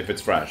if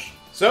it's fresh.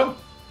 So,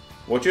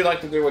 what you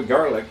like to do with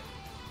garlic,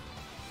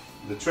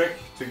 the trick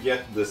to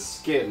get the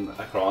skin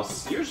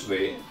across,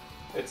 usually,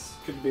 it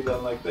could be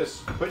done like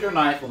this. Put your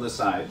knife on the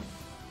side,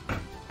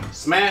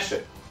 smash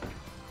it,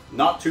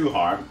 not too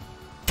hard,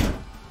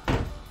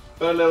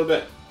 but a little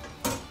bit.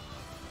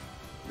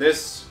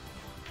 This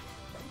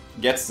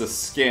gets the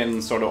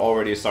skin sort of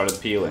already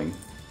started peeling.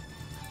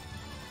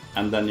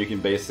 And then you can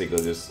basically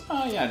just,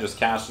 just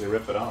casually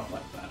rip it off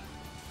like that.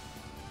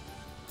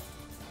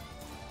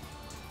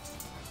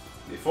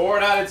 Before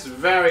that, it's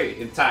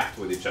very intact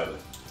with each other.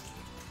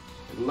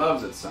 It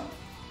loves itself.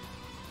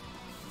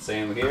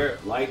 Same here,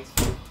 light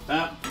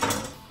tap.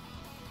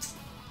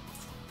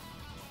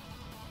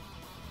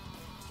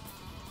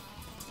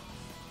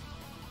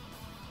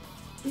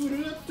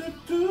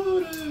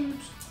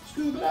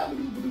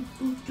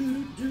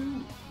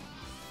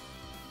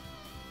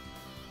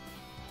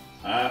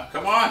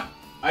 Come on!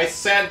 I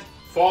said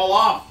fall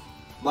off,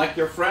 like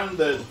your friend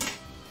did.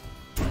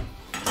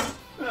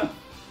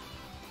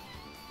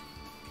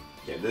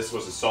 this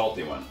was a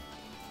salty one.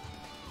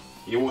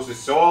 He was a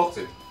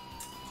salty.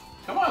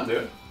 Come on,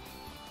 dude.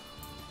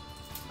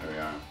 There we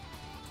are.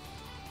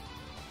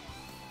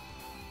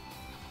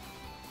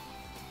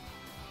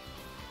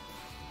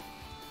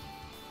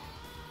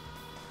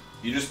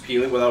 You just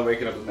peel it without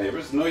waking up the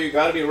neighbors? No, you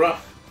gotta be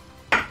rough.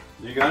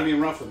 You gotta be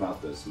rough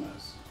about this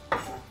mess.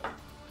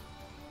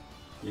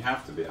 You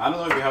have to be. I don't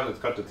know if you have to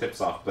cut the tips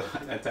off, but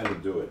I tend to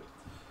do it.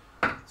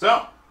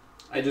 So,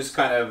 I just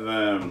kind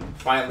of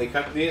finely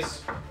cut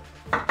these.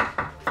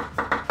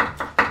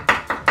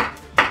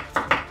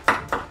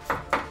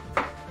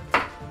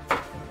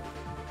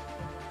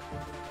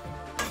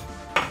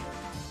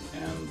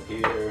 And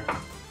here.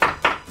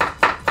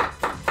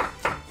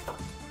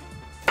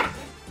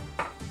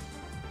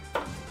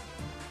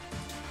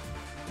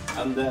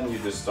 And then you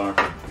just start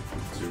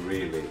to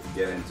really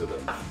get into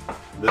them.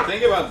 The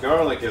thing about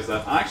garlic is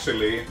that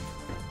actually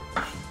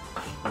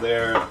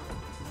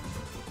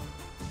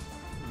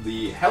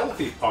the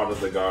healthy part of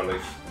the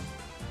garlic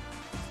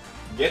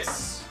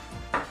gets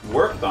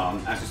worked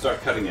on as you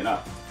start cutting it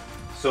up.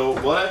 So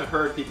what I've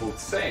heard people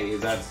say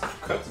is that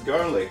cut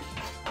garlic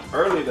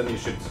earlier than you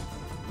should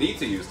need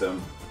to use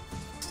them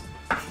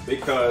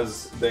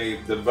because they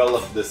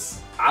develop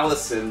this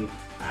allicin,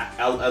 I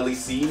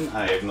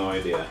have no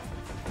idea.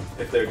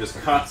 If they're just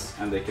cut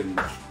and they can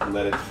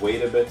let it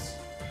wait a bit,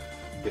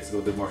 it gets a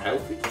little bit more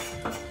healthy.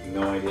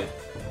 No idea.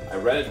 I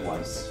read it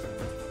once.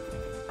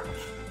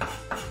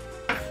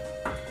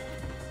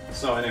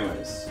 So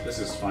anyways, this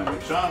is finely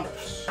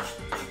chopped.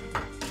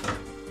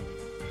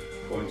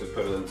 Going to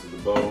put it into the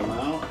bowl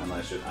now, and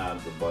I should add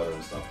the butter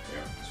and stuff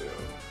here too.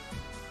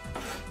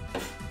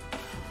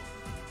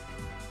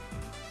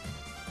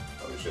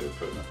 Probably should have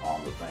put it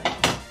on the thing.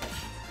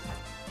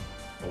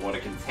 I want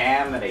to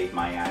contaminate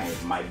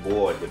my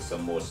board with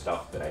some more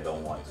stuff that I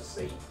don't want to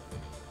see.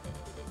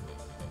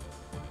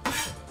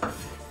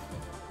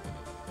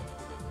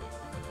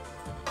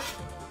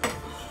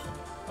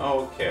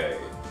 Okay,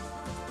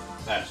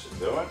 that should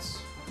do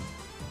it.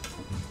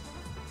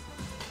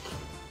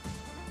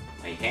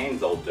 My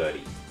hands all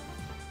dirty.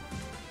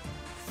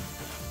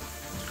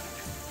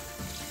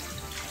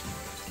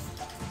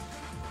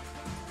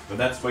 But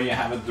that's why you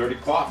have a dirty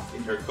cloth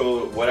in your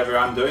cool whatever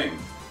I'm doing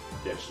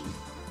kitchen.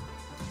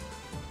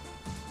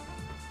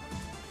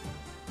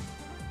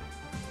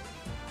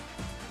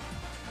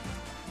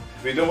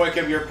 If you don't wake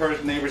up your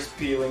neighbors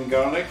peeling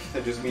garlic,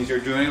 that just means you're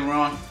doing it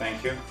wrong.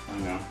 Thank you. I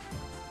know.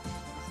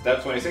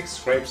 Step 26,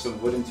 scrape some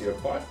wood into your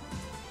pot.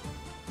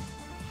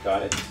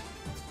 Got it.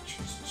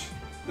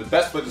 The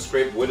best way to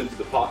scrape wood into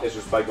the pot is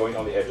just by going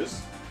on the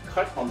edges.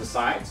 Cut on the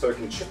side so it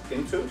can chip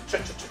into it.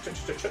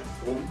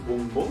 Boom,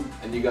 boom, boom.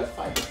 And you got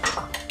fiber.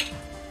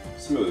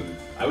 Smooth.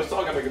 I was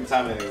talking about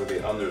contaminating with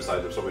the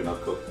underside of something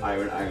not cooked.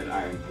 Iron, iron,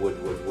 iron. Wood,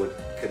 wood, wood.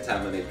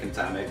 Contaminate,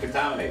 contaminate,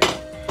 contaminate.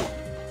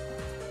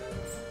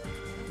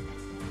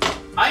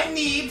 I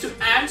need to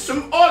add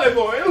some olive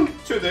oil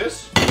to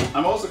this.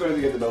 I'm also going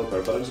to get the bell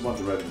pepper, but I just want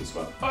to ready this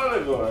one.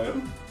 Olive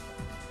oil.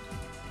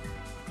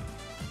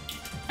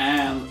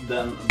 And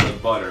then the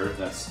butter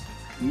that's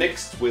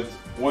mixed with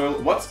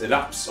oil. What's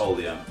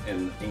rapsolja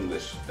in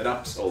English?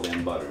 Rapsolja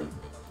and butter.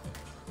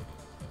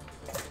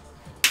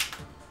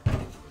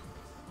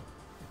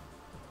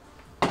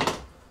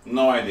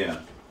 No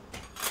idea.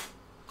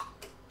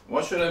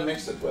 What should I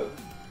mix it with?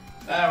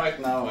 Right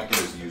now I can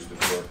just use the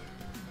fork.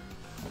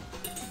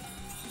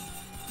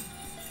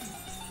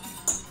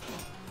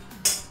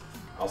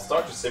 I'll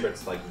start to simmer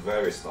it like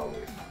very slowly.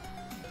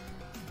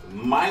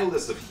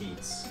 Mildest of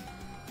heats.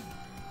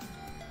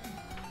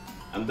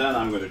 And then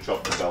I'm going to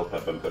chop the bell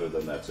pepper and put it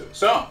in there too.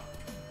 So,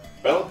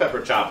 bell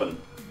pepper chopping.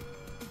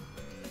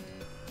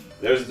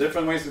 There's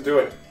different ways to do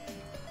it.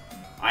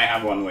 I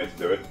have one way to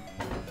do it.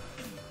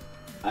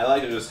 I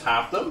like to just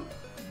half them.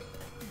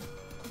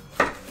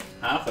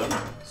 Half them,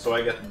 so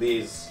I get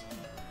these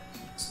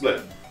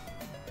split.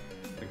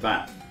 Like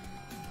that.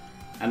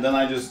 And then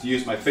I just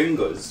use my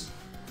fingers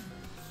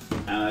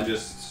and I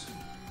just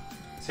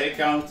take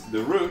out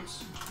the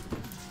roots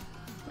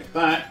like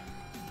that.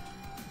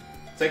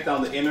 Take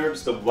down the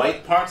innards, the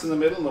white parts in the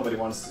middle. Nobody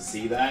wants to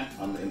see that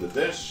in the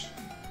dish.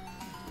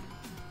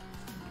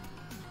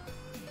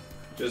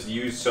 Just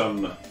use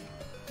some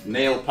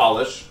nail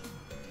polish.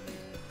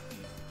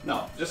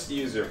 No, just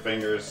use your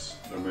fingers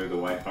to remove the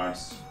white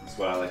parts. That's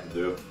what I like to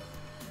do.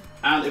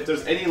 And if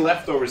there's any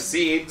leftover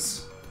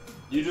seeds,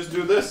 you just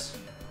do this.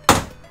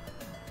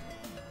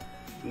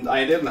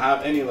 I didn't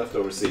have any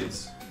leftover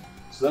seeds,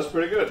 so that's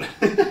pretty good.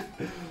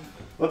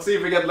 Let's see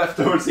if we get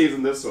leftover seeds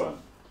in this one.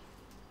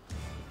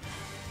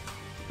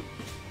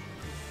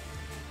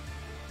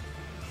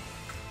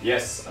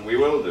 Yes, we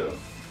will do.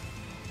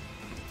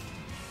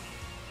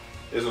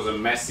 This was a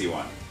messy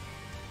one.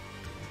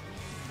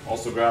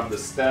 Also grab the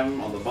stem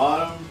on the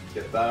bottom,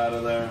 get that out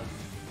of there.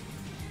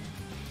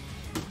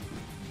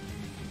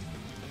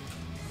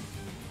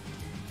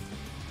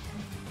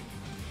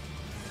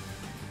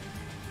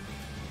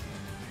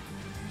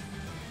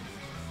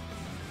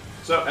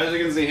 So as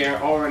you can see here,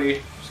 already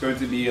there's going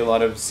to be a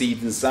lot of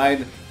seeds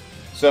inside.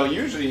 So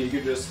usually you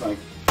could just like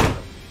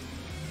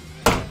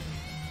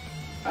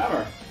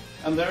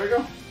And there we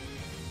go.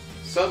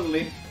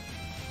 Suddenly,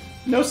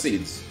 no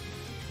seeds.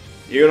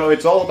 You know,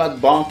 it's all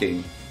about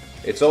bonking.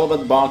 It's all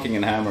about bonking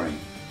and hammering.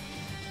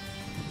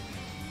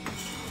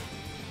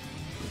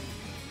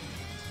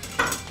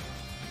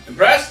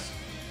 Impressed?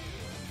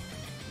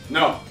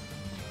 No.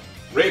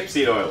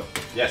 Rapeseed oil.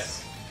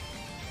 Yes.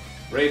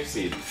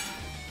 Rapeseed.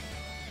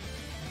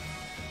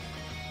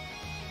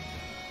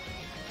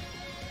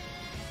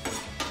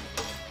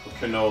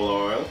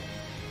 Canola oil.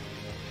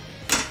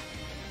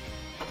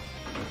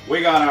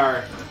 We got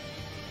our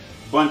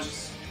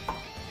bunches.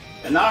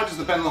 And now it just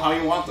depends on how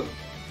you want them.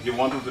 Do you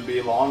want them to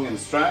be long and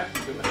straight?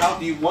 How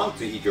do you want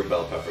to eat your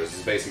bell peppers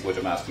is basically what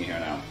I'm asking here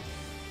now.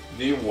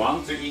 Do you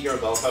want to eat your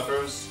bell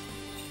peppers?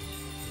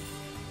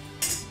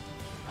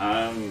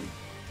 Do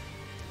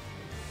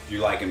you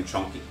like them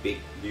chunky, big?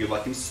 Do you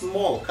like them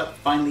small, cut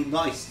finely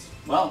diced?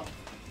 Well,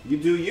 you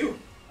do you.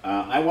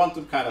 I want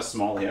them kind of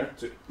small here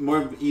to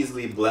more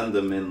easily blend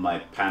them in my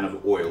pan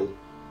of oil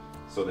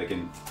so they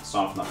can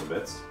soften up a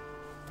bit.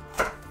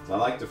 So I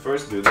like to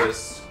first do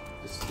this,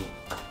 just to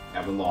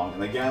have them long.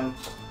 And again,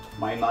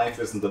 my knife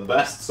isn't the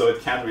best, so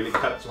it can't really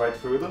cut right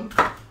through them.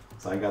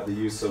 So I got to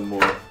use some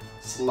more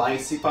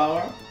slicey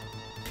power.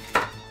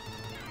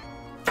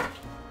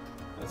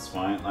 That's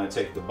fine. I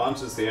take the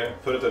bunches here,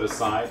 put it to the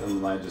side, and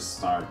then I just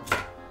start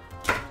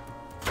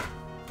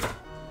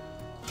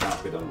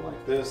chopping them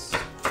like this.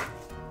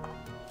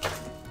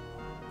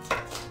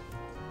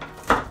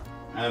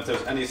 And if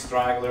there's any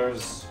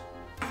stragglers,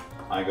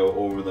 I go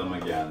over them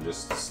again,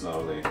 just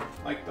slowly,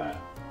 like that.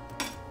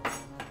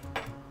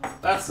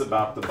 That's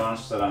about the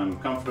bunch that I'm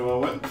comfortable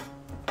with.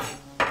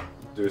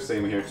 Do the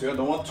same here too. I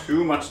don't want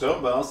too much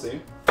though, but I'll see.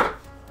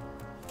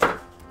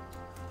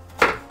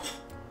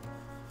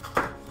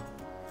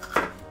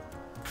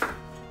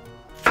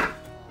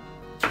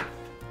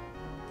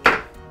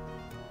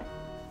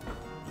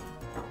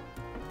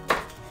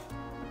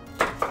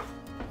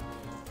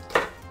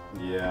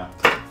 Yeah.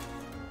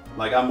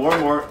 Like I'm more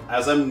and more,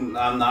 as I'm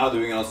now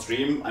doing it on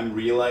stream, I'm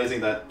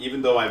realizing that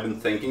even though I've been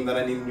thinking that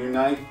I need a new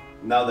knife,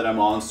 now that I'm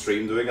on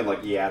stream doing it,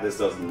 like, yeah, this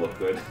doesn't look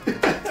good.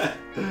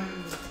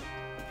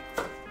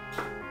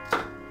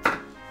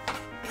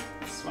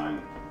 It's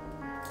fine.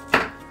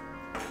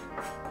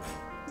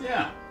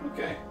 Yeah,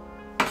 okay.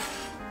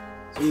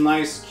 Some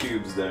nice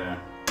cubes there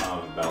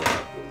of bell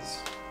peppers.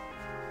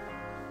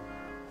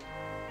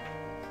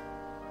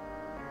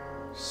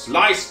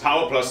 Slice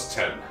power plus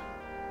 10.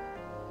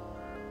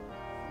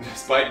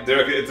 Despite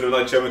directly into the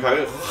light German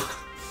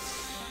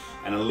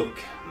and a look.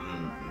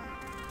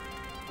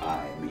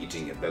 I'm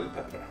eating a bell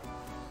pepper.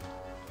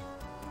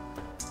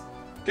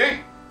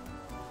 Okay,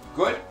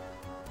 good.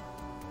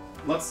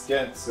 Let's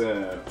get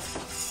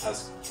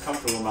as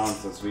comfortable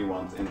amount as we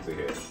want into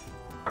here.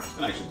 I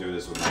can actually do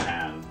this with my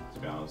hand, to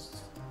be honest.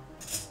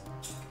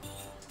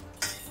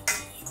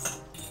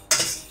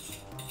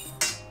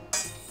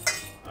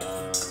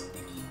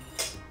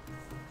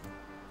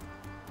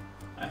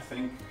 I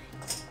think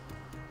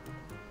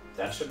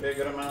that should be a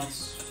good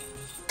amount.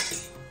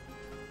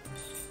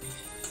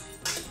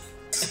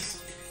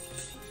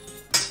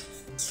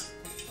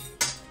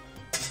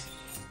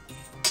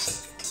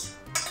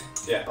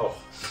 Yeah, oh,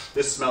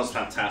 this smells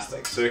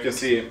fantastic. So you can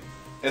see,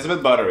 it's a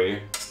bit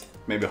buttery.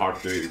 Maybe hard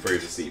for you to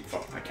see.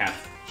 I can't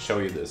show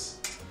you this.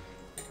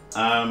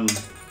 I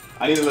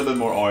need a little bit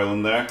more oil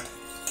in there.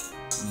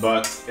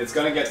 But it's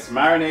gonna get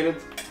marinated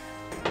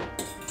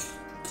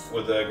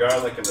with the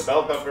garlic and the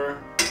bell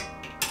pepper.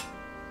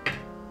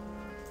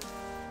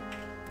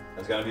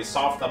 It's gonna be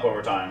softened up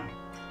over time.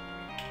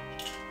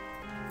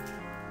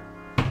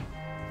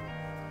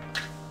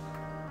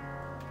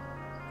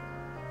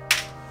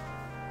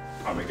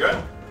 Probably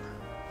good.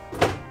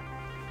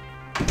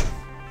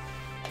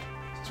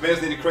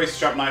 Tomatoes need a crazy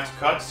sharp knife to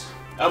cut.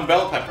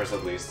 Bell peppers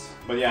at least.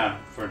 But yeah,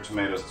 for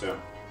tomatoes too.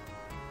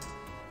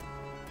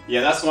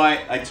 Yeah, that's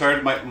why I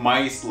turned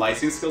my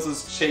slicing skills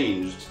has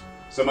changed.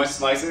 So my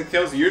slicing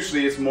skills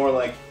usually is more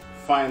like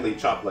finely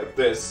chopped like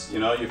this. You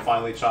know, you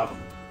finely chop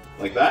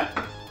like that.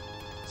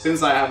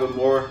 Since I have a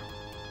more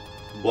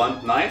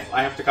blunt knife,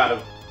 I have to kind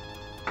of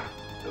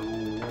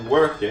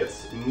work it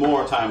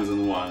more times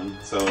than one.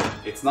 So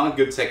it's not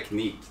good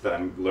technique that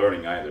I'm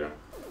learning either.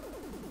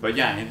 But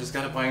yeah, you just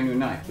gotta buy a new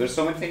knife. There's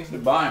so many things to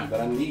buy that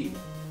I need.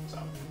 So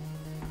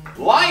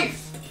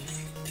life!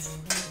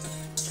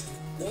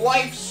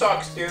 Life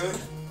sucks, dude.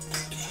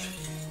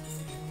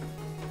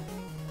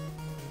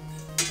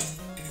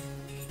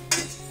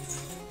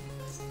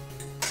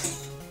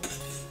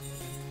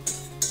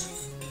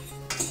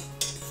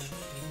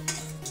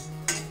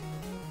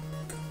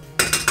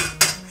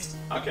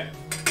 Okay.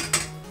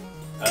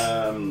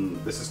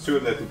 This is too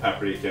little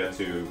paprika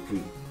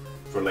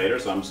for later,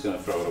 so I'm just gonna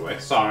throw it away.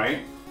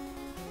 Sorry.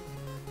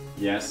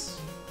 Yes.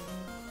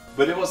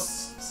 But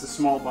it's a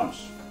small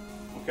bunch.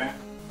 Okay?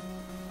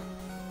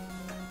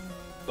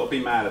 Don't be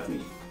mad at me.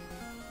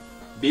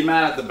 Be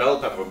mad at the bell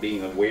pepper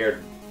being a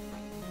weird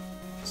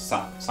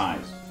size.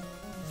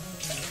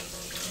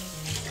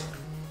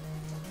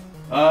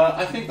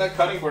 I think that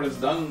cutting board is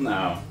done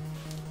now.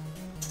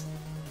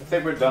 I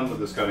think we're done with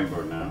this cutting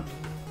board now.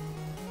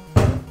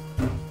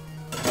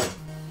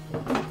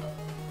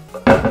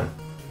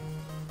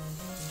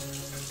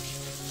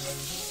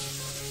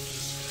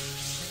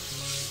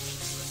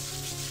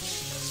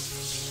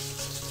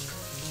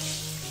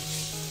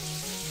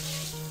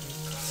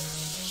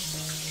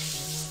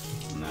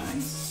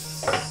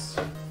 Nice.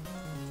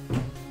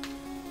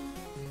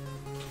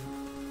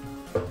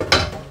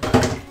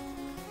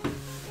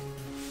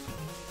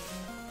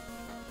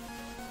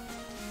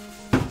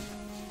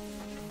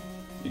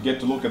 You get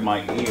to look at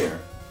my ear.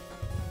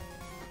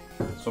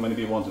 So many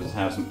people want to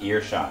have some ear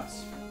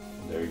shots.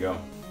 There you go.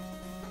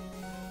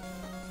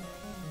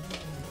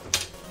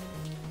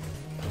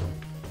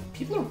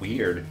 People are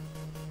weird.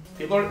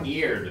 People are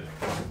eared.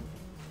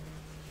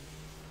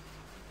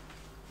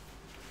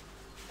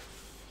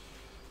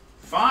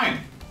 Fine.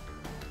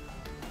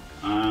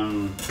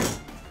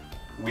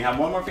 We have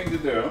one more thing to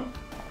do.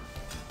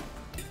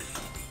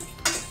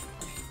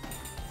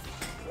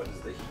 What is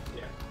the heat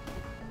here?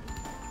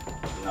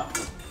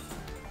 Nothing.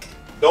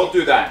 Don't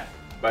do that,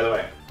 by the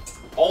way.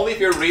 Only if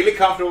you're really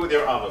comfortable with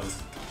your oven.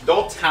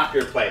 Don't tap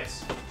your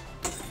plates.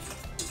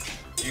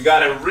 You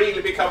gotta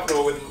really be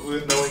comfortable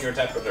with knowing your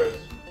temperatures.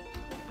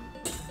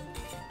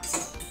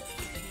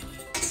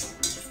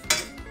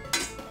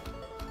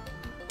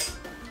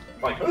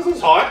 Like, this is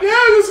hot. Yeah,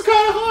 this is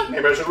kind of hot.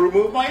 Maybe I should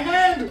remove my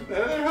hand.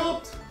 That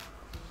helped.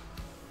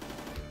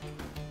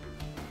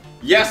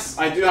 Yes,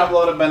 I do have a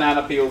lot of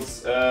banana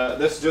peels.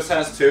 This just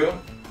has 2.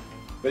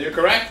 But you're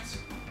correct.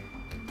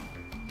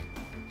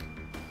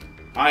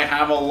 I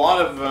have a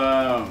lot of...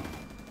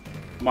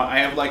 I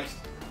have like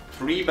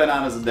 3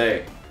 bananas a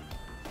day.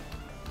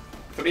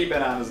 3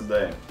 bananas a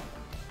day.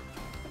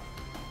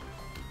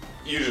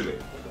 Usually.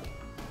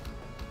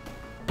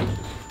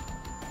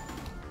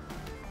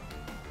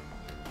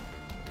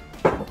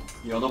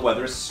 You know, the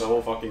weather is so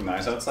fucking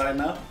nice outside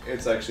now.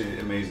 It's actually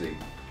amazing.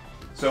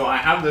 So I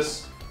have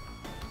this...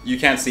 You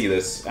can't see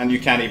this, and you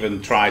can't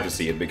even try to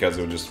see it because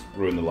it will just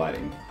ruin the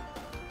lighting.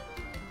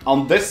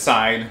 On this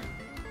side,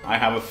 I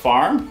have a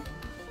farm.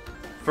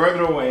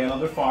 Further away,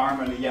 another farm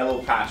and a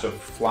yellow patch of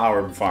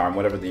flower farm,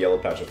 whatever the yellow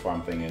patch of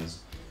farm thing is.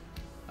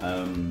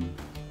 And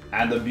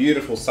the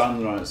beautiful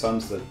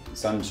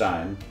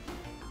sunshine.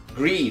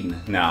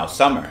 Green now,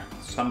 summer.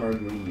 Summer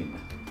green.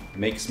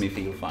 Makes me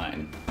feel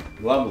fine.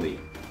 Lovely.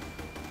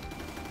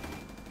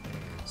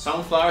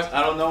 Sunflowers,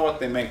 I don't know what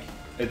they make.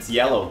 It's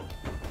yellow.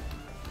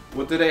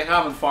 What do they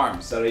have on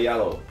farms that are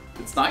yellow?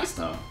 It's nice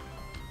though.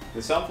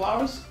 The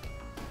sunflowers?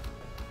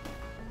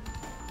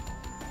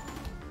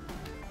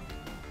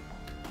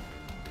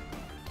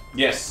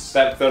 Yes,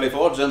 step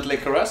 34, gently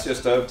caress your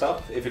stove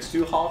top. If it's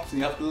too hot,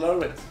 you have to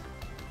lower it.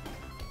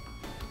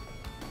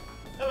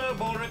 Hello,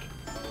 Baldric.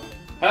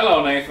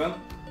 Hello, Nathan.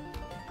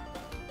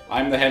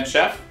 I'm the head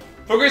chef.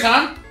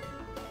 Fukuy-san!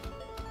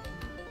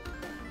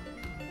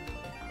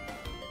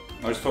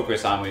 Where's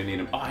Fukuy-san when you need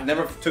him? Oh, I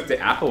never took the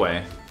app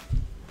away.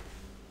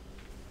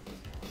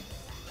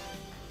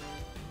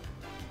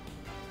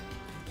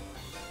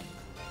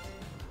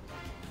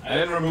 I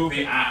didn't remove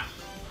the app.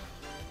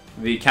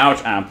 The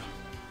couch app.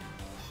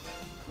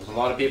 There's a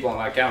lot of people on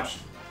my couch.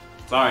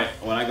 Sorry,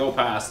 when I go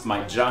past,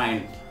 my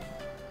giant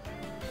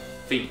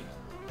feet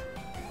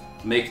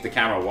make the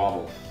camera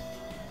wobble.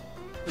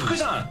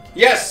 Fukuy-san!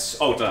 Yes,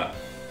 Ota!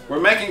 We're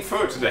making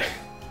food today.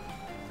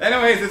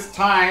 Anyways, it's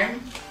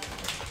time.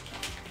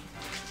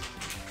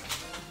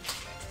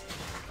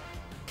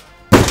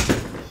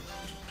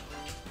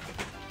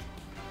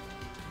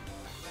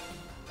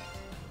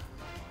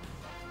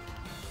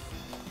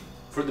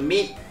 For the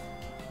meat.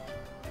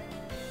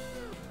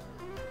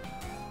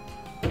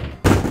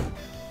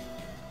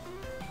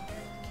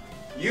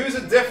 Use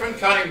a different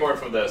cutting board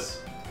for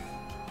this.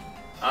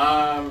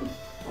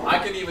 I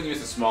can even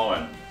use a small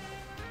one.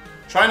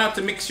 Try not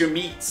to mix your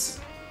meats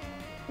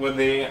with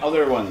the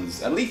other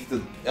ones. At least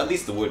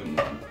the wooden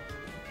one.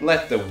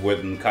 Let the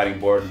wooden cutting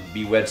board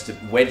be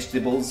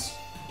vegetables.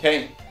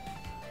 Okay.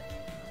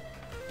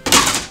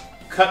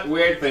 Cut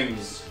weird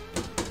things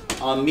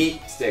on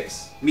meat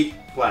sticks, meat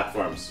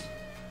platforms.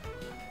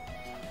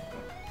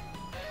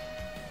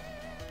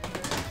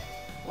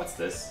 What's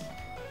this?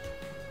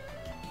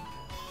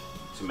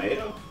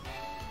 Tomato?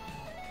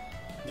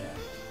 Yeah.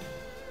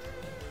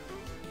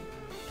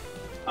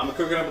 I'm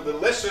cooking up a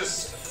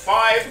delicious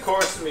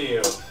 5-course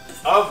meal.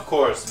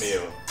 Of-course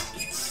meal.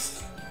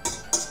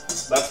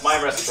 That's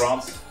my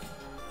restaurant.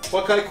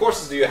 What kind of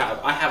courses do you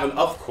have? I have an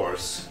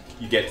of-course.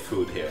 You get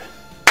food here.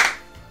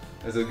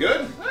 Is it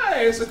good?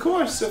 Hey, it's a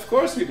course. Of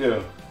course we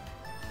do.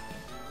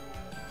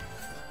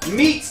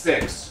 Meat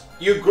sticks.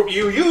 You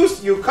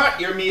cut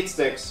your meat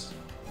sticks.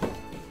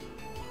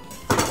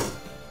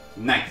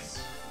 Nice.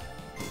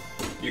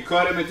 You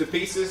cut them into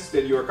pieces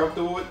that you are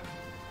comfortable with.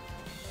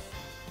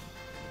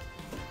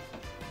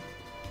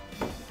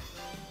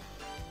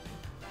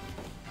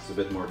 It's a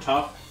bit more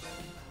tough,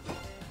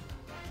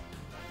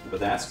 but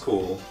that's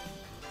cool.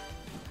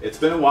 It's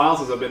been a while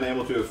since I've been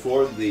able to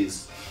afford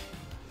these.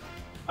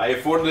 I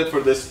afforded it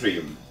for this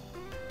stream.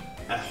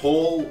 A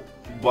whole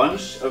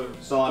bunch of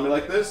salami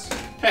like this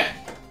Heh.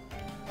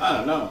 I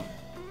don't know.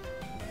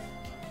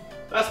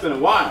 That's been a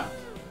while.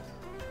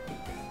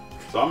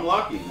 So I'm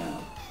lucky now.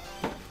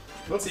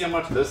 Let's see how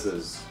much this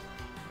is.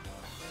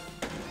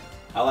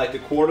 I like to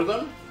quarter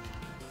them.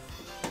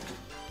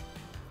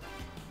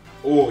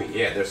 Oh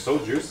yeah, they're so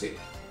juicy.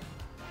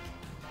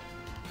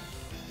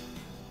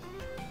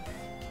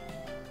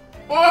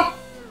 Oh!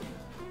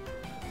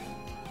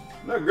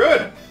 They're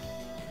good.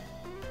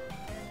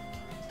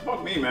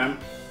 Fuck me, man.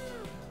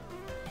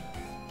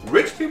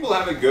 Rich people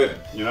have it good,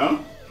 you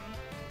know?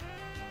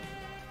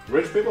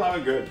 Rich people have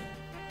it good.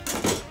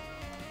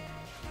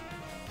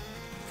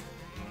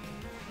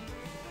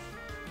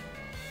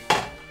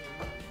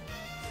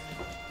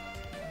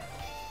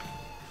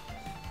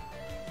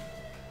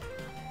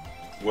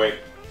 Wait.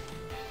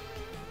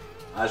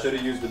 I should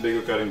have used the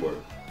bigger cutting board.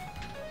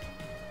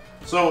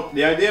 So,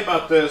 the idea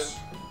about this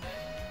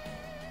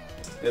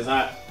is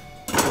that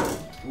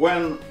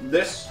when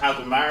this has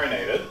been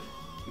marinated,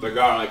 the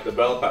garlic, the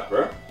bell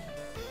pepper,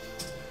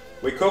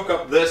 we cook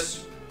up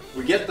this,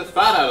 we get the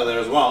fat out of there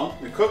as well,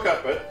 we cook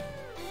up it,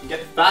 get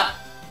fat,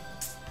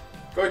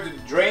 going to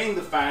drain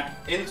the fat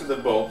into the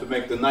bowl to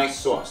make the nice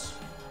sauce.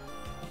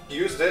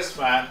 Use this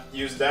fat,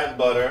 use that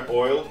butter,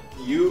 oil,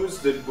 use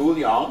the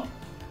bouillon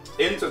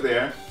into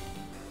there,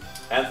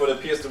 and for the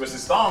pièce de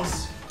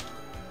résistance,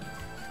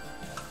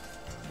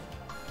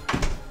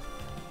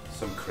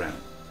 some crème.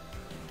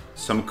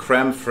 Some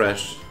crème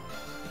fraîche.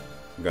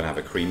 I'm gonna have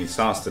a creamy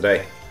sauce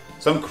today.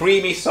 Some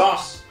creamy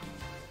sauce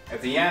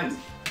at the end.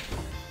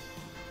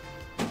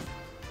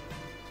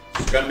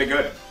 It's gonna be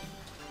good.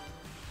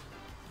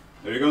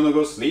 Are you gonna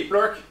go sleep,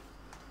 Lurk?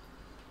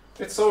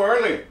 It's so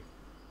early.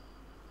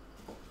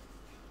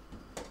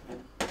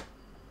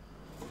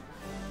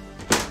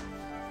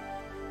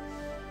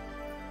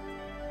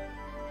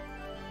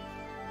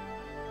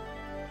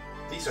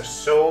 These are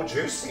so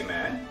juicy,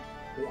 man.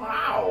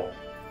 Wow.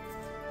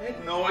 I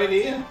had no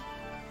idea.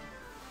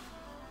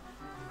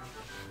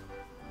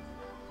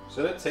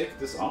 Should I take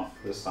this off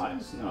the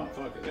sides? No,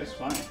 fuck it, it's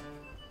fine.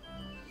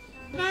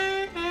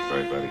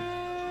 Right, buddy.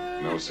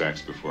 No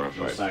sex before a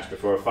No fight. snacks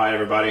before a fight,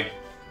 everybody.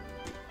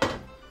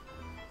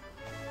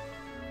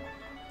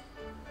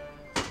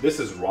 This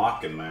is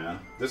rockin', man.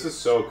 This is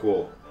so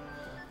cool.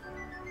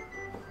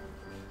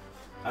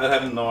 I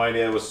had no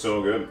idea it was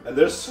so good. And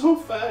they're so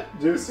fat,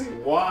 juicy.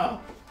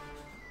 Wow.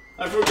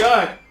 I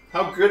forgot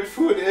how good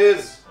food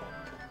is.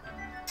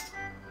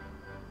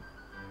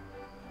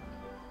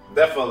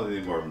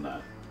 Definitely more than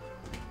that.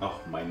 Oh,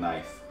 my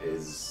knife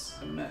is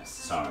a mess.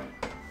 Sorry.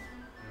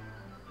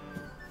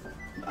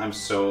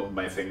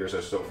 My fingers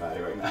are so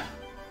fatty right now.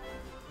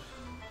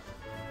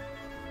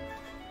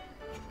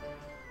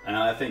 And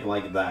I think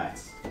like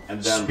that.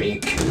 And then da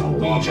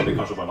kan vi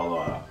kanskje bare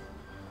la det.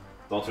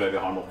 Da tror jeg vi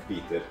har nok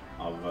biter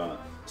av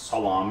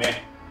salami.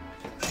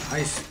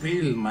 I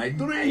spill my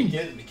drink.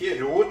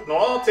 Ikke rot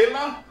nå til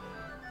da.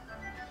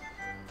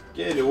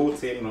 Ikke rot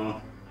til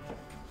nå.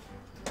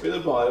 Blir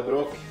det bare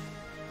bråk.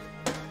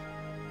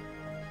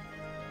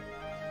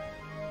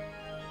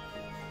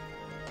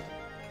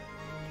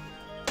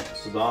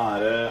 Så da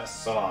det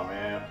salami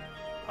her,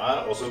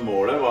 og så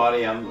målet var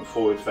igjen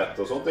få ut fett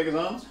og sånt, ikke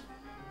sant?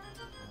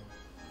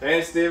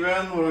 Hei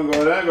Steven, hvordan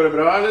går det? Går det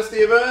bra eller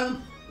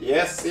Steven?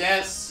 Yes,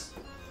 yes.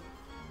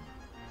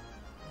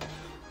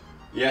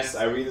 Yes,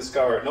 I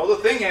rediscovered. No,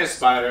 the thing is,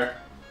 Spider,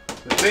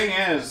 the thing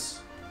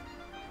is,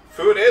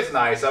 food is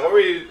nice.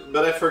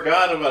 But I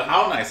forgot about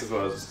how nice it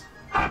was.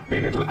 Happy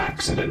little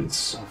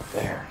accidents. Oh,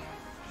 there.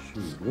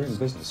 Jeez, we're in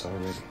business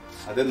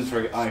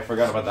already. I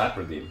forgot about that,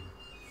 Pradeep.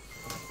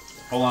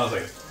 Hold on a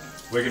second.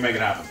 We can make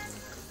it happen.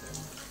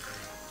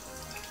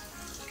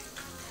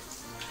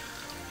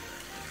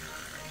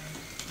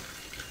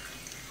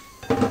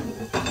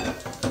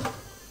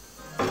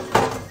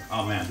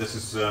 Oh man, this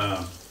is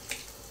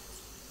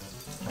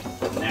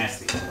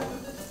nasty.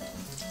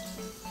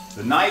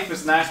 The knife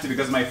is nasty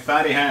because of my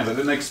fatty hands. I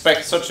didn't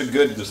expect such a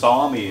good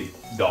salami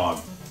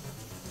dog.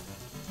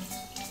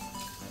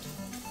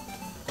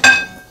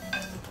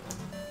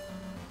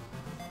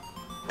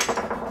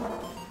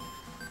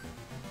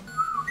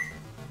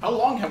 How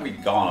long have we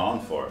gone on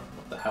for?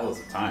 What the hell is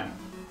the time?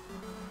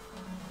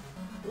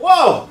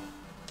 Whoa!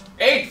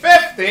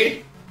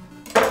 8:50?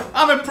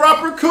 I'm a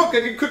proper cook.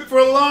 I can cook for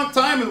a long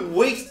time and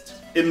waste.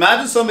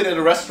 Imagine somebody at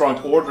a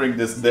restaurant ordering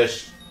this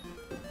dish.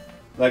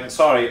 Like,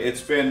 sorry,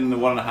 it's been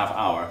 1.5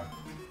 hours.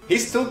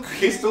 He's still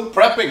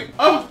prepping.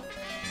 Oh!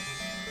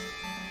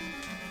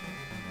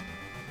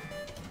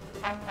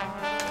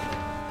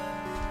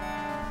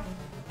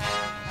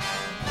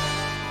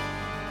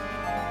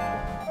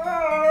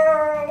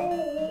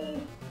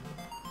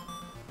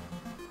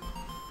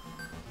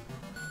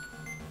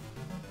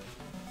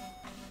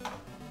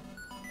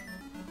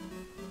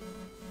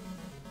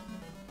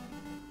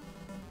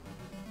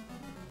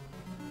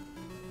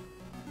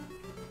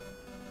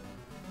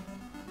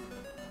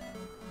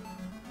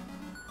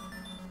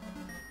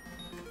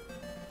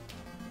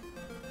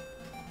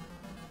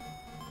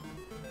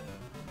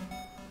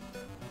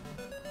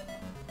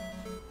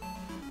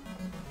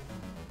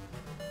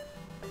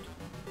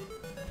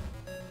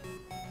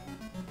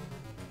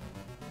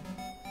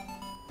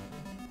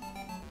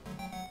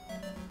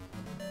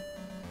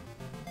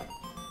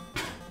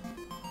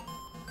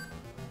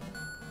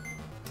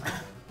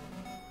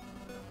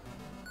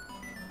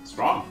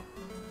 Strong.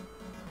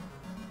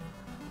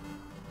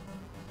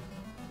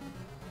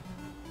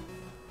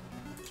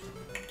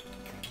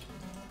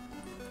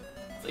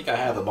 I think I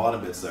had the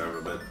bottom bits there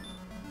a bit.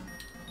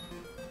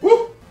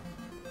 Woo!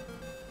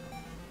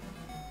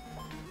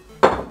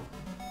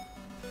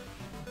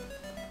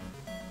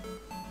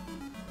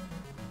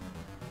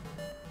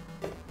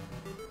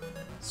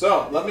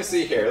 So let me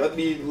see here. Let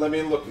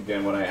me look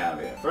again what I have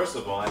here. First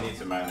of all, I need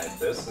to marinate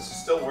this. This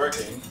is still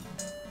working.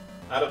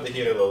 Out of the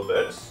heat a little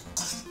bit.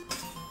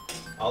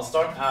 I'll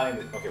start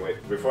adding the, okay,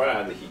 wait, before I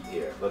add the heat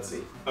here, let's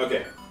see.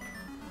 Okay.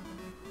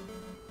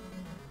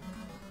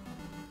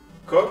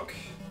 Cook,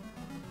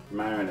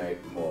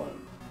 marinate more.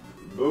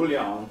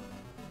 Bouillon,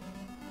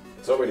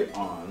 it's already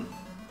on.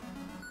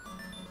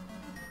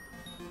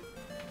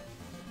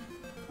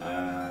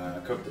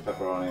 Cook the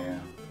pepperoni,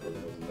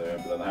 there,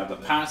 but then I have the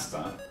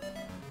pasta.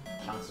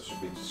 Pasta should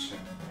be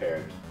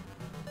prepared.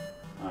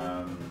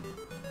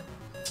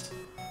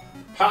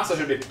 Pasta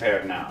should be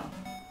prepared now.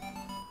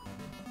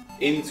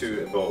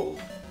 Into a bowl.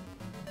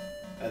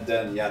 And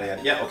then yada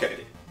yada. Yeah,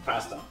 okay.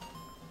 Pasta.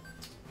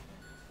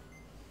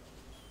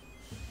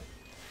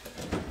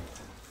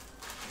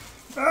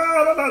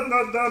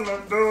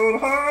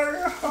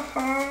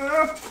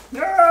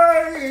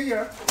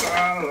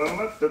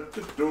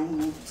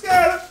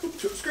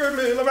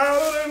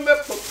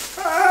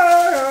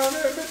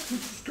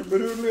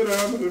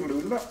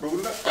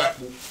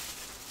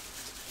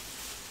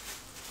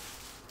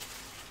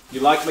 You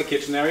like my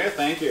kitchen area?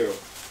 Thank you.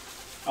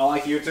 I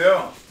like you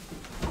too.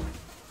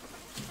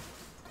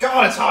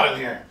 God, it's hot in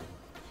here.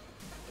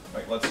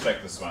 Wait, let's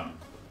check this one.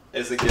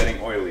 Is it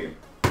getting oily?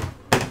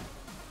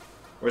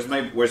 Where's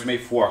my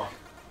fork?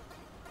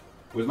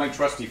 Where's my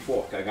trusty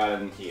fork? I got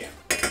it in here.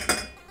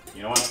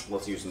 You know what?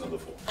 Let's use another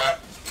fork.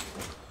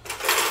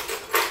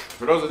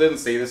 For those who didn't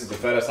see, this is the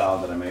feta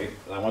salad that I made.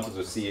 And I wanted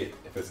to see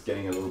if it's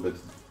getting a little bit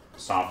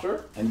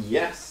softer. And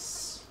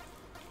yes,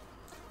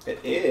 it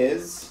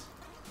is.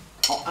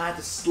 I'll add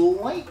the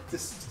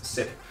slightest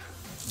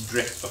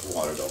drip of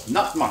water though.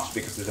 Not much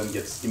because it then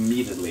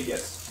immediately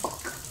gets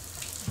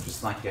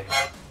just like a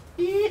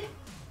yeah.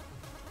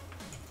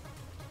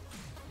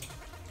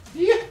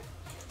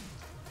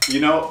 You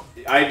know,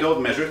 I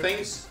don't measure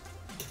things,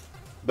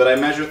 but I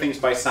measure things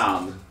by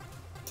sound.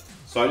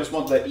 So I just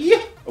want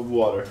the of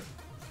water.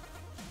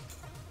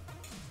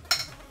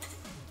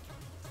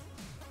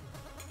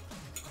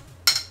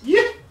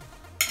 Yeah.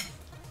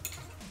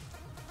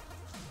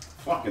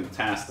 Fucking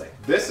tastic.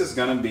 This is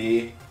gonna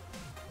be,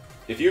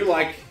 if you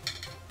like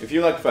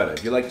feta,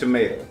 if you like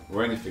tomato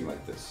or anything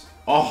like this.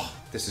 Oh,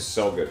 this is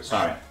so good.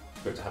 Sorry,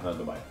 good to have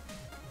another bite.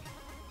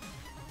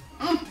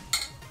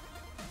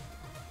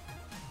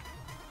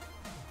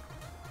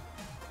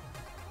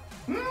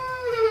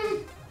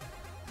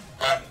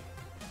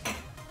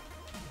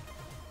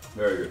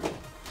 Very good.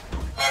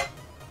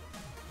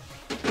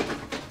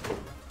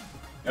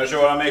 You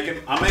know what I'm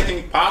making? I'm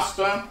making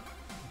pasta.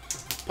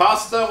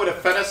 Pasta with a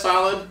feta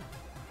salad.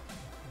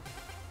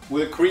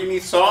 With a creamy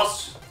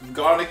sauce.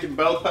 Garlic and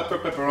bell pepper,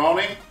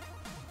 pepperoni.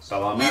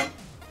 Salami.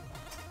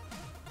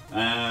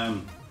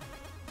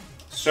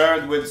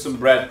 Served with some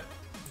bread.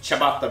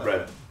 Ciabatta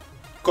bread.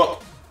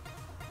 Cooked.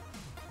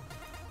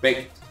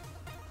 Baked.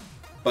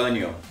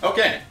 Bagno.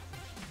 Okay.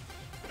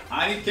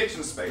 I need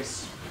kitchen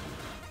space.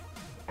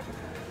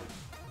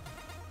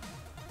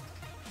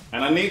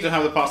 And I need to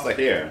have the pasta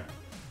here.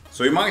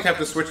 So you might have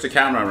to switch the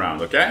camera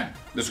around, okay?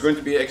 This is going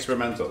to be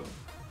experimental.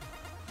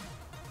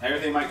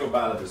 Everything might go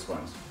bad at this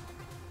point.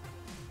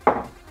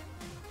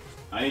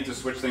 I need to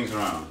switch things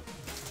around.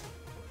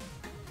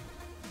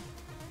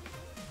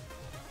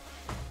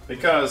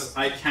 Because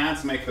I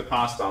can't make the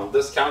pasta on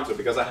this counter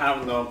because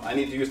I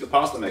need to use the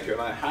pasta maker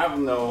and I have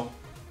no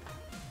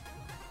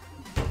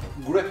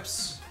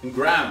grips and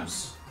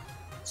grabs.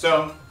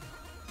 So,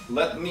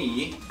 let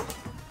me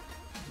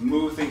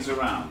move things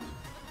around.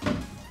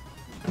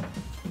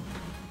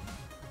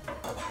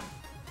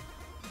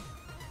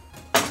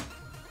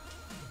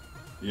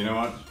 You know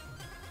what?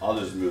 I'll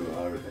just move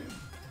everything.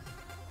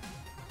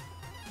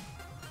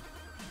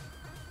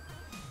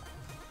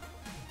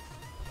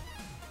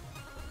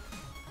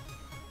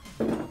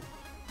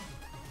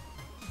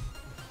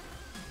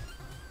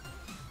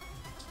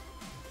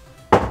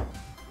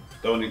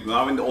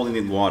 Now we only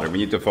need water. We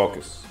need to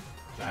focus.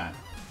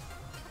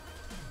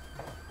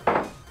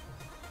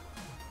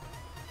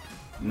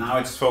 Now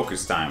it's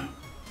focus time.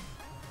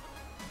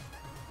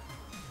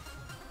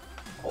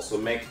 Also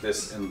make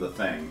this in the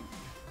thing.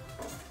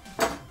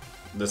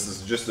 This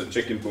is just a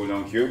chicken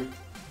bouillon cube.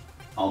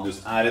 I'll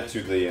just add it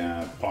to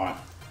the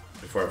pot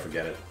before I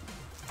forget it.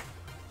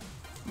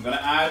 I'm gonna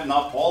add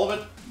not all of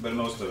it, but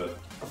most of it.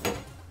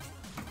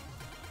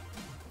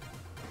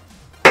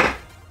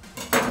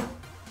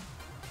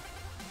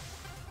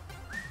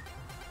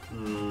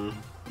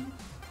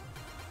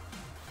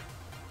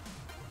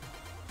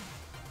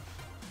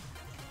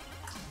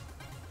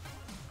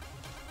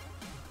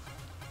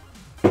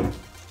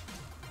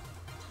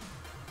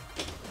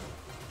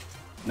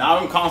 Now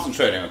I'm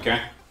concentrating,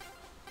 okay?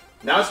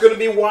 Now it's gonna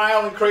be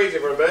wild and crazy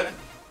for a bit.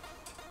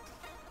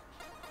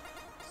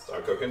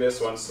 Start cooking this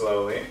one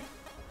slowly.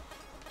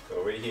 Go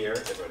over here,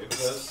 get ready for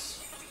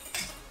this.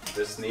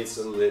 This needs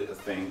a little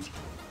thing.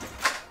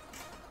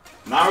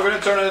 Now we're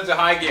gonna turn it into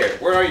high gear.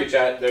 Where are you,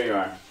 chat? There you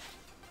are.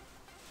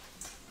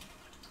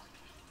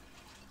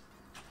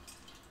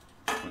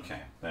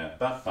 Okay.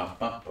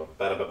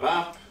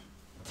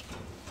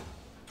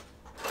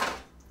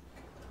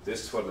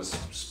 This for the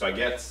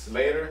spaghetti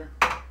later.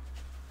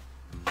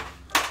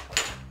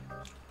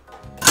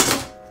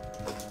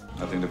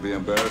 Nothing to be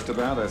embarrassed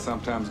about. I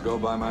sometimes go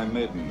by my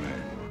maiden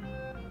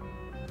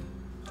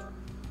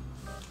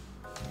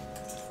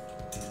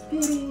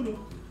name.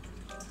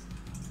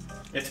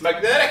 It's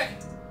magnetic!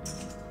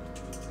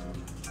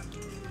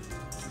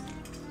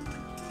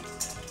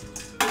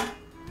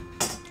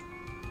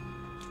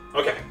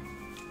 Okay.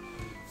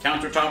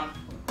 Countertop.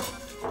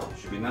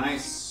 Should be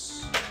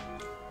nice.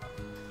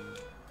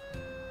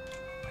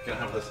 I can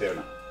have this here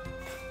now.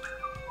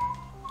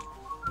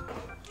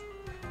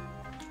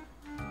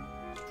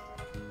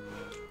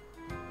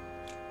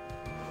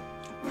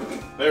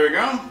 There we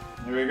go.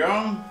 There we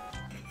go.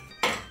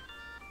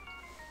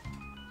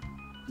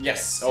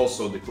 Yes,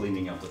 also the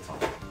cleaning of the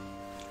top.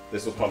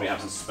 This will probably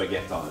have some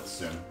spaghetti on it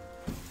soon.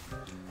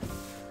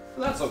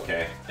 That's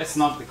okay. It's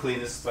not the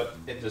cleanest, but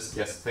it just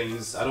gets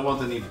things. I don't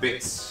want any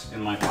bits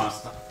in my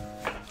pasta.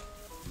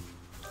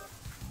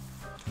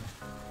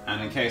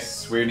 And in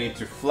case we need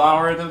to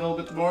flour it a little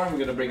bit more, I'm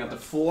gonna bring out the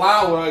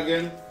flour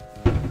again.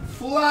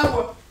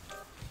 Flour!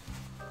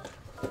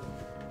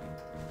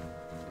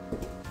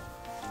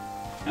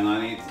 And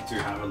I need to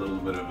have a little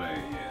bit of a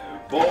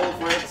bowl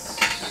for it.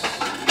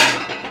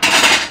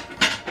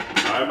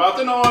 Sorry about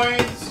the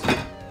noise.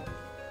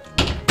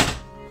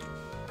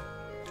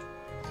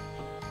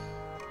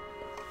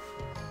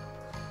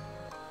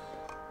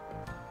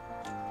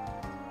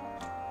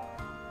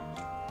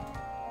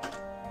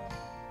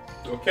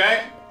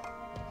 Okay.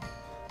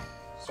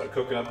 Start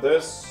cooking up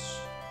this.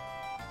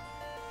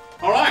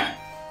 All right.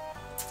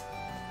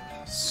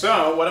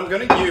 So what I'm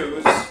gonna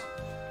use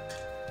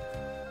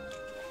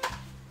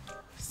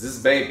is this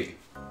baby.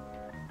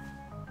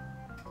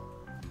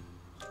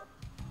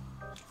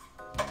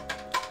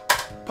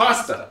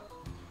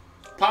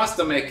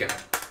 Pasta maker.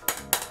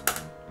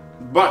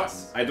 But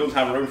I don't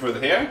have room for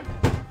it here,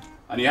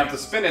 and you have to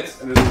spin it,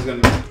 and this is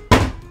gonna.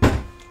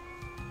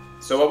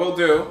 So what we'll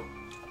do.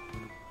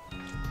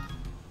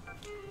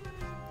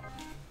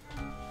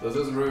 Does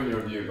this ruin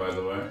your view, by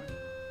the way?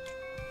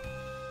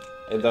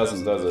 It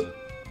doesn't, does it?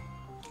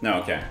 No,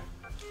 okay.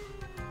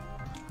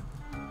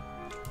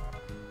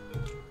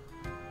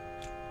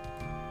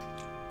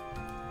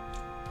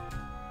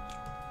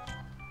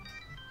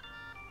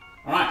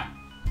 Alright.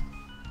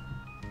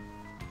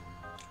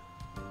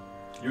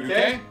 You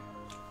okay?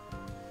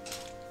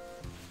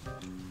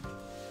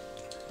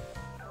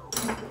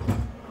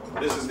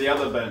 This is the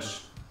other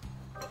bench.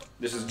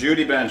 This is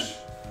Judy bench.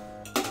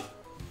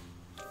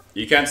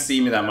 You can't see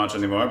me that much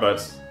anymore,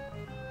 but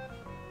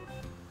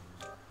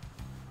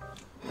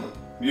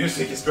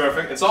music is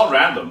perfect. It's all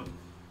random.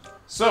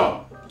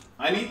 So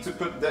I need to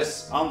put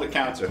this on the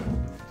counter.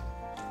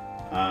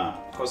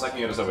 Of course I can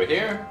get this over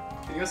here.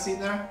 Can you guys see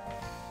there?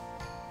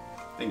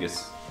 I think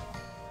it's...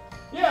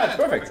 Yeah, it's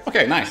perfect.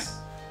 Okay, nice.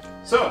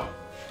 So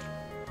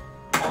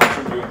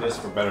I'll remove this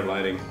for better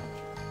lighting.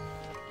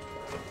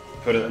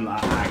 Put it in the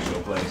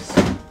actual place.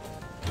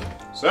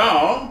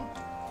 So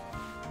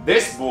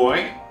this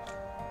boy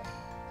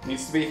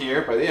needs to be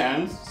here by the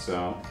end,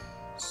 so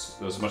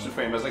do as much in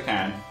frame as I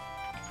can.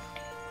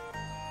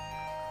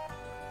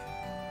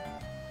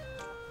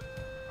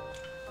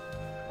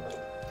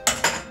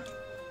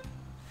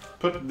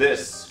 Put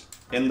this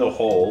in the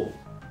hole.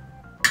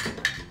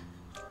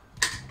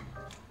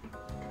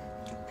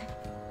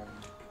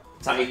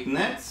 Tighten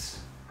it.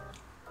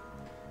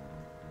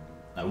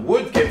 Now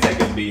wood can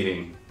take a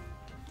beating.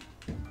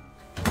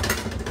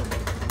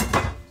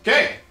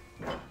 Okay.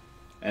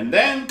 And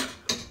then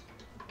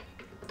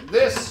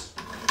this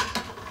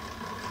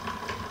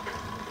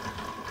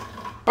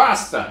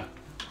pasta.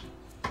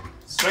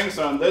 Strings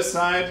are on this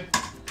side.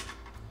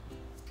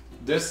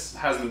 This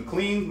has been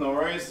cleaned, no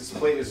worries. This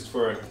plate is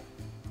for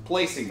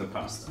placing the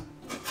pasta.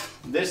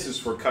 This is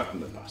for cutting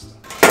the pasta.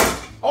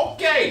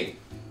 Okay!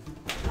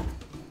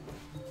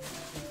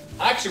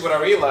 Actually, what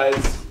I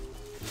realized,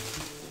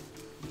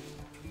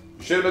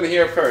 should have been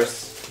here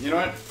first. You know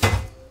what?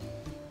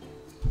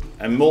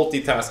 A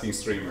multitasking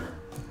streamer.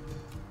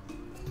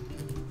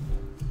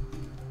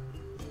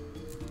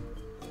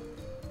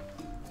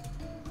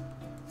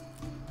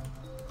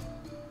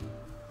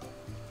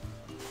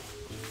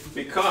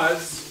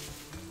 Because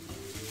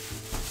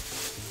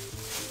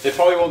it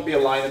probably won't be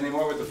aligned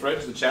anymore with the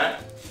fridge, the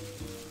chat.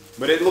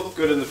 But it looked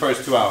good in the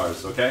first 2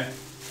 hours, okay?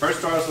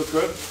 First 2 hours looked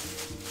good.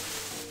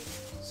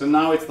 So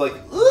now it's like,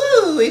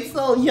 ooh, it's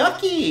all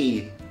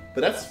yucky.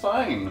 But that's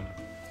fine.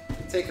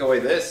 Take away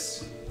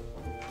this.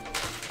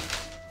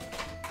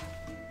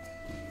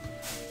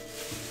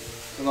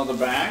 Another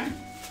bag.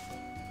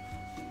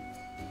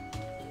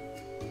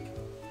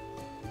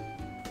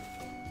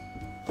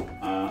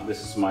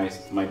 This is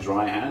my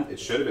dry hand. It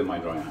should have been my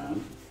dry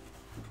hand.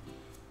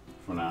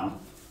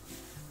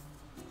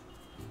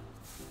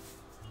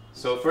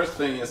 So first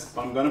thing is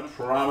I'm gonna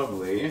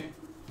probably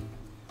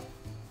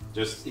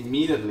just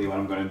immediately what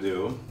I'm gonna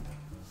do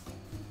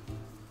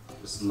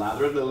is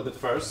lather it a little bit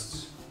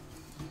first.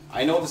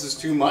 I know this is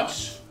too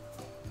much.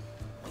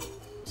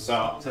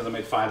 So since I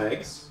made 5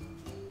 eggs,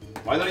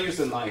 why don't I use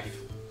the knife?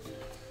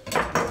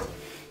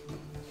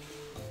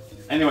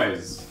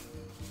 Anyways,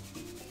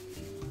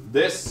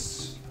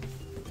 this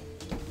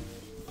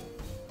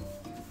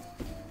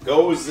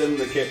goes in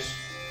the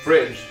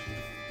fridge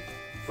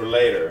for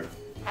later.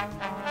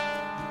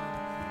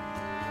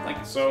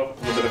 Like so, a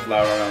little bit of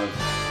flour around it.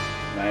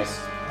 Nice.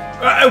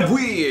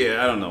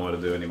 I don't know what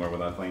to do anymore with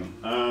that thing.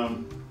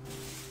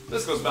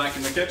 This goes back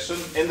in the kitchen,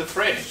 in the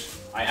fridge.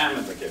 I am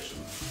in the kitchen.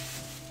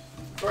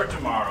 For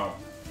tomorrow.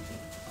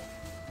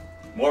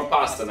 More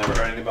pasta, never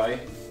hurt anybody.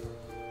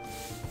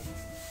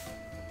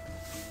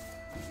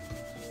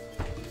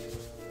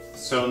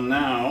 So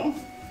now,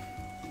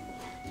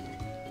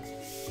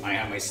 I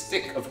have my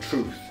stick of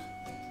truth.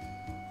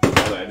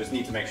 I just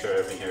need to make sure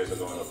everything here is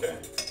going okay.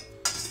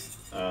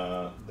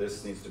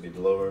 This needs to be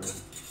lowered.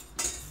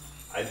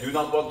 I do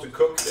not want to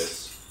cook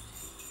this.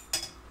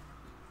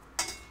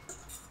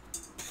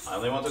 I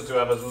only want it to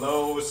have a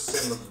low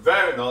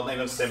simmer, not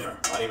even simmer,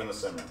 not even a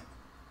simmer.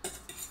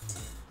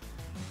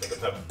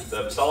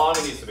 The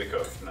salami needs to be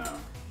cooked now.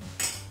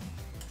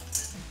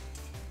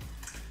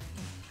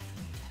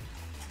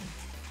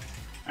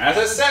 As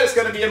I said, it's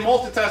going to be a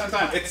multitasking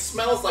time. It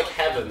smells like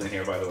heaven in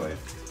here, by the way.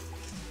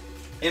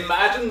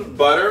 Imagine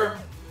butter,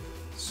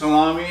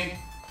 salami,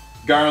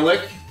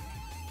 garlic.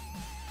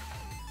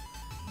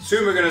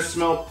 Soon we're going to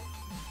smell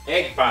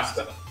egg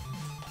pasta.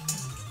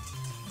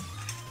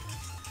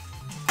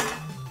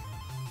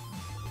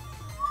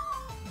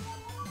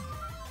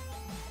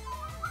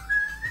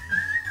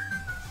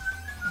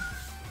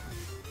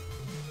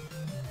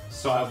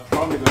 So I'm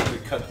probably going to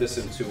cut this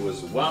in two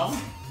as well.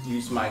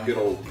 Use my good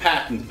old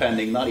patent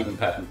pending, not even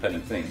patent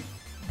pending thing.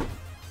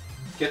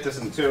 Get this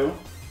in two.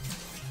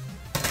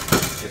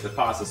 Get the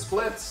pasta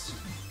splits.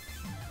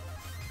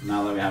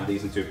 Now that we have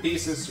these in 2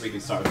 pieces, we can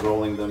start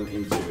rolling them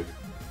into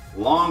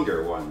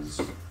longer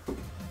ones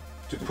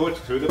to put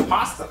through the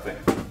pasta thing.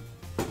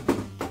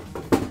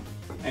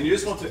 And you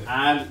just want to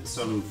add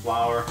some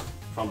flour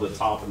from the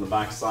top and the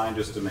back side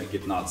just to make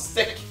it not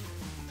stick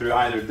through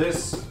either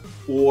this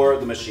or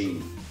the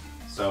machine.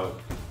 So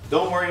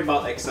don't worry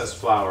about excess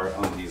flour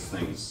on these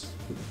things.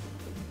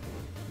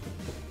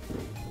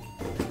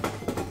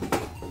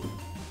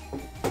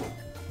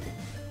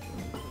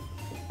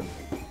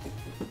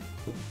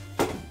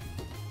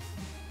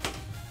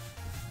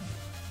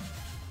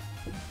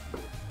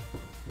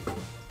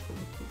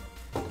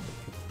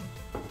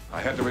 I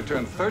had to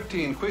return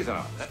 13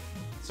 cuisines.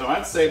 So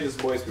I'd say this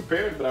boy is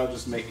prepared, but I'll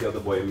just make the other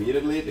boy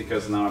immediately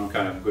because now I'm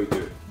kind of going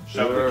to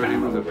shove the Sure, he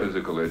camera was a over.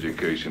 physical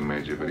education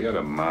major, but he had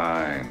a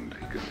mind.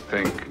 He could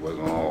think. He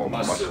wasn't all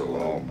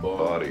muscle, all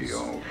body,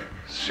 all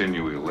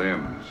sinewy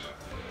limbs.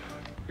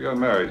 He got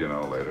married, you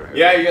know, later.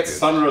 Yeah, you get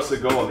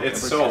Stealthygolem.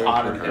 It's so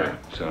hot in here.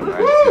 So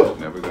nice kids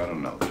never got a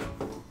note.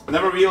 I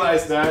never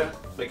realized that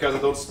because I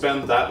don't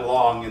spend that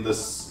long in the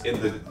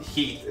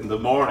heat in the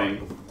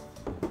morning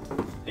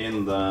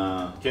in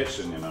the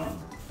kitchen, you know.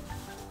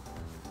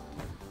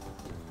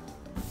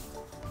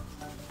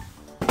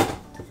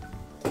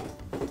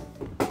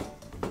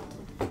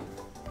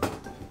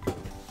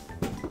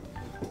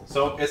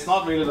 So it's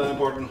not really that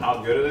important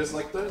how good it is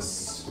like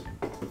this.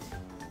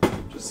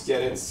 Just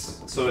get it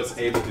so it's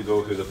able to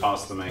go through the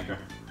pasta maker.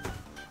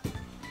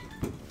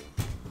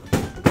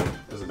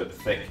 It's a bit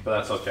thick, but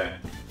that's okay.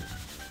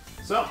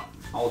 So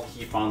I'll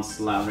keep on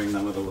slathering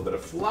them with a little bit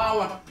of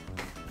flour.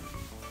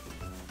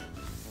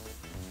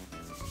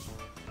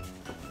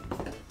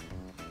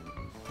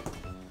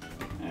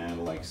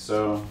 And like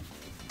so.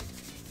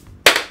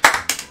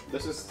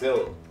 This is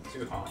still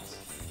too hot.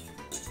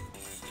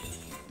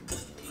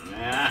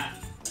 Nah.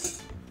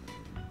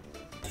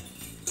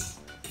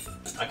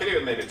 I could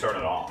even maybe turn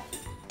it off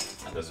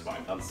at this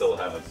point and still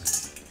have it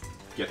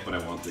get what I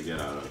want to get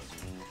out of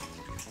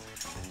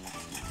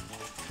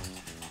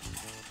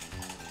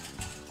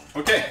it.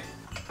 Okay.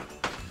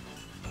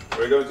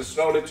 We're going to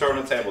slowly turn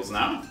the tables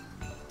now.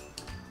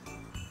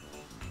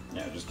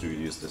 Yeah, just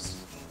use this.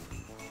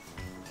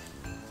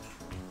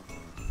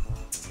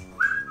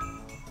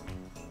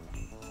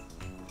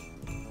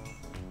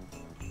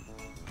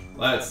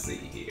 Let's see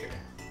here.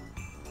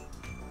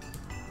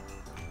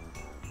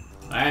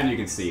 And you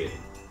can see it.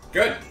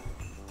 Good.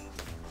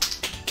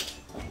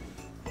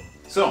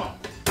 So,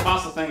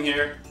 pasta thing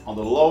here on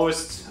the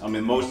lowest,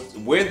 most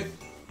width.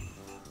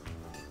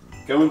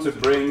 Going to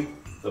bring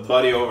the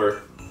body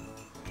over.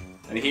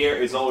 And here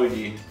is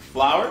already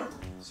flour.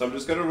 So I'm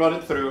just going to run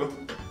it through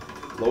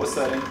lowest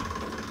setting.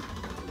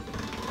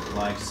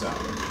 Like so.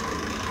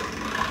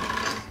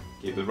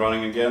 Keep it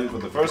running again for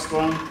the first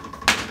one.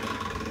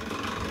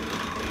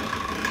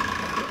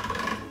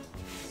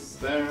 It's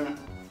there.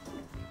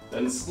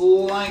 Then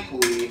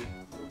slightly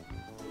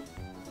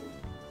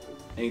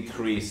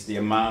increase the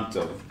amount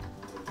of,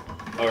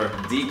 or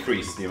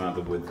decrease the amount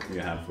of width you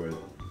have for it.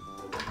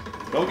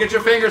 Don't get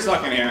your fingers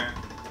stuck in here.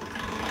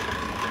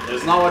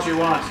 It's not what you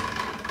want.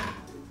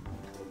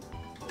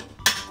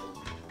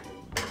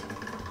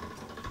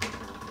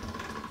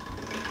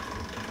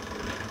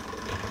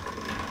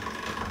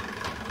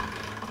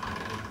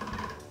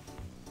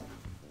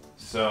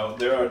 So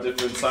there are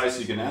different sizes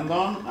you can end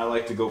on. I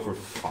like to go for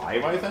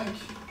 5, I think.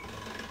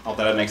 Not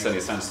that it makes any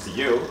sense to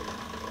you.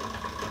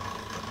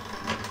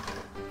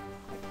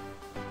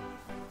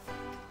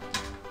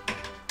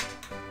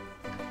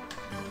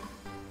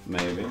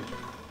 Maybe.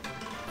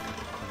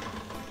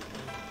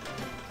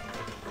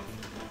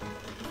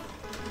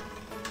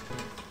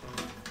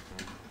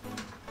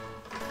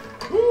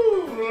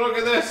 Woo! Look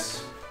at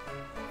this!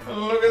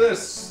 Look at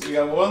this! We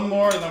got one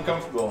more and I'm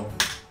comfortable.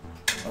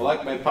 I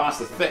like my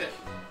pasta thick.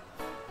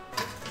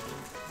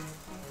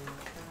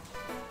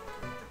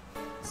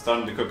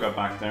 Starting to cook up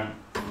back there.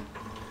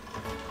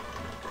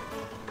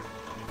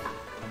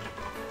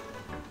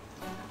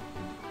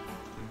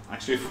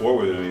 Actually, 4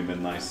 would have really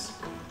been nice.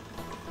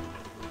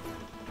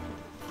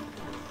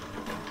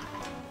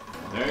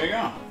 There you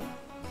go.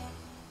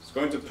 Just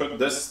going to put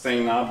this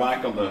thing now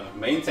back on the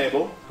main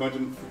table. Going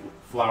to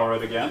flour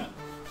it again.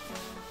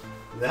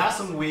 It has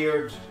some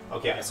weird...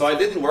 Okay, so I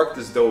didn't work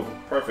this dough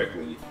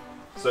perfectly.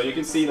 So you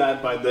can see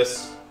that by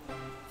this.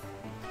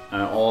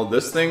 All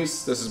these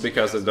things, this is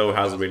because the dough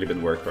hasn't really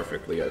been worked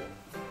perfectly yet.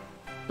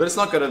 But it's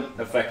not going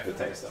to affect the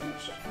taste that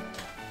much.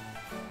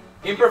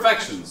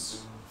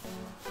 Imperfections.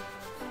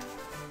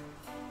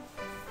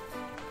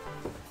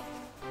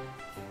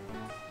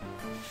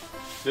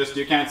 Just,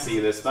 you can't see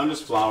this, I'm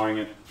just flouring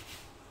it.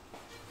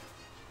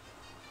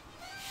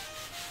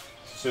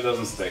 So it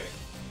doesn't stick.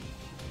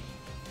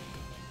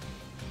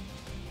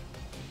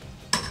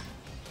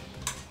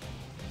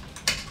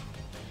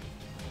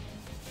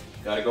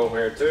 Gotta go over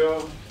here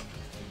too.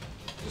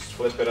 Just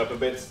flip it up a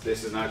bit.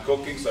 This is not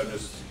cooking, so I'm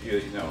just,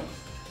 you know,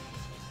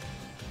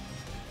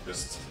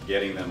 just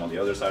getting them on the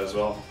other side as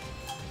well.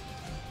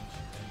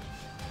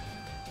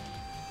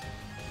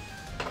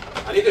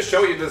 I need to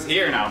show you this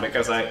here now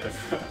because I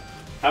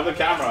have the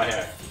camera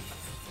here.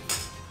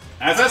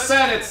 As I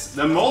said, it's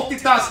the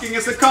multitasking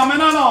is coming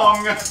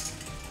along. It's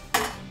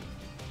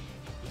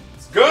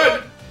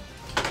good.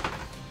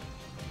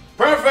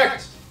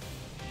 Perfect.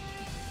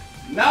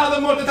 Now the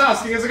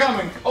multitasking is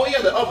coming. Oh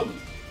yeah, the oven.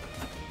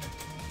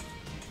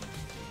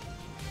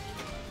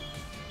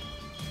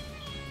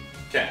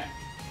 Okay.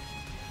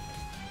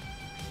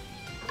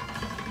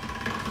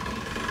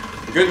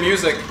 Good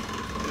music.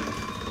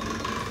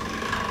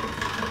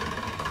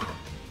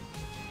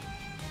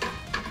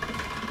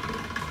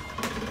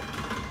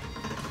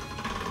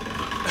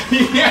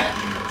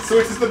 Yeah,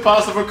 switches the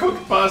pasta for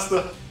cooked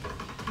pasta.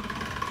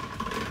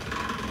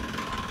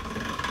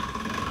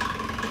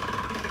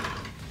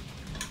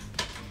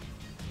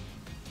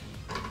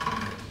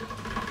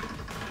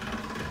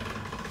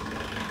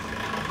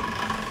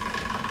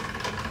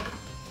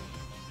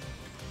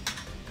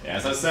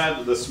 As I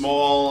said, the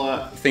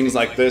small things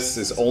like this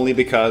is only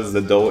because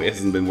the dough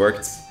hasn't been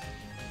worked.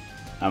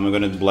 I'm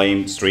gonna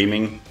blame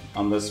streaming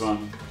on this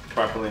one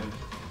properly.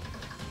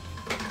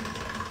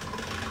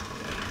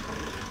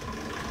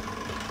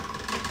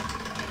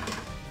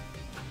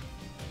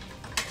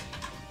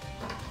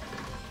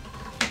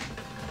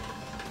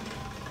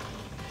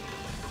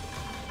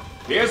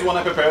 Here's one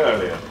I prepared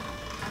earlier.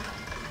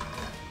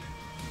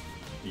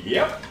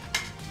 Yep.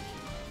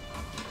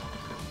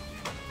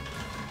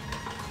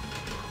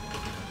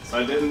 So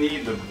I didn't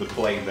need the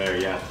plate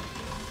there yet.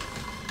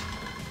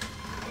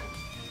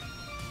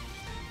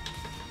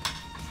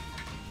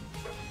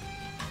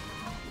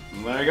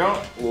 And there you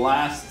go.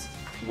 Last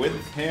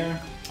width here.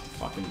 Oh,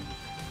 fucking.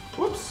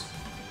 Whoops.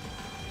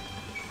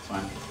 It's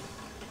fine.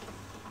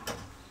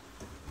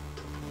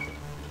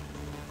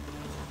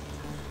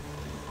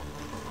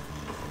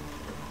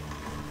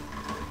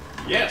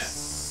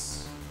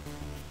 Yes!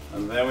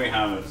 And there we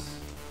have it.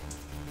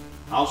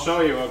 I'll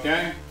show you,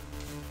 okay?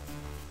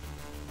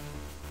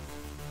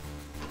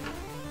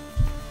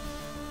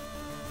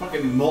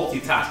 Fucking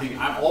multitasking.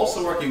 I'm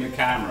also working the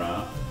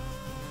camera.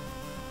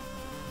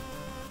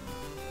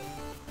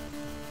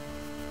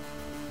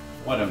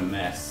 What a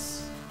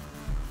mess.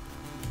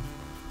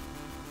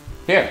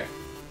 Here.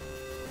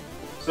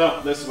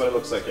 So, this is what it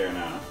looks like here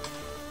now.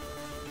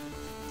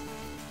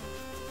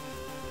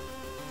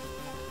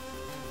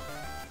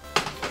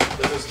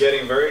 This is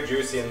getting very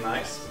juicy and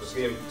nice. I'm just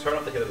going to turn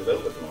up the heat a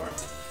little bit more.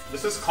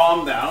 This has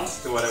calmed down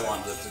to what I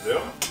wanted to do.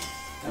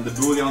 And the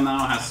bouillon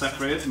now has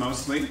separated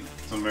mostly.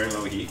 It's on very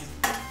low heat.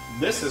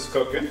 This is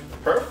cooking.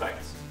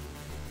 Perfect.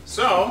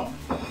 So,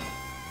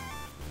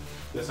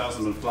 this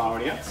hasn't been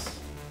floured yet.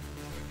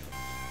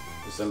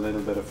 Just a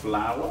little bit of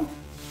flour.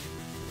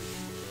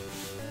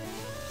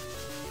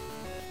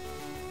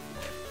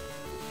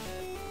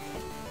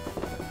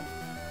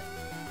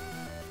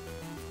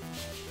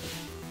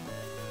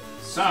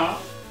 So,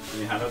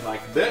 you have it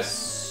like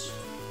this.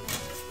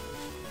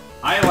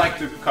 I like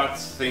to cut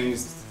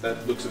things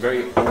that looks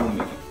very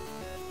homey,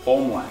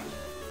 home-like.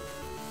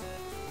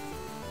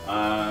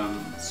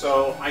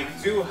 So I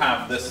do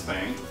have this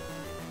thing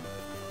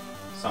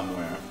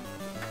somewhere.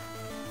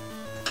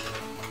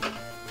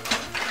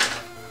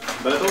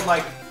 but I don't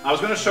like. I was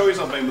gonna show you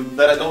something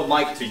that I don't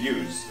like to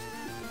use,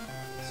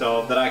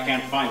 so that I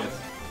can't find it.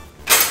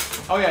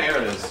 Oh yeah, here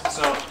it is.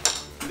 So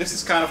this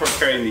is kind of for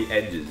carrying the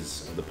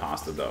edges of the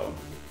pasta dough.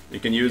 You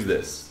can use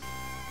this,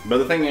 but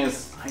the thing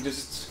is, I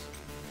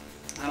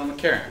don't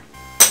care.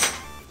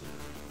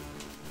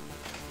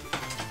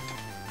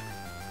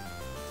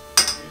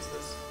 Use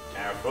this.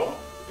 Careful.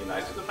 Be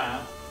nice with the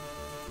pan.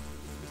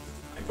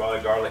 I got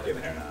a garlic in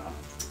here now.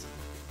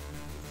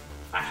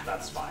 Ah,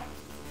 that's fine.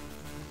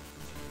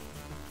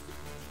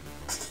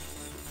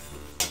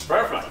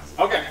 Perfect.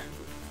 Okay.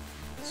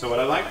 So what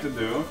I like to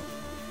do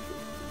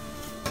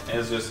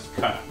is just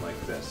cut like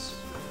this.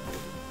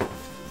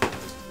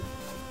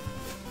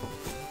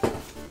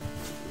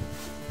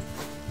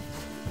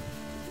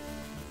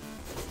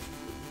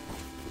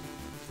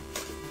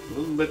 A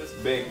little bit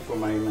big for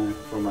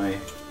my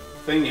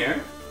thing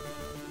here.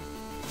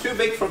 Too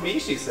big for me,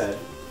 she said.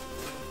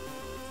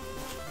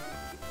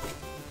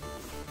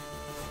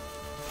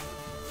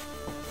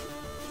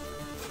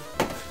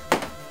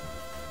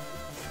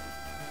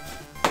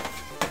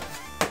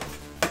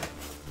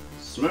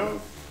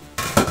 Smooth.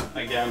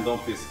 Again,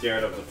 don't be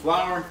scared of the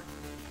flour.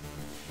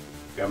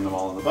 Grab them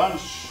all in a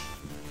bunch.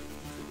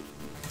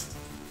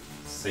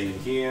 Same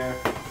here.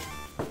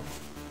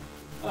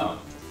 Oh,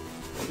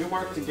 we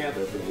work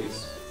together,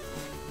 please.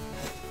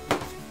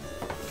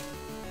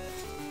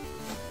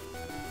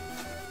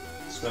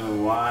 It's been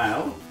a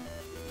while.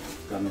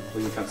 Gotten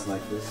clean cuts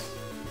like this.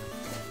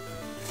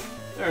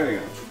 There we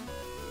go.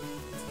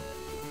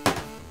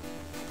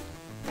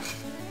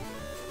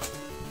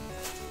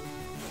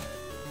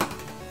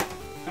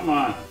 Come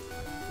on.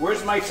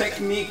 Where's my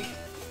technique?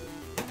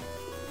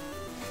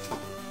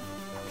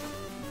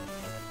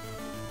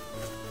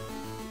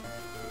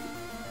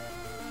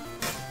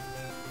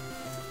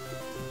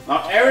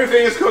 Now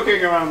everything is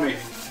cooking around me.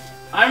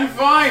 I'm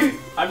fine.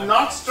 I'm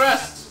not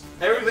stressed.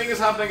 Everything is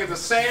happening at the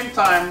same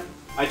time.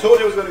 I told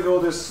you I was going to go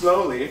this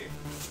slowly,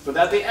 but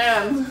at the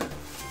end,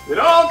 it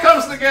all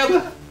comes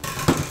together.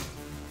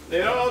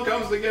 It all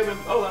comes together.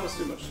 Oh, that was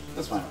too much.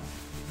 That's fine.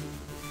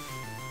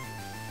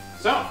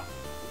 So,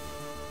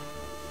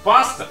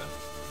 pasta.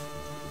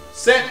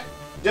 Set,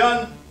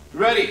 done,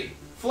 ready.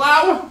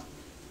 Flour.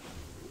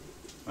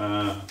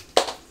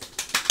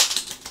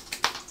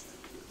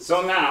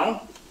 So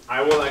now,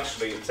 I will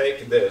actually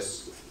take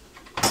this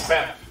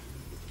pep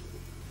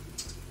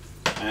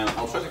and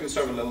I'll try to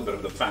conserve a little bit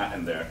of the fat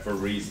in there for a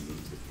reason.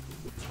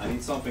 I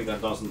need something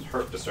that doesn't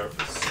hurt the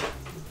surface.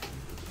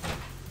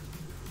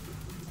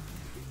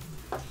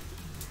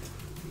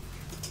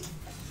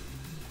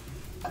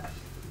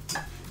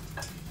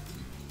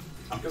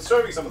 I'm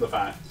conserving some of the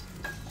fat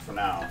for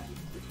now.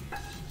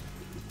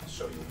 I'll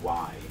show you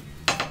why.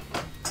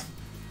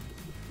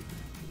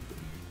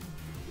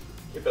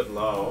 Keep it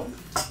low.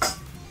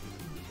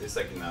 This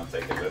I can now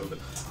take a little bit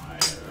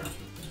higher.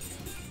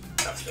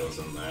 That goes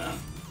in there.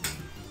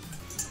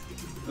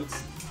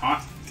 It's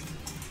hot.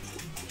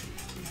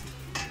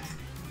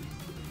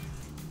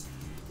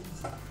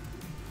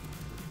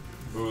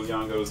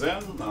 Bouillon goes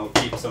in. I'll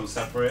keep some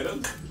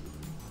separated.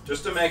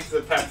 Just to make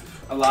the pep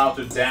allow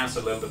to dance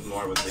a little bit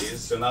more with these.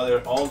 So now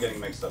they're all getting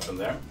mixed up in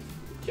there.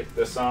 Keep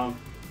this on.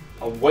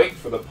 I'll wait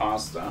for the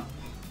pasta.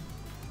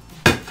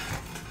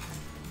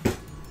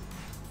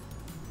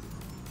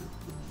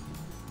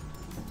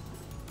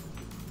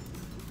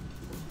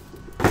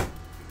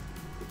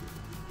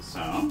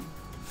 So,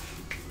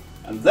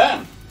 and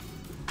then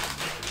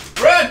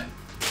bread.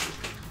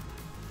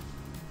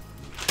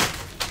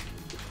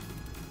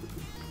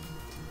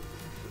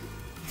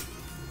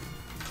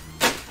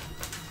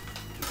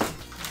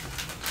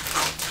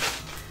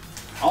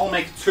 I'll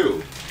make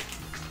two.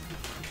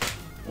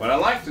 What I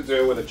like to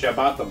do with the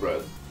ciabatta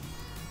bread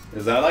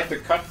is that I like to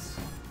cut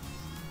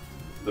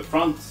the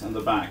front and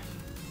the back.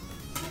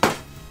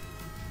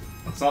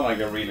 It's not like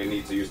I really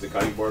need to use the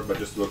cutting board, but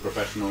just to look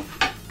professional,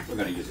 we're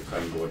gonna use a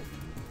cutting board.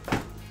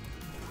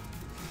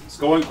 It's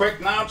going quick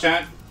now,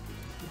 chat.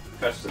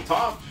 Cut the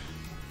top,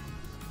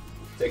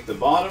 take the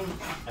bottom,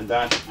 and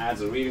that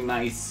adds a really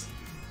nice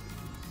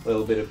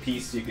little bit of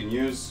piece you can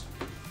use.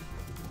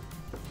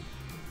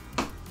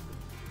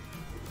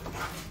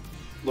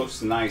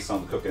 Looks nice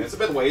on the cooking. It's a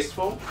bit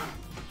wasteful,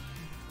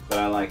 but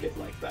I like it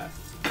like that.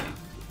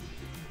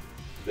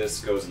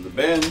 This goes in the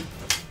bin.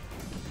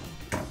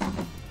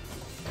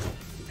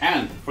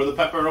 And for the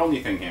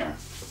pepperoni thing here,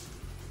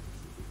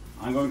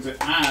 I'm going to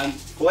add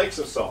flakes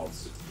of salt.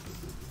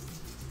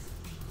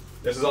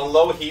 This is on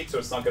low heat, so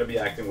it's not going to be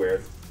acting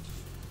weird.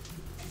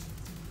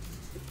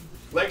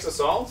 Flakes of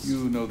salt.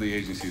 You know the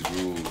agency's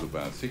rules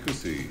about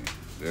secrecy.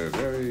 They're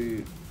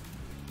very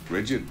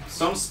rigid.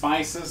 Some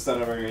spices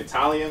that are very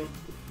Italian.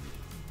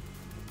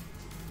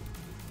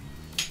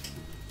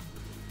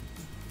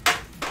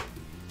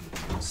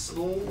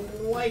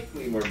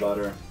 Slightly more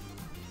butter.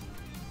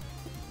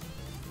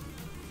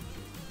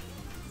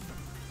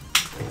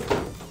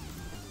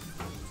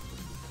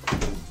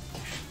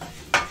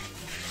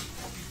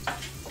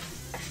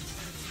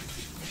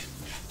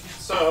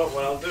 So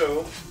what I'll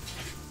do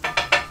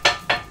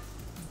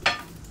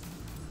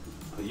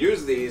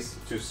use these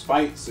to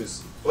spice, to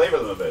flavor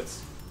them a bit.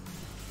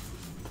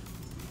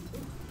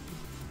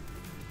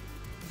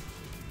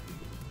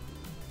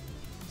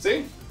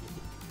 See?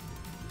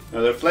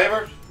 Now they're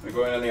flavored, they're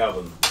going in the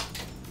oven.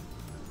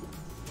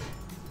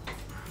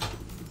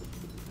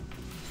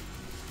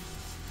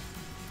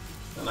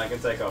 Then I can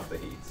take off the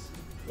heat.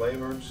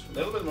 Flavored, a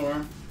little bit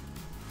more.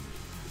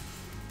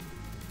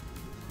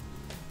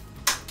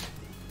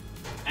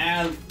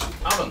 And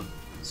oven.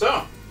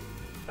 So,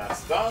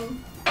 that's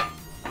done.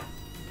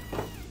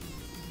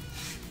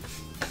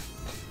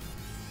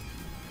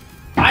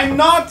 I'm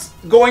not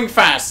going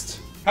fast.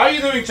 How are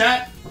you doing,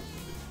 chat?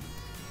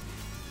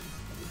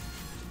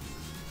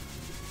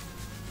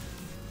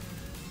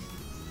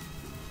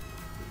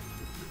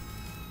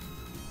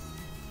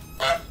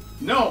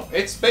 No,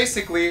 it's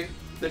basically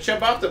the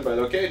ciabatta bread,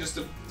 okay? Just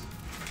a...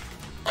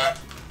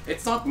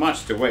 It's not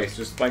much to waste,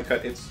 just like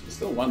cut. It's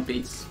still one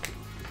piece.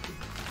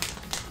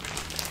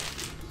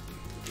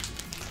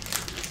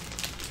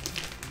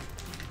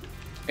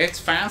 It's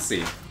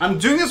fancy. I'm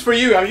doing this for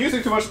you. I'm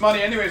using too much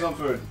money anyways on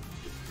food.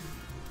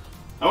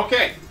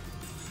 Okay.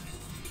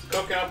 It's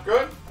cooking up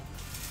good.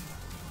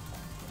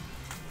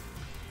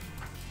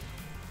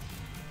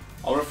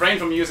 I'll refrain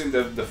from using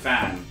the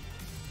fan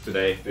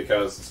today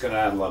because it's gonna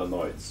add a lot of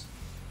noise.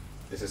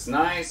 This is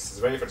nice.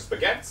 It's ready for the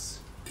spaghettis.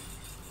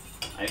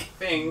 I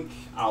think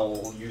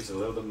I'll use a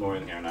little bit more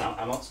in here now.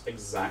 I'm not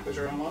exactly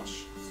sure how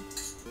much.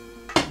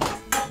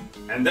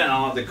 And then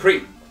I'll have the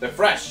cream, the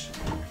fresh.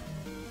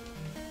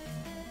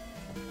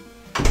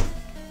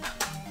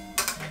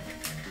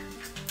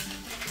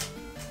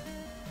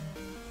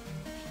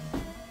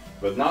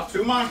 But not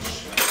too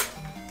much.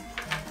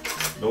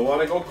 Don't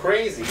want to go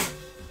crazy.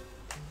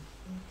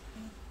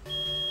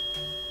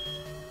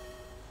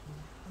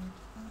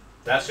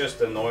 That's just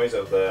the noise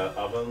of the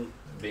oven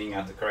being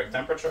at the correct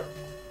temperature.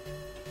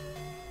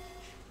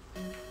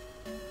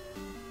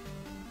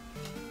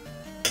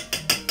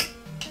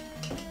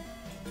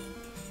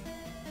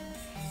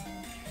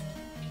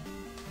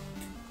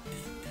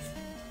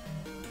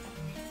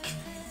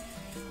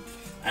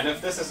 And if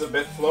this is a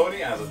bit floaty,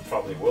 as it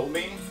probably will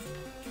be,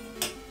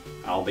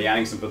 I'll be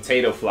adding some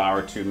potato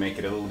flour to make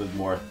it a little bit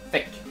more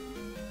thick.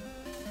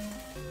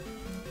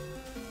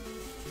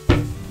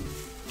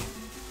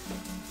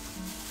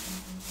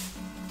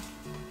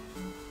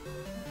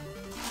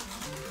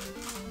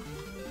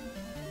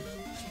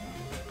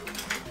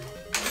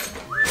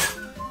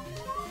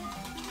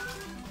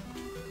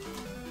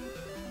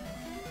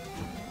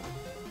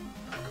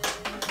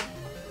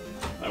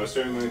 Now we're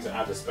soon going to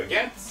add the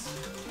spaghetti.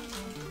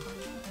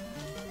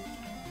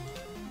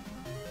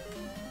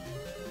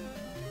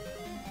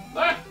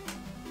 There.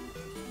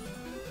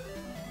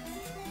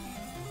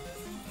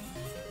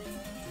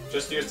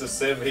 Just use the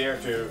sieve here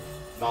to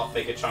not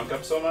make it chunk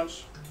up so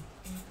much.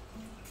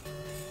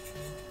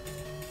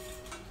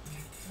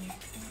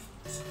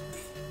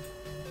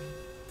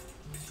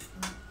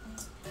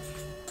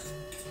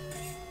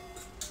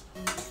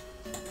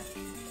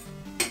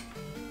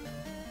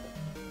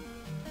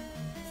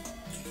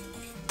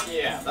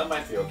 Yeah, that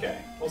might be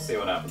okay. We'll see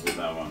what happens with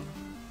that one.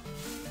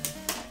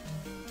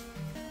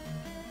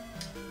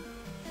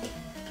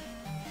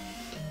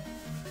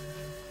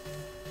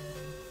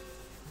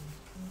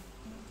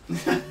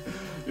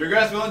 You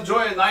guys will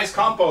enjoy a nice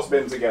compost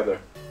bin together.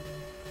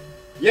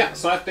 Yeah,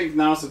 so I think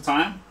now's the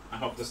time. I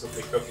hope this will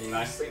be cooking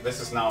nicely.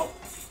 This is now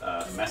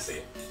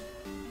messy.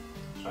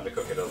 Try to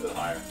cook it a little bit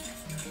higher.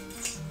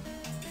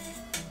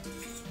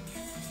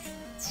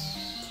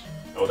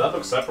 Oh, that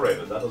looks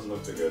separated. That doesn't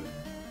look too good.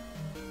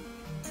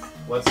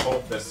 Let's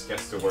hope this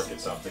gets to work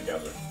itself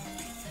together.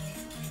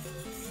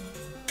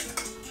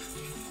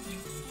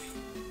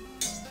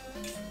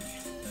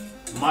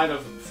 Might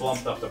have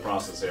flumped up the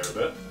process here a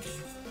bit.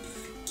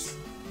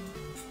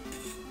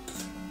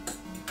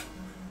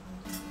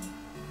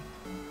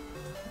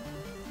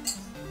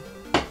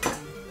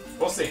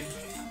 We'll see.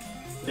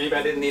 Maybe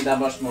I didn't need that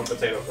much more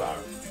potato flour.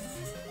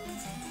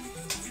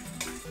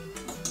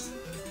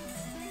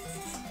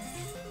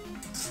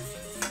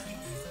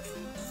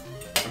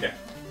 Okay.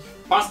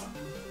 Pasta.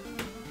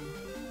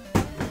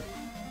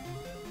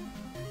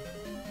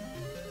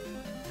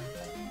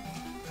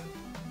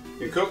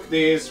 You cook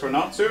these for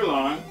not too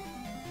long.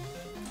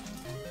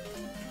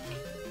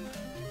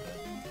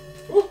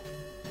 Woo.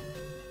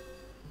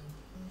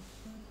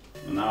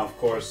 And now, of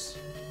course,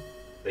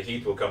 the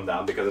heat will come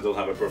down because I don't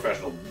have a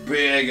professional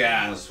big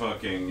ass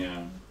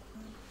fucking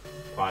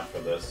pot for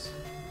this.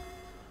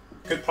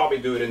 Could probably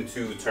do it in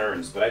 2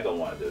 turns, but I don't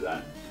want to do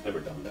that. Never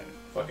done that.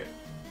 Fuck it.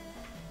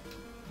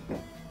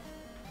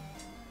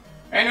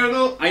 Hey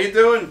Noodle, how you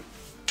doing?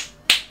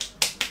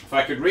 If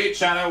I could read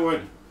chat, I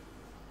would.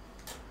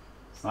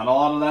 It's not a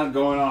lot of that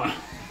going on.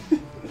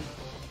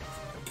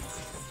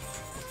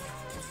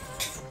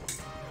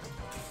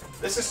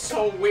 This is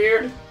so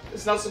weird.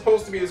 It's not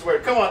supposed to be this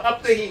weird. Come on,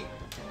 up the heat.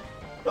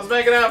 Let's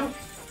make it happen.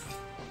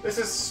 This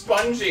is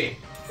spongy.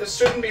 This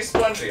shouldn't be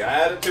spongy.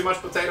 I added too much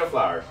potato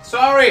flour.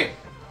 Sorry.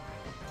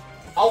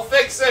 I'll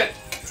fix it.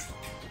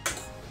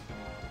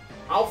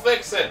 I'll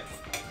fix it.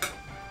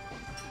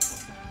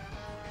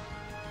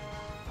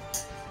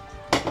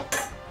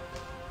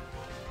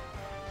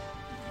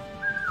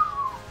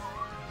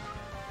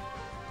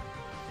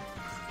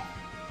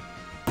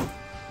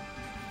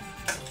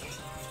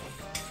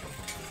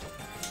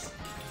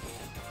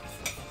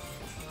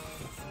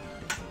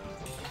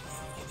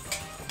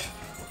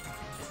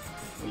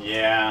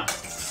 Yeah.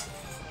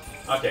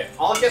 Okay,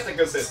 I'll get the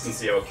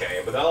consistency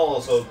okay, but that'll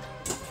also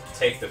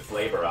take the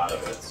flavor out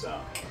of it, so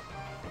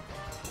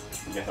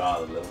get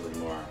out a little bit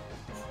more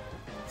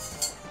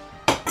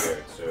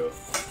here too.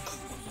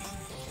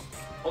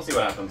 We'll see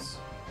what happens.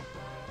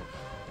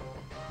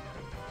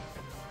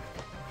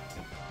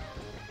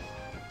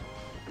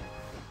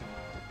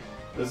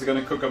 This is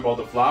gonna cook up all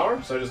the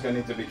flour, so I'm just gonna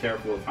need to be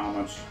careful of how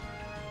much.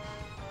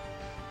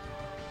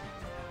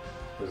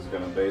 This is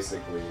gonna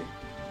basically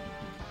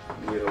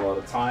need a lot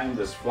of time,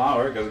 this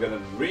flour, because it's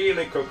gonna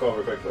really cook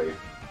over quickly.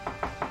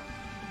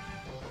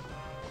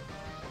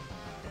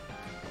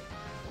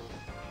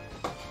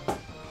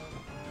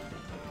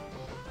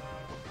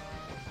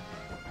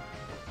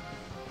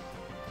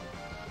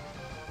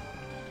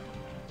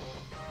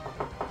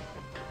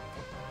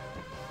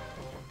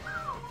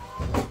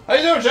 How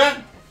you doing,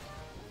 chat?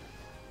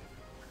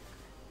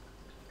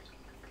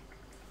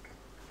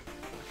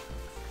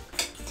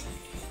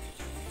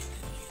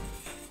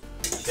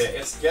 Okay,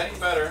 it's getting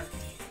better,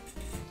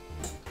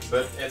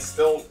 but it's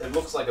still, it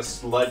looks like a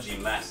sludgy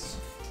mess.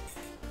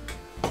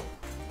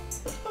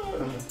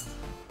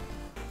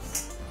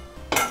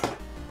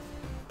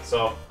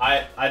 So,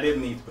 I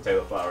didn't need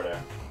potato flour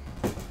there.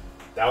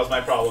 That was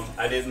my problem.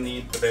 I didn't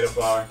need potato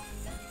flour.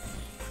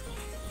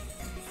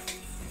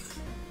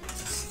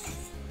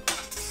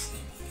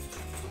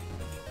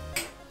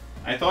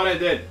 I thought I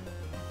did.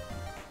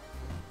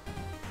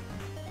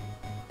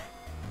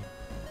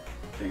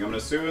 I think I'm gonna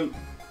soon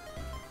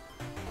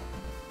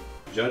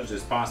judge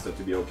this pasta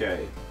to be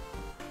okay.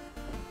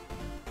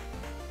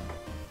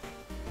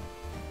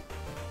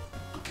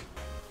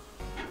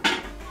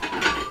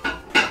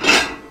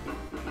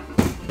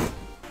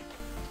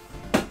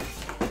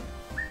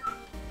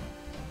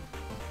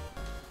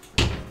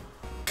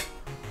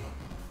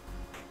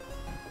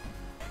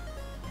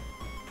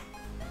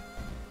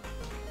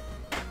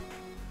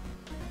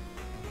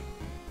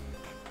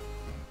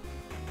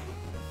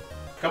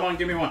 Come on,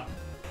 give me one.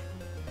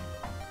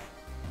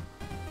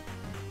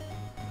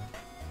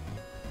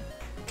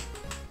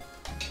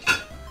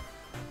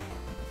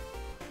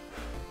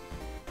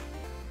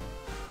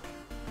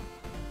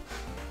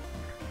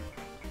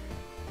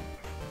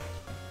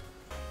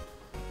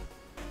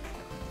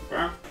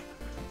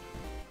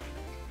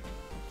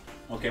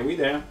 Okay, we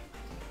there.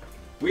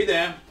 We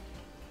there.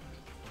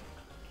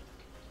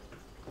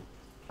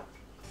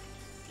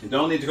 You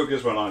don't need to cook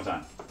this for a long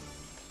time.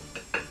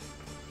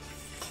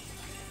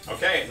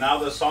 Okay, now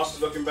the sauce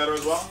is looking better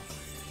as well.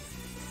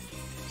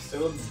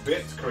 Still a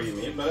bit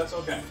creamy, but that's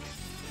okay.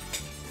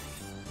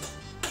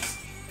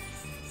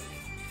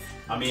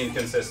 I mean,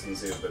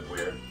 consistency is a bit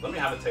weird. Let me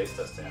have a taste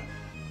test here.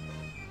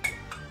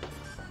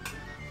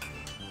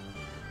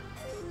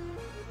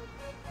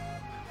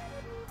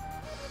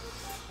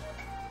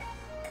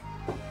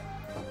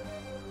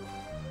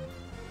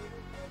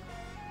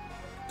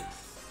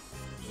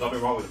 There's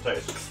nothing wrong with the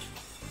taste.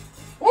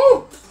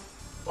 Woo!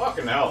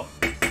 Fucking hell.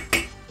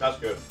 That's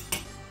good.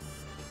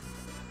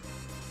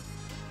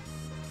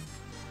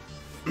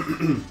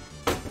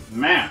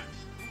 Man.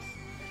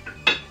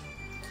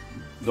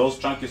 Those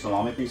chunky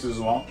salami pieces as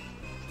well.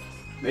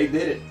 They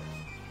did it.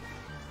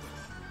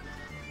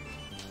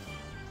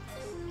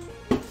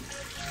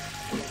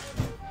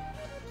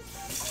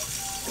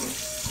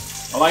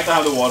 I like to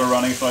have the water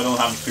running so I don't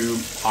have too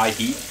high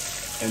heat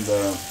in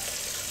the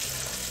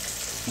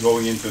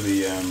going into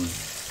the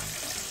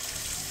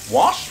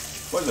wash?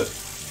 What is this?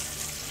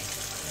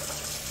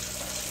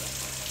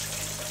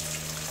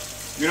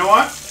 You know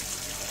what?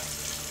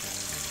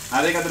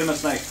 I think I did a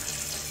mistake.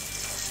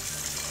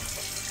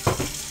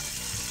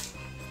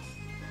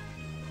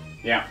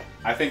 Yeah,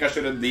 I think I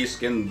should have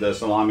de-skinned the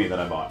salami that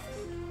I bought.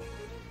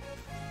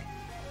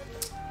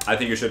 I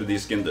think you should have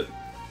de-skinned it.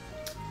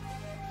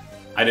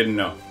 I didn't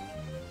know.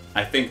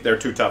 I think they're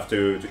too tough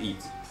to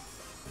eat.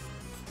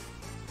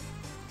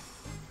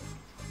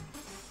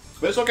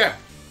 But it's okay.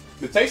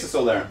 The taste is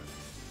still there.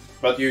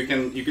 But you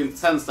can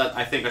sense that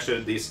I think I should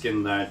have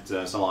de-skinned that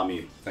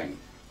salami thing.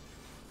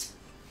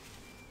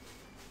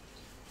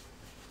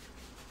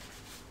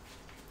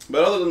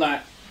 But other than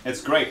that,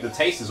 it's great. The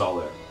taste is all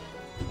there.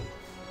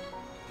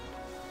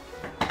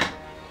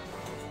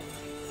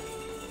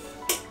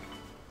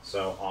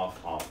 So off.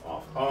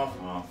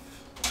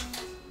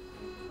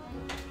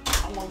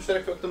 How long should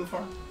I cook them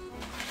for?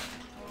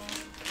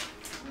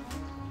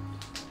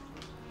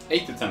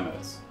 8 to 10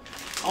 minutes.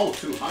 Oh,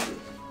 200.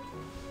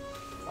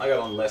 I got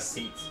on less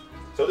heat.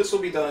 So this will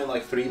be done in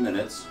like 3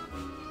 minutes.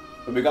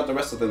 But we got the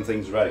rest of the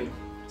things ready.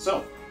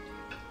 So,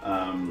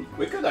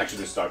 we could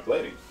actually start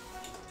plating.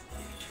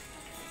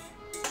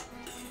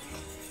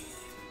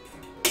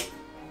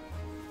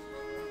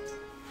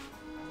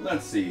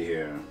 Let's see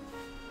here.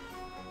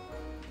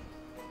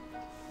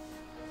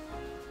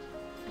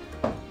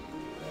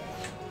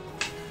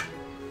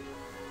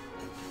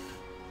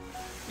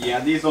 Yeah,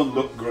 these don't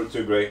look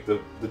too great. The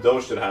dough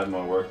should have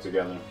more work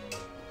together.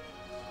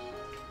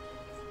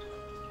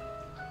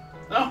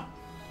 Oh.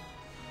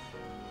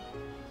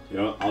 You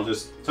know, I'll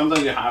just,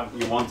 sometimes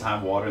you want to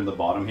have water in the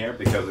bottom here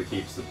because it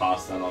keeps the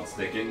pasta not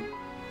sticking.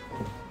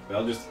 But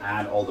I'll just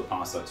add all the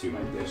pasta to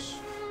my dish.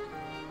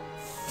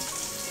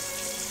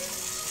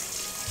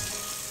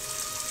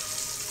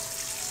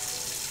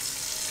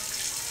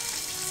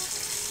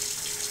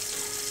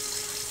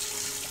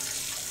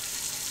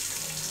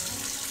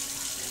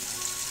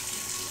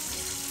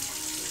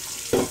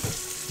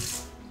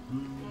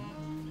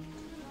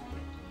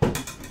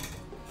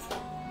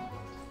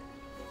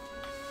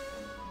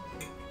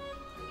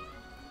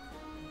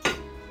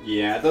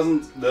 Yeah, it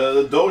doesn't,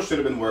 the dough should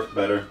have been worked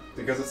better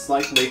because it's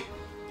slightly,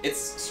 it's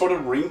sort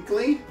of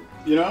wrinkly,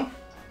 you know?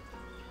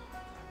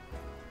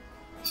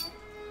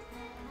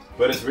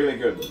 But it's really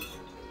good.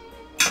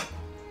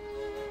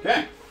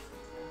 Okay.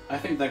 I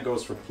think that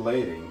goes for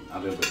plating a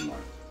little bit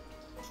more.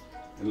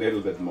 A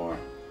little bit more.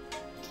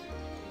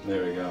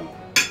 There we go.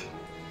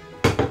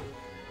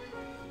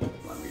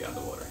 Let me get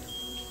the water.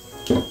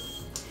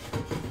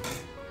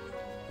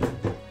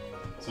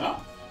 So.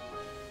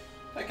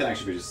 That can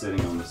actually be just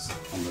sitting on this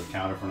on the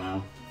counter for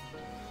now.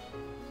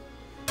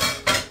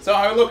 So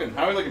how are we looking?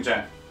 How are we looking,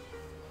 chat?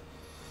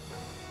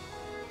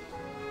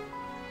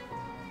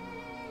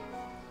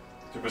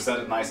 To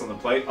present it nice on the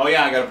plate. Oh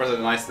yeah, I gotta present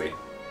it nicely.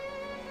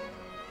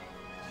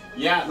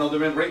 Yeah, no, they've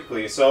been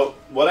wrinkly. So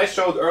what I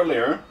showed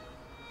earlier,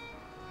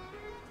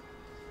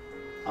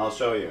 I'll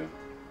show you.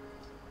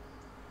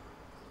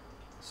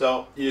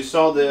 So you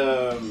saw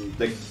the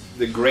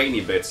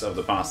grainy bits of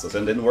the pastas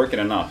and didn't work it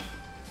enough.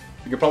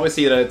 You can probably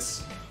see that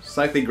it's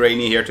slightly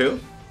grainy here too.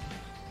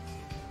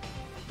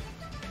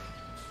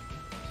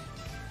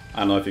 I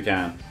don't know if you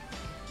can.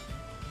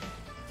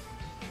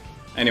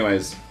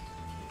 Anyways.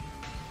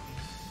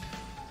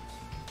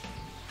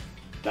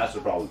 That's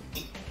the problem.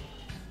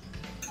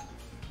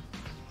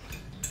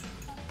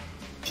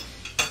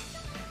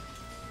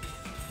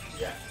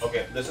 Yeah,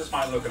 okay, this is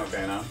fine looking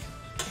okay now.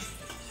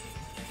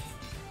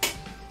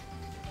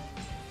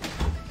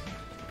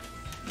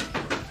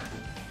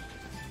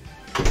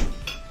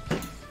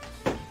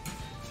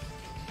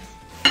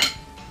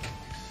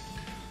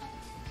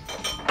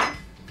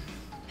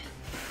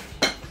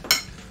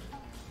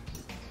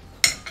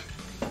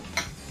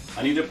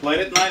 I need to plate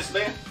it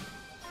nicely.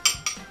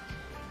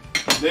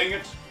 Dang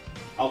it.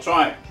 I'll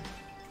try.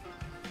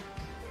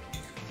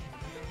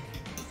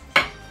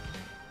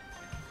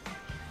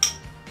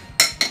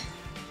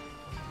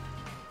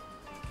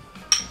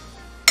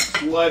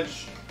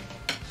 Sludge.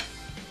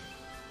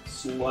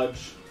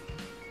 Sludge.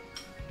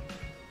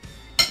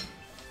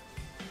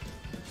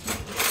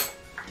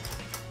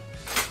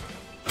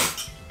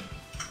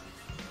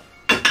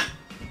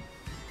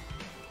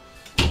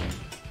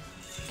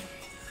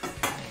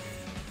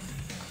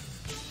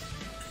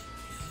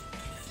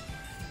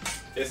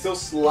 It's still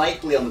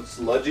slightly on the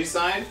sludgy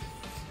side.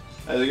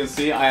 As you can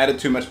see, I added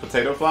too much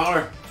potato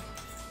flour.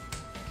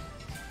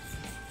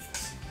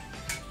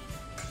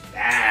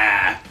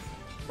 Ah,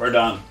 we're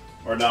done.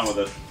 We're done with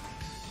it.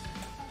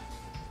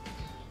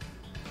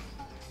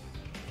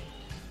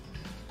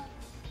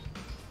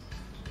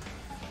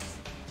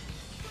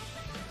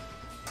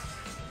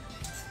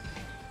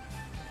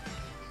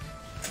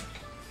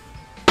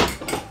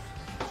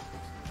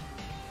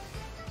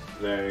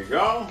 There you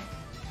go.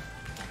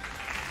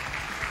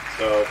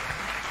 So,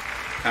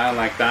 kind of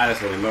like that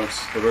is what it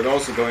looks. But we're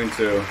also going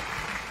to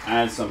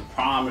add some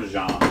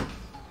Parmesan.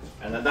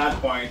 And at that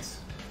point,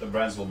 the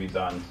breads will be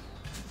done.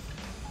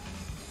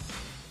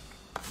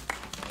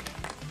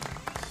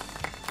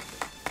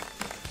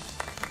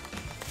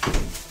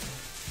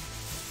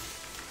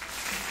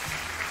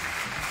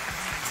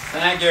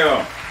 Thank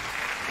you.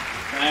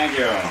 Thank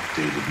you.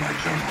 Updated my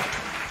journal.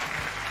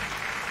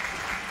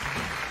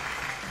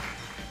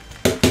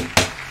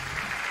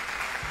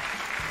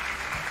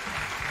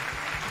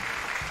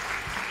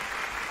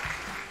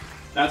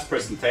 That's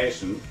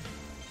presentation.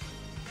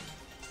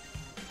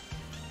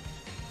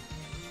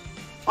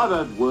 I've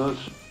had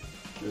worse.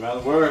 You've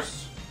had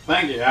worse.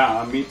 Thank you,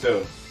 yeah, me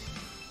too.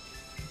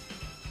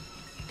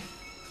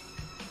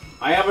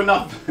 I have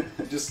enough.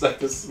 Just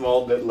like a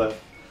small bit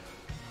left.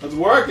 Let's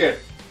work it.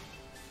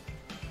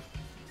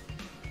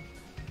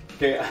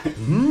 Okay,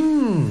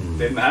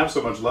 didn't have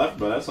so much left,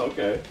 but that's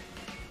okay.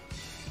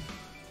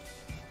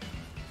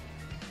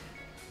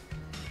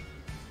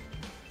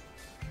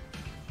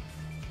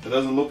 It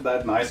doesn't look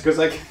that nice because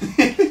I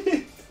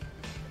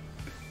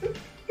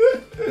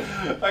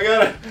I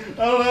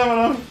don't have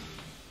enough.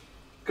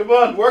 Come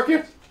on, work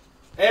it.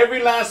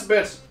 Every last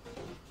bit.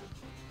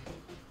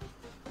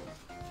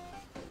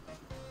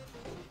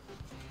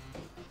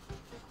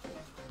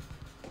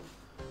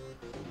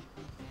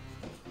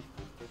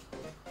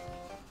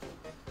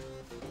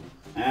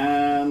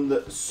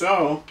 And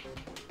so,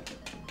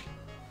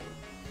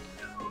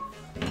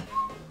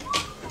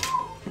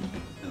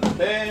 and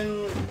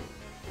then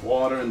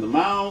water in the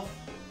mouth.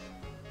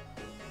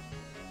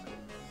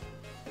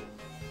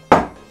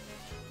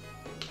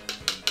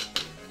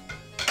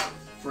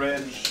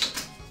 Fridge.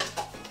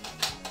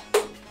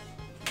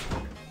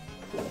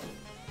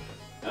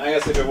 And I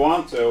guess if we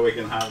want to, we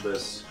can have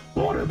this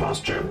Water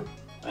Buster.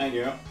 Thank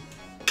you.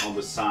 On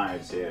the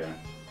sides here.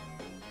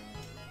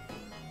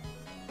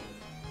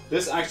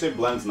 This actually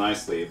blends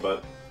nicely,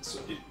 but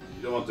you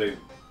don't want to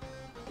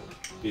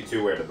be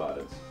too weird about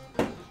it.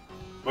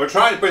 We're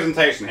trying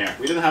presentation here.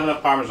 We didn't have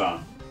enough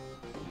Parmesan.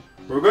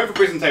 We're going for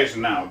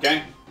presentation now,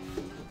 okay?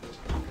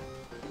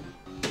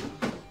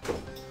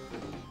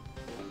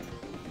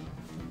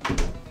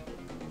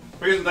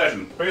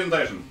 Presentation.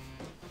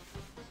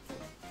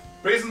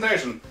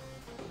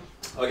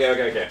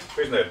 Okay.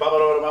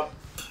 Presentation.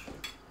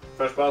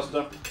 Fresh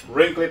pasta.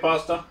 Wrinkly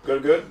pasta.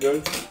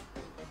 Good.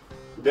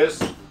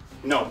 This.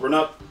 No, we're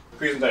not.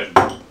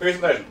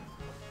 Presentation.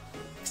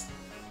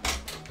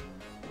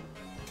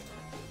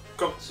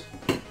 Cooked.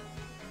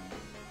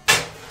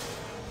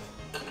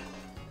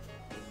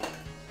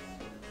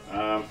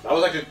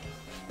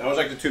 That was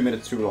actually 2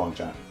 minutes too long,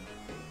 chat.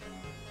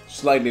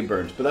 Slightly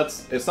burnt,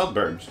 but it's not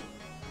burnt.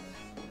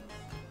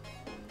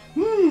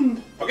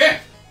 Okay.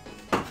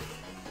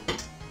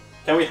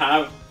 Can we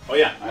have? Oh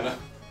yeah, I know.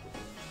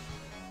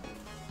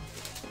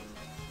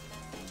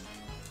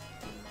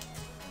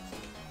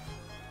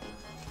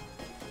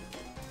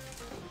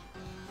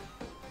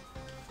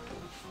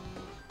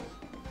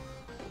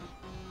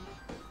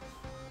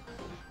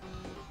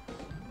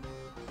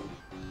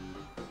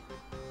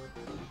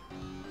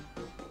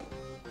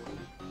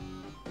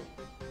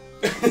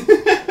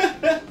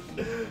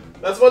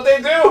 That's what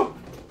they do!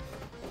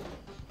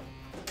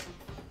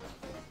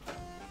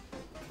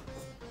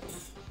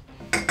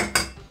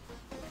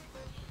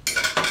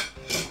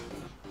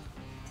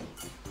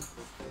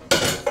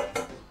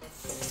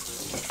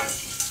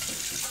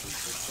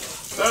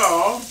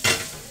 So,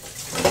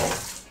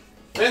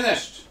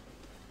 finished.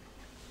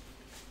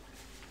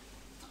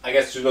 I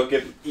guess to look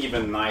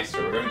even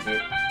nicer,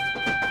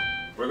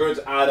 we're going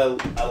to add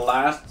a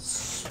last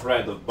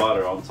spread of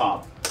butter on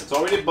top. It's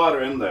already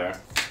butter in there.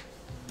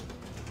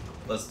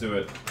 Let's do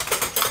it.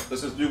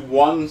 Let's just do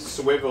one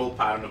swivel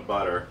pattern of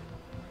butter.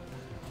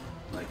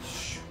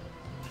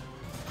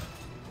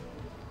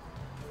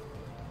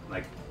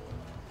 Like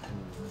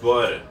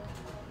butter.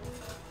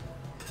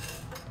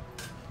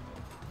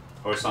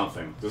 Or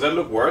something. Does that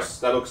look worse?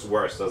 That looks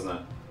worse, doesn't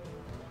it?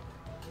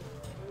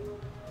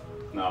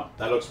 No,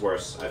 that looks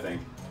worse, I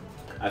think.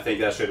 I think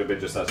that should have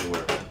been just as it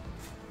were.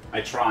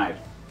 I tried.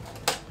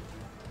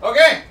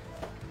 Okay!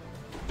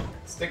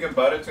 Stick a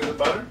butter to the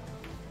butter.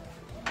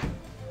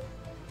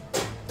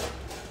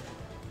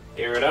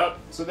 Air it out.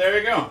 So there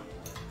you go.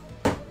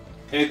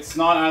 It's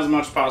not as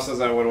much pasta as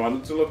I would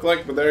want it to look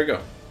like, but there you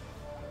go.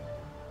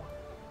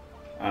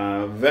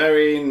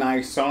 Very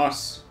nice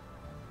sauce.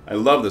 I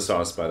love the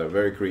sauce, by the way.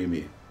 Very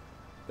creamy.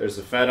 There's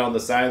the feta on the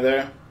side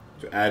there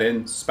to add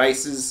in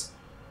spices.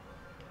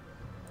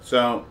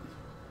 So,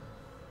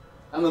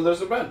 and then there's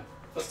the bread.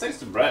 Let's taste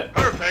the bread.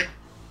 Perfect.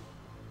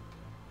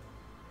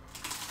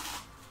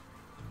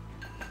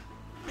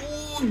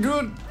 Oh,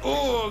 good.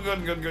 Oh,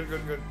 good.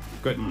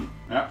 Good.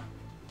 Yeah.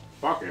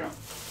 Fuck yeah.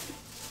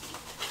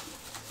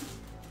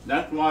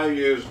 That's why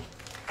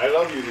I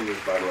love using this,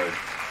 by the way.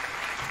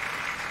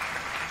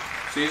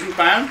 Seasoned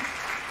pan,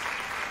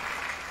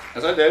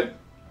 as I did.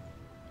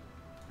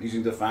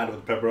 Using the fat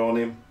with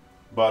pepperoni,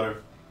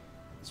 butter,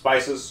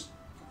 spices.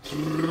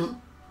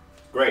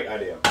 Great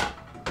idea.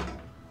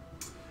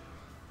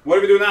 What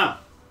do we do now?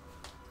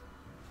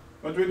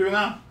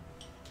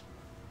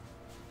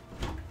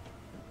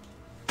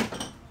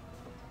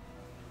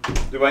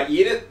 Do I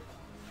eat it?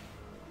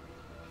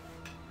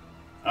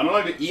 I don't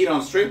like to eat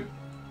on stream.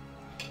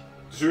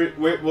 Should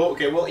we,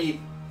 we'll eat.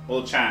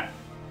 We'll chat.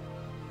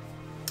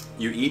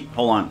 You eat?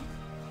 Hold on.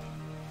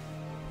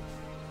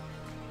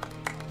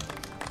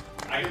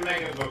 I can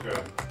make it look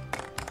good.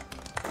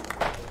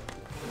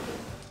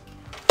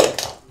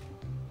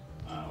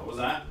 What was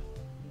that?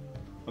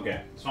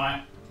 Okay, it's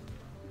fine.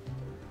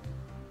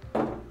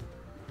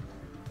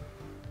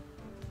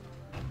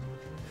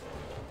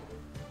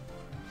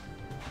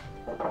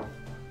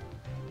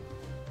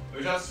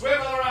 We just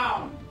swivel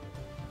around.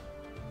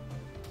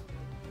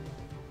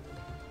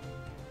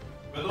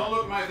 But don't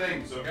look at my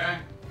things, okay?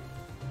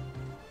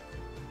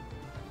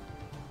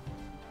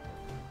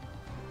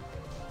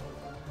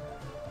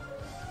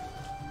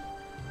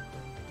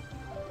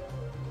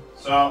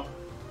 So,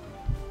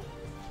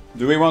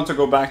 do we want to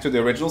go back to the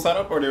original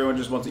setup, or do we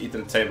just want to eat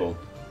at the table?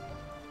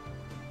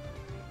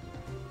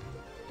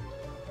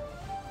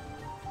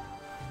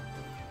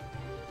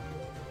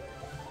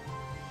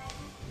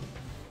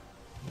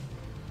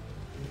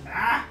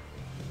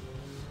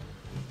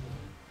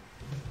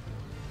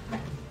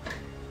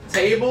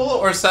 Table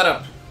or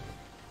setup?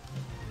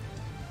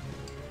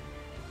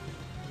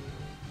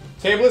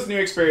 Table is new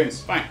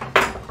experience. Fine.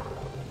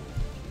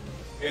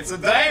 It's a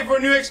day for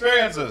new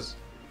experiences.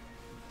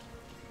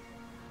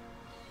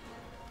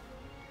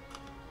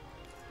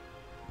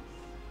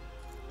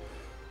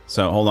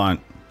 So, hold on.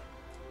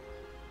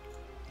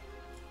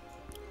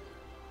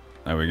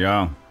 There we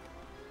go.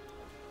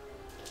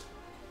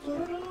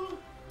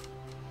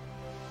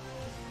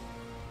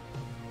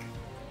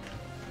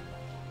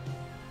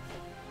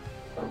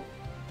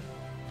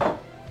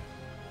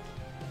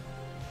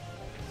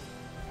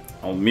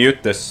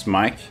 mute this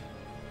mic.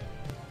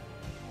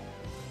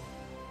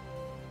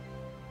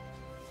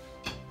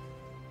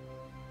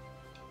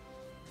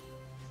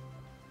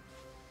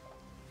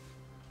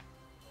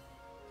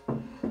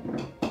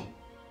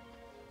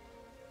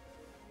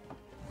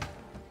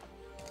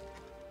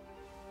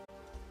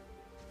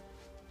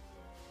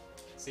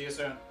 See you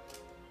soon.